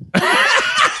 10th.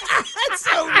 That's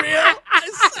so real.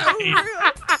 That's so real.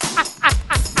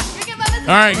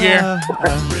 All right, Gary.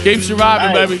 Keep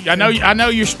surviving, baby. I know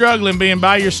you're struggling being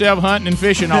by yourself hunting and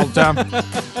fishing all the time.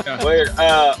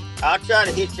 Well, I'll try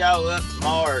to hit y'all up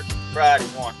tomorrow or Friday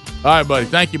morning. All right, buddy.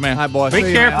 Thank you, man. Hi, boy. Be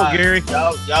careful, Gary.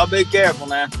 Y'all be careful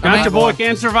now. Country boy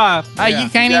can survive. Hey, Yeah. you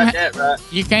can't Got even that right.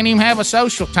 you can't even have a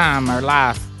social time or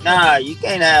life. Nah, you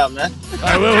can't have nothing.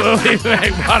 All right, we'll be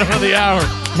back. Bottom of the hour.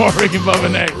 More Rick and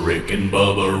Bubba next. Rick and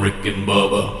Bubba, Rick and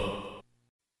Bubba.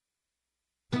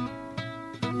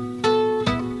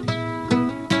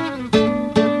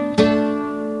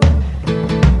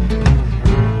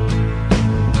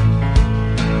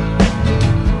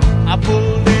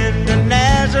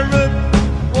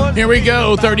 Here we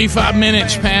go. 35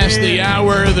 minutes past the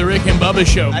hour of the Rick and Bubba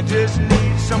Show. I just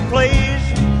need some place.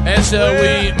 As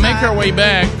we make our way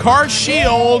back, Car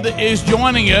Shield is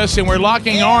joining us, and we're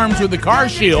locking arms with the Car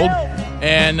Shield,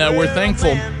 and we're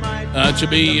thankful to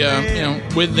be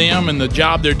with them and the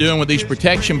job they're doing with these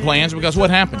protection plans. Because what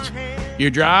happens?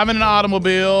 You're driving an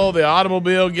automobile. The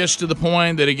automobile gets to the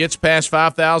point that it gets past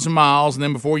 5,000 miles, and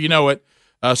then before you know it,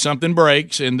 something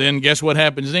breaks, and then guess what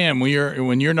happens then?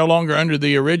 When you're no longer under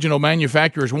the original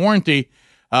manufacturer's warranty,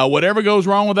 whatever goes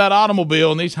wrong with that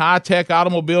automobile, and these high-tech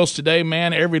automobiles today,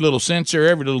 man, every little sensor,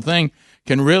 every little thing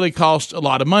can really cost a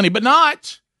lot of money, but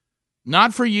not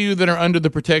for you that are under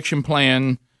the protection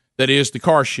plan that is the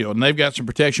Car Shield. And they've got some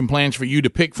protection plans for you to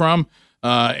pick from,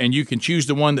 and you can choose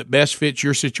the one that best fits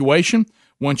your situation.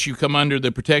 Once you come under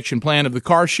the protection plan of the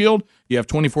Car Shield, you have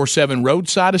 24/7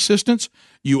 roadside assistance.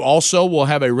 You also will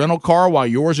have a rental car while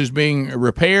yours is being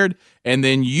repaired, and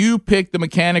then you pick the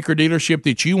mechanic or dealership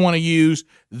that you want to use.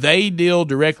 They deal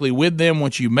directly with them.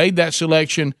 Once you made that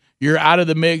selection, you're out of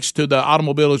the mix till the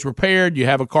automobile is repaired. You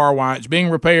have a car while it's being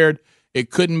repaired.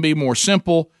 It couldn't be more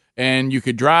simple, and you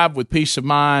could drive with peace of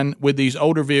mind with these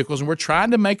older vehicles. And we're trying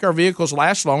to make our vehicles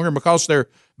last longer, and because they're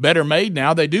better made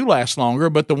now, they do last longer,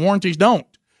 but the warranties don't.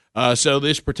 So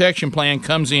this protection plan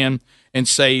comes in and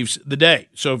saves the day.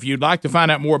 So if you'd like to find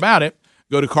out more about it,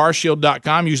 go to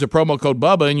carshield.com, use the promo code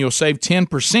Bubba, and you'll save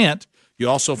 10%.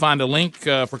 You'll also find a link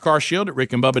for Car Shield at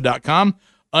rickandbubba.com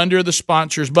under the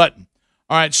sponsors button.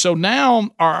 All right, so now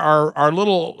our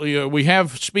little, we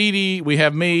have Speedy, we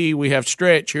have me, we have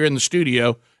Stretch here in the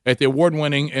studio at the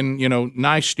award-winning and,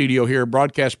 nice studio here,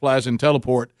 Broadcast Plaza and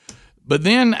Teleport. But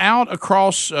then out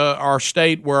across our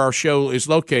state where our show is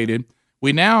located,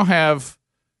 we now have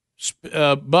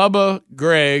Bubba,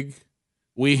 Greg,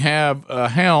 we have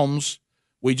Helms,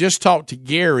 we just talked to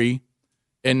Gary,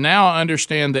 and now I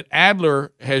understand that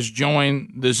Adler has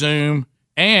joined the Zoom,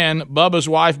 and Bubba's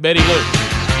wife, Betty Lou.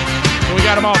 So we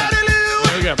got them all.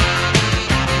 There we go.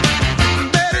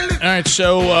 All right,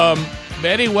 so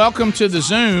Betty, welcome to the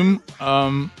Zoom.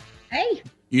 Hey.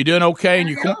 You doing okay?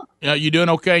 You doing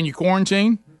okay in your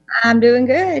quarantine? I'm doing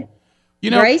good.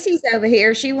 Gracie's over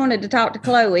here. She wanted to talk to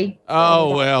Chloe.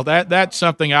 Oh, well, that's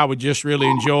something I would just really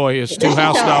enjoy is two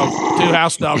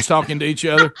house dogs talking to each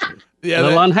other. Yeah, a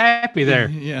little unhappy there.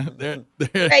 Yeah.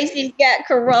 Gracie's got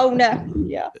corona.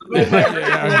 Yeah.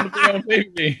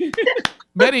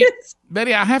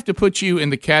 Betty, I have to put you in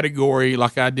the category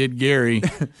like I did Gary.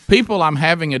 People I'm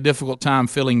having a difficult time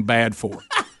feeling bad for.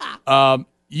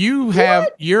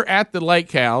 You're at the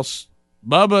lake house.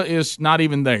 Bubba is not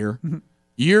even there.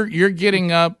 You're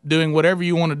getting up, doing whatever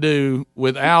you want to do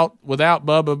without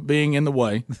Bubba being in the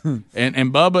way,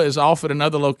 and Bubba is off at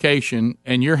another location,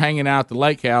 and you're hanging out at the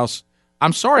lake house.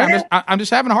 I'm sorry, I'm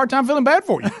just having a hard time feeling bad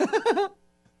for you.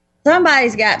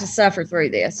 Somebody's got to suffer through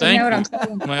this. You know what I'm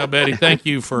saying? Well, Betty, thank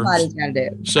you for. Somebody's got to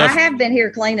do it. I have been here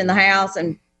cleaning the house,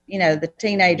 and the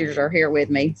teenagers are here with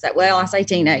me. So, well, I say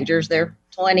teenagers; they're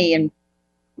 20 and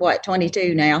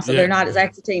 22 now, so they're not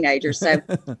exactly teenagers. So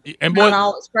and not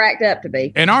all it's cracked up to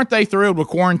be. And aren't they thrilled with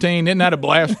quarantine? Isn't that a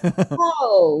blast?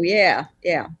 Oh yeah.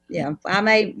 I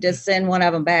may just send one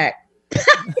of them back.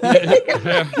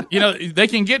 You know, they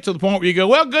can get to the point where you go,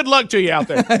 well, good luck to you out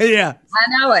there. Yeah,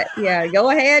 I know it. Yeah, go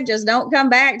ahead. Just don't come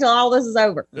back till all this is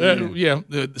over.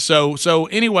 So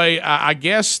anyway, I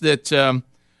guess that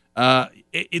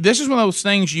this is one of those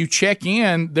things you check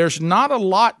in. There's not a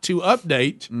lot to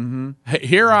update.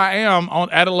 Here I am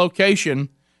at a location.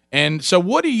 And so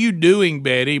what are you doing,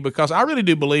 Betty? Because I really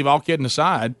do believe, all kidding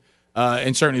aside,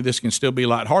 and certainly this can still be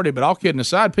lighthearted, but all kidding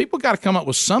aside, people got to come up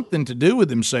with something to do with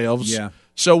themselves. Yeah.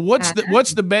 So what's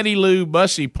the Betty Lou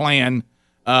Bussey plan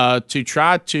to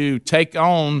try to take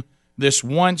on this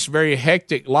once very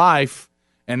hectic life?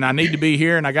 And I need to be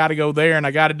here, and I got to go there, and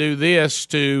I got to do this.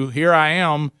 To here I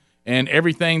am, and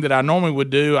everything that I normally would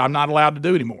do, I'm not allowed to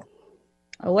do anymore.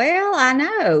 Well, I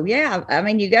know. Yeah, I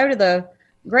mean, you go to the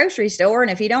grocery store, and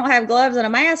if you don't have gloves and a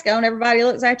mask on, everybody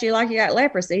looks at you like you got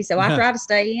leprosy. So I try to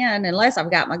stay in unless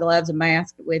I've got my gloves and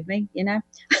mask with me, you know.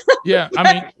 Yeah,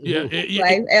 I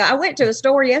mean, I went to a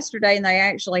store yesterday, and they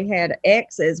actually had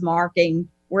X's marking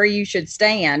where you should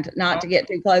stand, not to get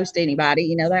too close to anybody.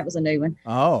 You know, that was a new one.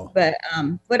 Oh, but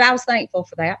I was thankful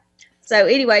for that. So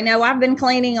anyway, no, I've been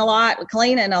cleaning a lot.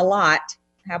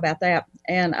 How about that?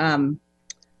 And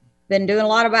been doing a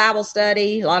lot of Bible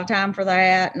study, a lot of time for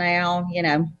that now, you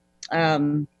know, a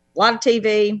lot of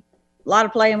TV, a lot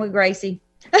of playing with Gracie.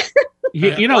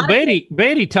 You know,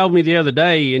 Betty told me the other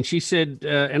day, and she said,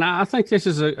 and I think this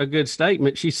is a good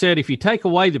statement. She said, if you take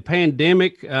away the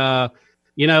pandemic,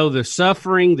 you know, the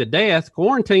suffering, the death,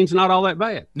 quarantine's not all that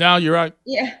bad. No, you're right.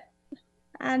 Yeah,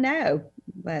 I know.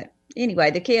 But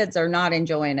anyway, the kids are not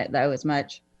enjoying it, though, as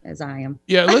much as I am.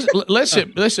 Yeah,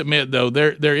 let's admit, though,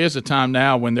 there is a time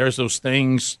now when there's those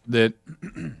things that,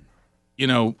 you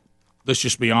know, let's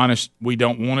just be honest, we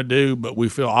don't want to do, but we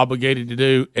feel obligated to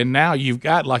do. And now you've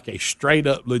got like a straight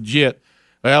up legit,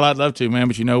 well, I'd love to, man,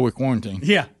 but you know we're quarantined.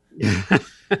 Yeah.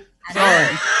 Sorry.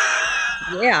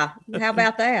 Yeah. How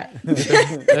about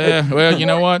that? Well, you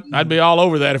know what? I'd be all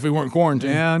over that if we weren't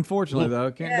quarantined. Yeah, unfortunately,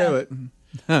 though, can't do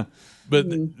it.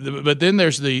 But then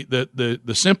there's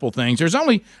the simple things. There's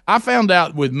only, I found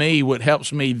out with me, what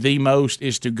helps me the most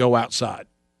is to go outside.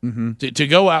 To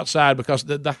go outside, because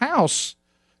the house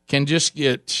can just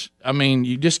get, I mean,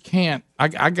 you just can't,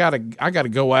 I gotta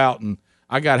go out, and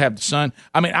I gotta have the sun.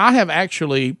 I mean, I have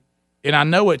actually, and I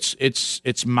know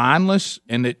it's mindless,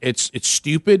 and it's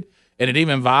stupid, and it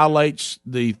even violates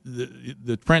the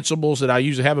principles that I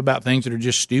usually have about things that are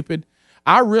just stupid.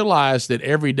 I realize that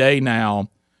every day now,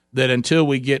 that until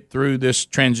we get through this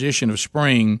transition of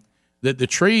spring, that the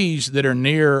trees that are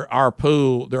near our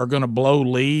pool, they're going to blow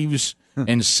leaves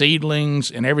and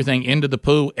seedlings and everything into the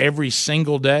pool every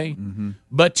single day.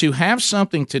 But to have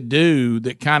something to do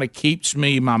that kind of keeps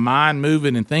my mind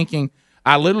moving and thinking,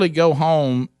 I literally go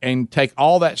home and take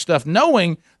all that stuff,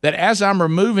 knowing that as I'm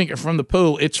removing it from the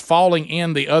pool, it's falling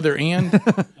in the other end.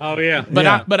 Oh yeah,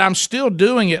 but I'm still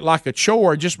doing it like a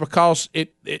chore, just because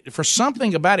it for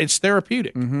something about it, it's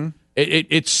therapeutic.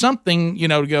 It's something, you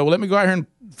know, to go, well, let me go out here and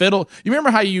fiddle. You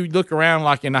remember how you look around,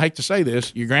 like, and I hate to say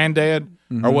this, your granddad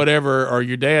or whatever, or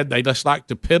your dad, they just like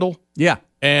to piddle. Yeah.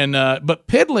 And but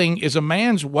piddling is a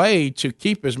man's way to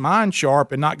keep his mind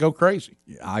sharp and not go crazy.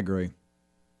 Yeah, I agree.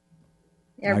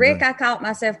 Yeah, Rick, I caught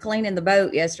myself cleaning the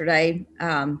boat yesterday.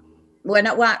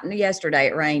 Yesterday,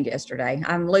 it rained yesterday.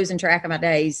 I'm losing track of my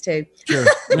days too. Sure.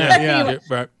 Anyway,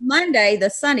 Monday,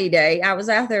 the sunny day, I was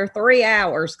out there 3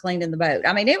 hours cleaning the boat.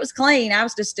 I mean, it was clean. I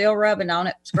was just still rubbing on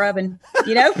it, scrubbing,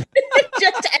 you know,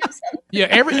 just to have some. Yeah,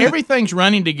 everything's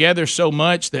running together so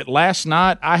much that last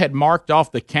night I had marked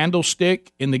off the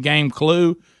candlestick in the game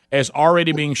Clue as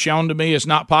already being shown to me as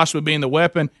not possibly being the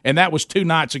weapon, and that was 2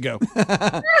 nights ago.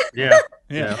 Yeah.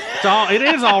 It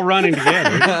is all running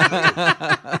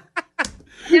together.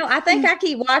 You know, I think I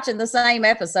keep watching the same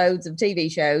episodes of TV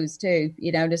shows too,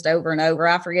 you know, just over and over.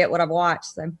 I forget what I've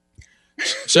watched.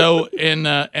 So and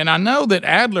I know that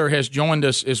Adler has joined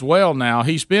us as well now.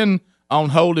 He's been on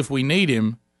hold if we need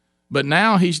him, but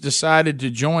now he's decided to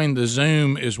join the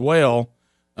Zoom as well.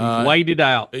 Waited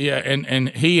out. Yeah, and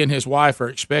he and his wife are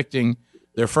expecting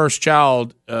their first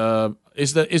child.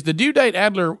 Is the due date,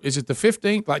 Adler, is it the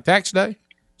 15th, like tax day?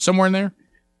 Somewhere in there?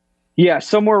 Yeah,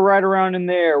 somewhere right around in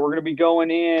there. We're going to be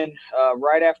going in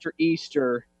right after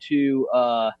Easter to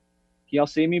y'all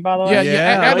see me, by the way?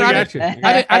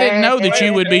 Yeah. I didn't know that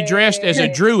you would be dressed as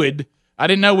a druid. I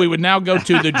didn't know we would now go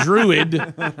to the druid.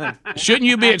 Shouldn't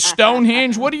you be at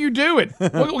Stonehenge? What are you doing?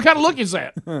 What kind of look is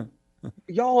that?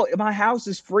 Y'all, my house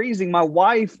is freezing. My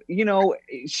wife,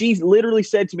 she literally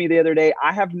said to me the other day,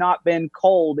 I have not been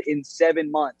cold in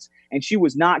 7 months. And she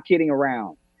was not kidding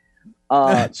around.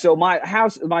 So my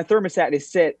thermostat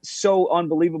is set so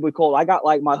unbelievably cold. I got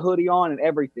like my hoodie on and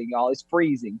everything, y'all. It's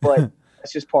freezing, but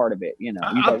that's just part of it,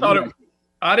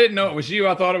 I didn't know it was you.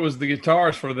 I thought it was the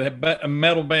guitarist for the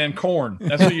metal band Korn.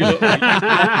 That's what you look like.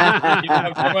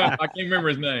 I can't remember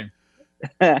his name.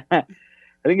 I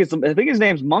think his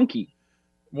name's Monkey.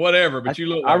 Whatever, but you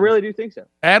look. I really do think so.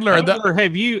 Adler,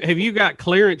 have you got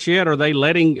clearance yet? Are they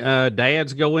letting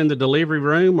dads go in the delivery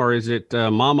room, or is it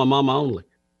mama only?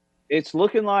 It's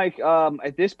looking like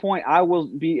at this point I will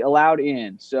be allowed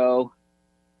in. So,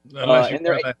 unless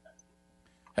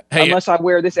I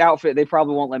wear this outfit, they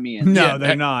probably won't let me in. No,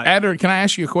 they're not. Adler, can I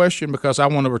ask you a question because I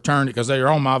want to return it because they are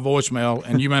on my voicemail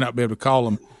and you may not be able to call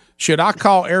them. Should I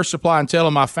call Air Supply and tell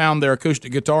them I found their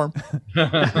acoustic guitar? Yeah,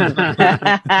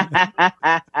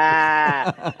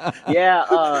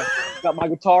 got my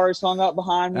guitars hung up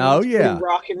behind me. Oh, yeah.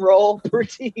 Rock and roll,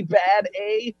 pretty bad,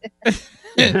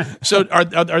 So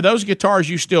are those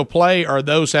guitars you still play, or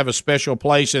those have a special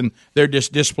place and they're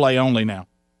just display only now?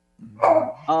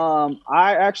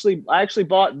 I actually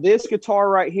bought this guitar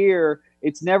right here.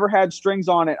 It's never had strings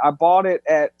on it. I bought it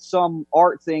at some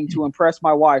art thing to impress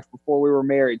my wife before we were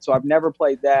married, so I've never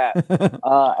played that.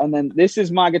 And then this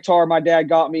is my guitar my dad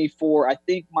got me for, I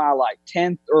think, my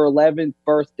 10th or 11th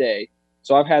birthday.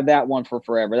 So I've had that one for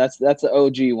forever. That's the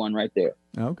OG one right there.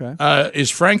 Okay.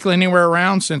 Is Franklin anywhere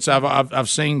around? Since I've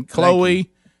seen Chloe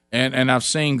and I've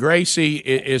seen Gracie.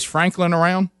 Is Franklin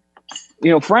around?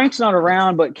 Frank's not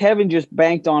around, but Kevin just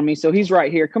banked on me, so he's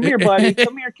right here. Come here, buddy.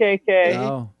 Come here, KK.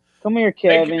 Oh. Come here,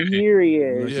 Kevin. Here he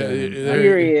is.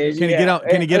 Here he is. Can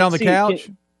he get on the couch?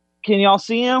 Can y'all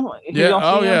see him? There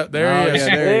he is.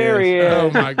 There he is. Oh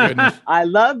my goodness. I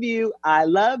love you. I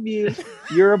love you.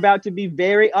 You're about to be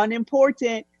very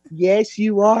unimportant. Yes,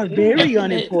 you are very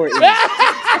unimportant.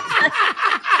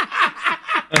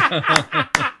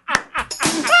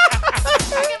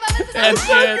 That's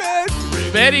good.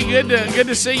 Betty, good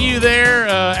to see you there.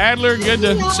 Adler, good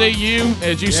to see you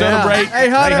as you celebrate. Hey,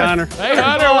 Hunter. Hey,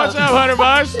 Hunter. What's up, Hunter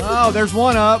Boss? Oh, there's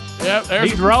one up. Yep,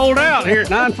 he's rolled out here at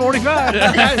 9:45.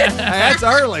 That's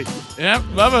early. Yep,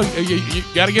 Bubba, you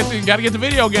got to get the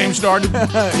video game started.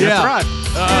 That's right.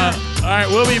 All right,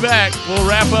 we'll be back. We'll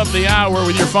wrap up the hour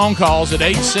with your phone calls at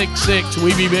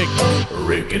 866-WE-BE-BIG.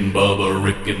 Rick and Bubba,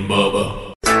 Rick and Bubba.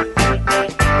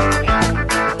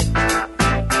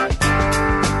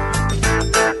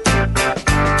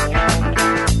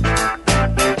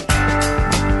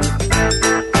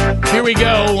 Here we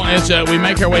go as we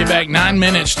make our way back 9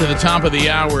 minutes to the top of the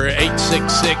hour,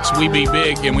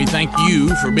 866-WE-BE-BIG, and we thank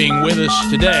you for being with us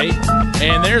today.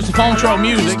 And there's the phone troll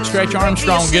music. Stretch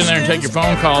Armstrong, get in there and take your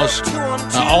phone calls.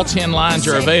 All 10 lines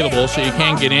are available, so you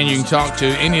can get in. You can talk to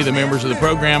any of the members of the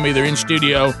program, either in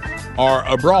studio or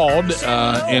abroad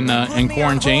in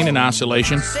quarantine and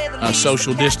isolation,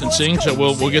 social distancing. So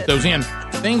we'll get those in.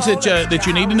 Things that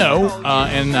you need to know,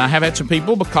 and I have had some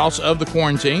people because of the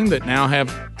quarantine that now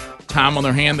have time on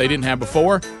their hand they didn't have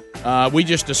before. We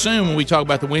just assume when we talk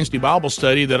about the Wednesday Bible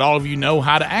study that all of you know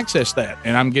how to access that.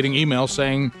 And I'm getting emails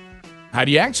saying, how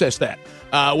do you access that?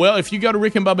 Well, if you go to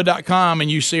rickandbubba.com and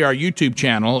you see our YouTube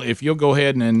channel, if you'll go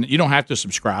ahead and you don't have to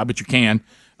subscribe, but you can.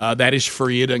 That is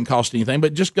free. It doesn't cost anything.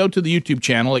 But just go to the YouTube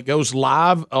channel. It goes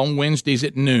live on Wednesdays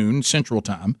at noon Central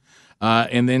Time.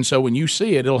 And then so when you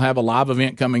see it, it'll have a live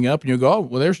event coming up, and you'll go, oh,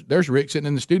 well, there's Rick sitting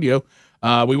in the studio.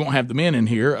 We won't have the men in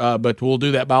here, but we'll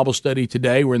do that Bible study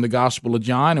today. We're in the Gospel of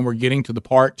John, and we're getting to the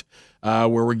part where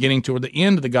we're getting toward the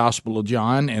end of the Gospel of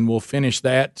John, and we'll finish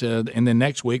that. And then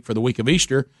next week, for the week of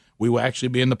Easter, we will actually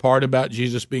be in the part about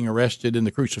Jesus being arrested and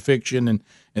the crucifixion, and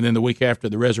then the week after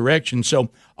the resurrection.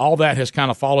 So all that has kind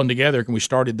of fallen together, and we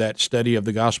started that study of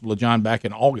the Gospel of John back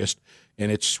in August,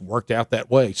 and it's worked out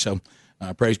that way. So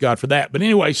praise God for that. But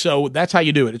anyway, so that's how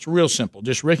you do it. It's real simple.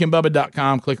 Just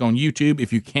rickandbubba.com, click on YouTube.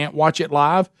 If you can't watch it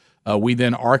live, we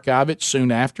then archive it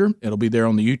soon after. It'll be there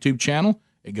on the YouTube channel.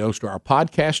 It goes to our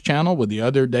podcast channel with the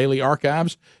other daily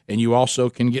archives, and you also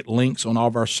can get links on all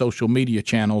of our social media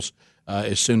channels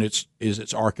as soon as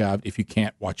it's archived if you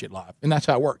can't watch it live. And that's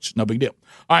how it works. No big deal.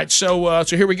 All right, so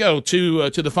here we go. To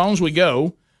the phones we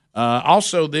go.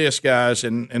 Also this, guys,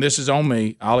 and this is on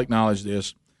me. I'll acknowledge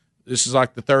this. This is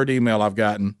like the third email I've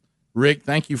gotten. Rick,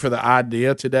 thank you for the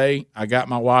idea today. I got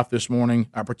my wife this morning.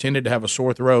 I pretended to have a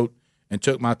sore throat and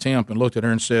took my temp and looked at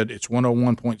her and said, it's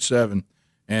 101.7.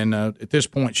 And at this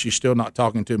point, she's still not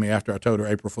talking to me after I told her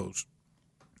April Fool's.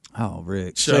 Oh,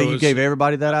 Rick. So you gave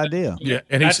everybody that idea. Yeah,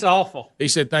 and that's awful. He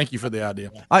said, "Thank you for the idea."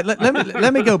 All right,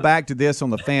 let me go back to this on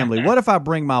the family. What if I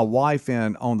bring my wife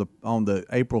in on the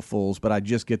April Fools, but I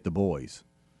just get the boys?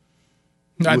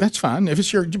 No, that's fine. If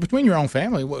it's between your own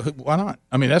family, why not?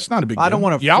 I mean, that's not a big deal. I don't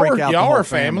want to y'all freak are, out y'all the whole are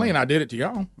family, and I did it to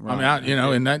y'all. Right.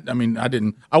 I mean,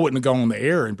 I wouldn't have gone on the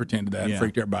air and pretended that and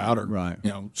freaked everybody out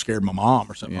or scared my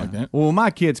mom or something like that. Well, my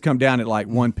kids come down at like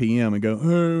 1 p.m. and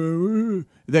go,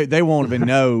 they won't even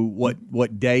know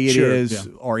what day it is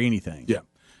or anything.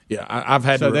 Yeah. I've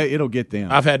had it'll get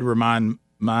them. I've had to remind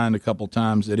mine a couple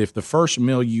times that if the first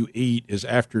meal you eat is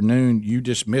afternoon, you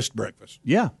just missed breakfast.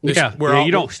 Yeah. You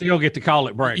don't still get to call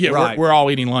it breakfast. Yeah, right. we're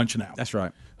all eating lunch now. That's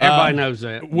right. Everybody knows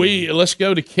that. Let's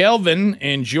go to Kelvin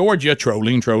in Georgia.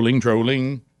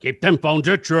 Trolling. Keep them phones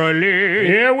a trolling.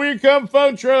 Here we come,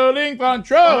 phone trolling.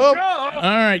 All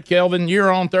right, Kelvin,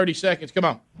 you're on 30 seconds. Come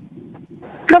on.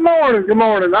 Good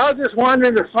morning. I was just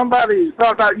wondering if somebody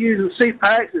thought about using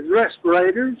CPACs as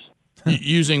respirators.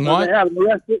 Using what? They have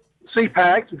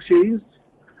CPACs machines.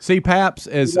 CPAPs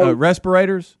as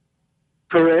respirators?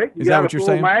 Correct. Is that what you're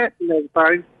saying? Mask and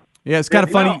everything. Yeah, it's kind of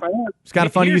funny. It's kind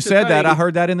of funny you said that. I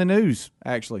heard that in the news,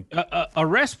 actually. A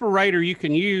respirator you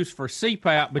can use for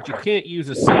CPAP, but you can't use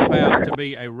a CPAP to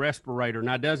be a respirator.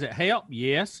 Now, does it help?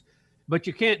 Yes, but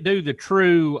you can't do the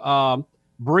true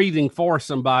breathing for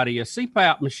somebody. A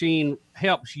CPAP machine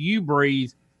helps you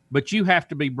breathe, but you have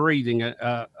to be breathing.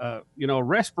 A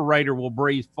respirator will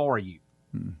breathe for you.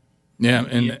 Yeah,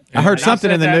 and I heard something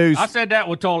in the news. I said that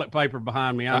with toilet paper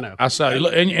behind me. I know. I saw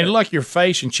it. And look, your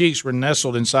face and cheeks were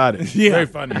nestled inside it. Yeah. Very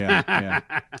funny. Yeah.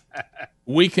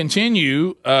 We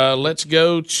continue. Let's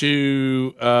go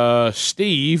to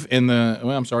Steve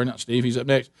I'm sorry, not Steve. He's up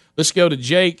next. Let's go to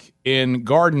Jake in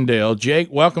Gardendale. Jake,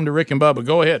 welcome to Rick and Bubba.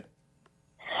 Go ahead.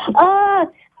 I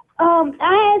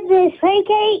had this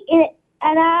pancake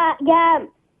and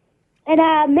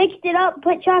I mixed it up,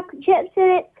 put chocolate chips in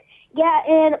it. Yeah,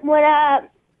 and when I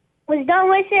was done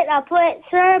with it, I put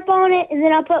syrup on it, and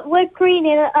then I put whipped cream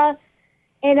and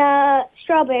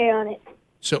strawberry on it.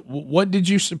 So, what did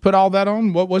you put all that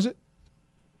on? What was it?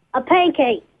 A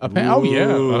pancake. Oh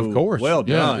yeah, of course. Well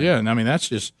done. Yeah. I mean,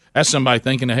 that's somebody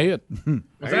thinking ahead.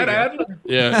 Was that Adler?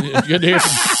 Yeah, it's good to hear.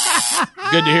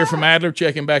 Good to hear from Adler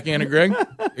checking back in. And Greg,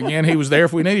 again, he was there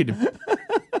if we needed him.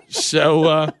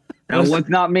 So. That was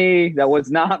not me.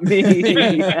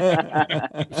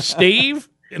 Steve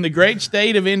in the great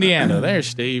state of Indiana. There's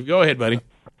Steve. Go ahead, buddy.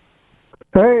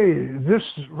 Hey, is this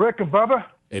Rick and Bubba?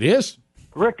 It is.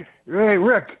 Rick. Hey,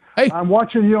 Rick. Hey. I'm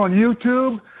watching you on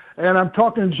YouTube, and I'm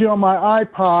talking to you on my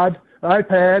iPad,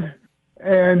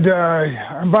 and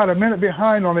I'm about a minute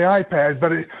behind on the iPad,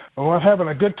 but I'm having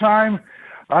a good time.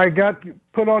 I got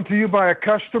put onto you by a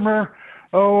customer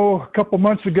a couple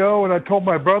months ago, and I told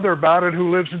my brother about it,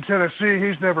 who lives in Tennessee.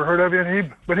 He's never heard of you,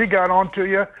 but he got on to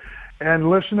you and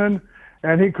listening,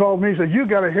 and he called me and said, you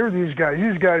got to hear these guys.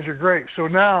 These guys are great. So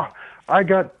now I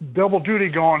got double duty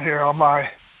going here on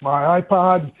my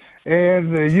iPod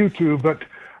and the YouTube, but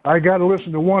I got to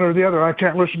listen to one or the other. I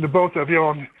can't listen to both of you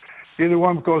on either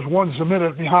one because one's a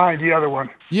minute behind the other one.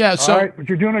 Yeah, so all right, but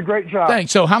you're doing a great job.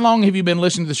 Thanks. So how long have you been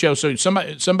listening to the show? So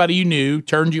somebody you knew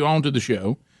turned you on to the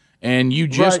show, and you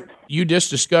just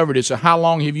discovered it. So how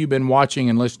long have you been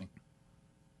watching and listening?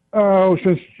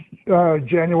 Since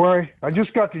January. I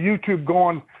just got the YouTube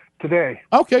going today.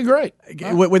 Okay, great.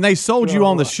 When they sold you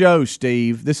on the show,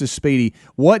 Steve, this is Speedy,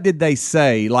 what did they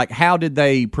say? Like, how did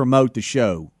they promote the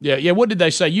show? Yeah. What did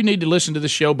they say? You need to listen to the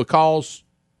show because...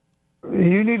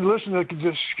 You need to listen to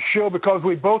this show because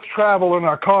we both travel in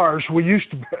our cars. We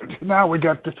used to, now we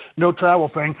got the no travel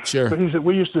thing. Sure. But he said,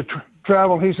 we used to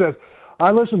travel. He said, I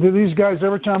listen to these guys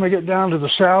every time I get down to the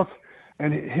South.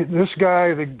 And this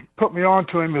guy that put me on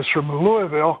to him is from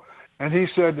Louisville. And he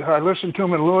said, I listened to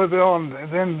him in Louisville,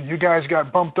 and then you guys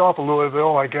got bumped off of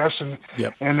Louisville, I guess. And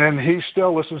then he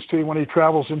still listens to you when he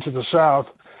travels into the South.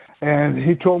 And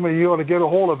he told me you ought to get a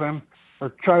hold of him or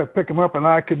try to pick him up. And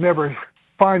I could never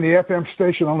find the FM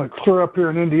station on the clear up here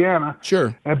in Indiana.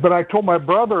 Sure. But I told my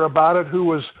brother about it, who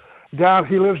was down,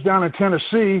 he lives down in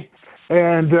Tennessee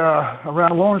and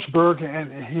around Lawrenceburg,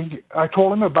 and I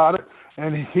told him about it,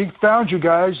 and he found you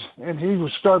guys, and he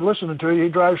started listening to you. He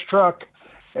drives truck,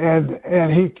 and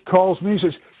he calls me, he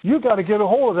says, you got to get a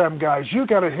hold of them guys. You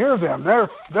got to hear them.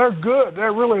 They're good.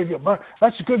 They're really good.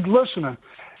 That's good listening.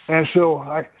 And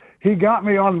so he got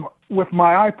me on with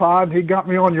my iPod. He got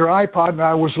me on your iPod, and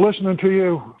I was listening to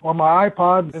you on my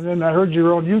iPod, and then I heard you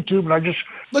were on YouTube, and I just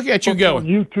look at you going on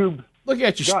YouTube. Look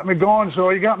at you. Got me going, so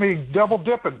he got me double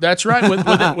dipping. That's right.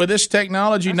 With this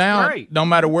technology now, great. No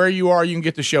matter where you are, you can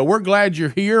get the show. We're glad you're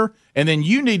here, and then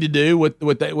you need to do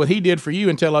what he did for you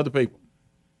and tell other people.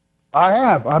 I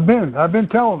have. I've been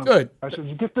telling them. Good. I said,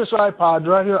 you get this iPod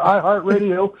right here,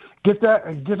 iHeartRadio. Get that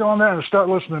and get on there and start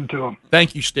listening to them.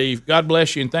 Thank you, Steve. God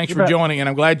bless you, and thanks for joining. And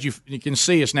I'm glad you can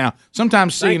see us now.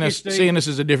 Sometimes seeing us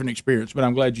is a different experience, but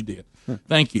I'm glad you did.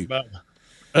 Thank you.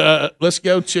 Let's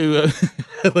go to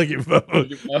look at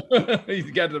Bubba. He's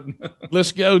got them.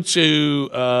 Let's go to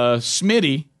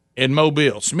Smitty in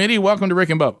Mobile. Smitty, welcome to Rick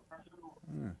and Bubba.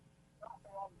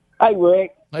 Hey,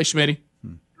 Rick. Hey, Smitty.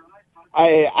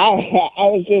 I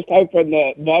was just hoping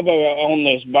that Bubba on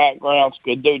this backgrounds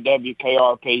could do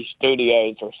WKRP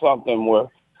Studios or something where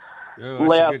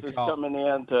Les is coming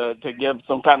in to give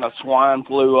some kind of swine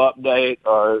flu update,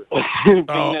 or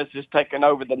Venus is taking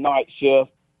over the night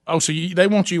shift. Oh, so they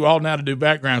want you all now to do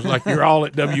backgrounds like you're all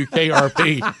at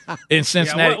WKRP in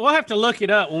Cincinnati. Yeah, we'll have to look it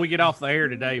up when we get off the air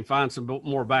today and find some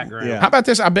more background. Yeah. How about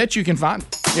this? I bet you can find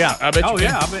it. Yeah, I bet you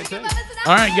can. I bet too.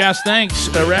 All right, guys, thanks.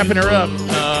 Wrapping her up.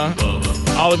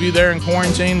 All of you there in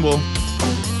quarantine, we'll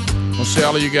see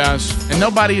all of you guys. And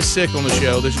nobody is sick on the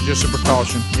show. This is just a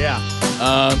precaution. Yeah.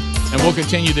 And we'll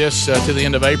continue this to the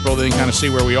end of April, then kind of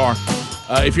see where we are.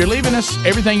 If you're leaving us,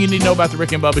 everything you need to know about the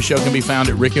Rick and Bubba Show can be found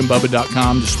at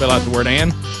rickandbubba.com. Just spell out the word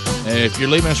 "and." If you're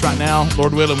leaving us right now,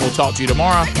 Lord willing, we'll talk to you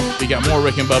tomorrow. We got more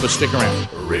Rick and Bubba. Stick around.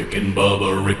 Rick and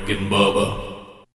Bubba, Rick and Bubba.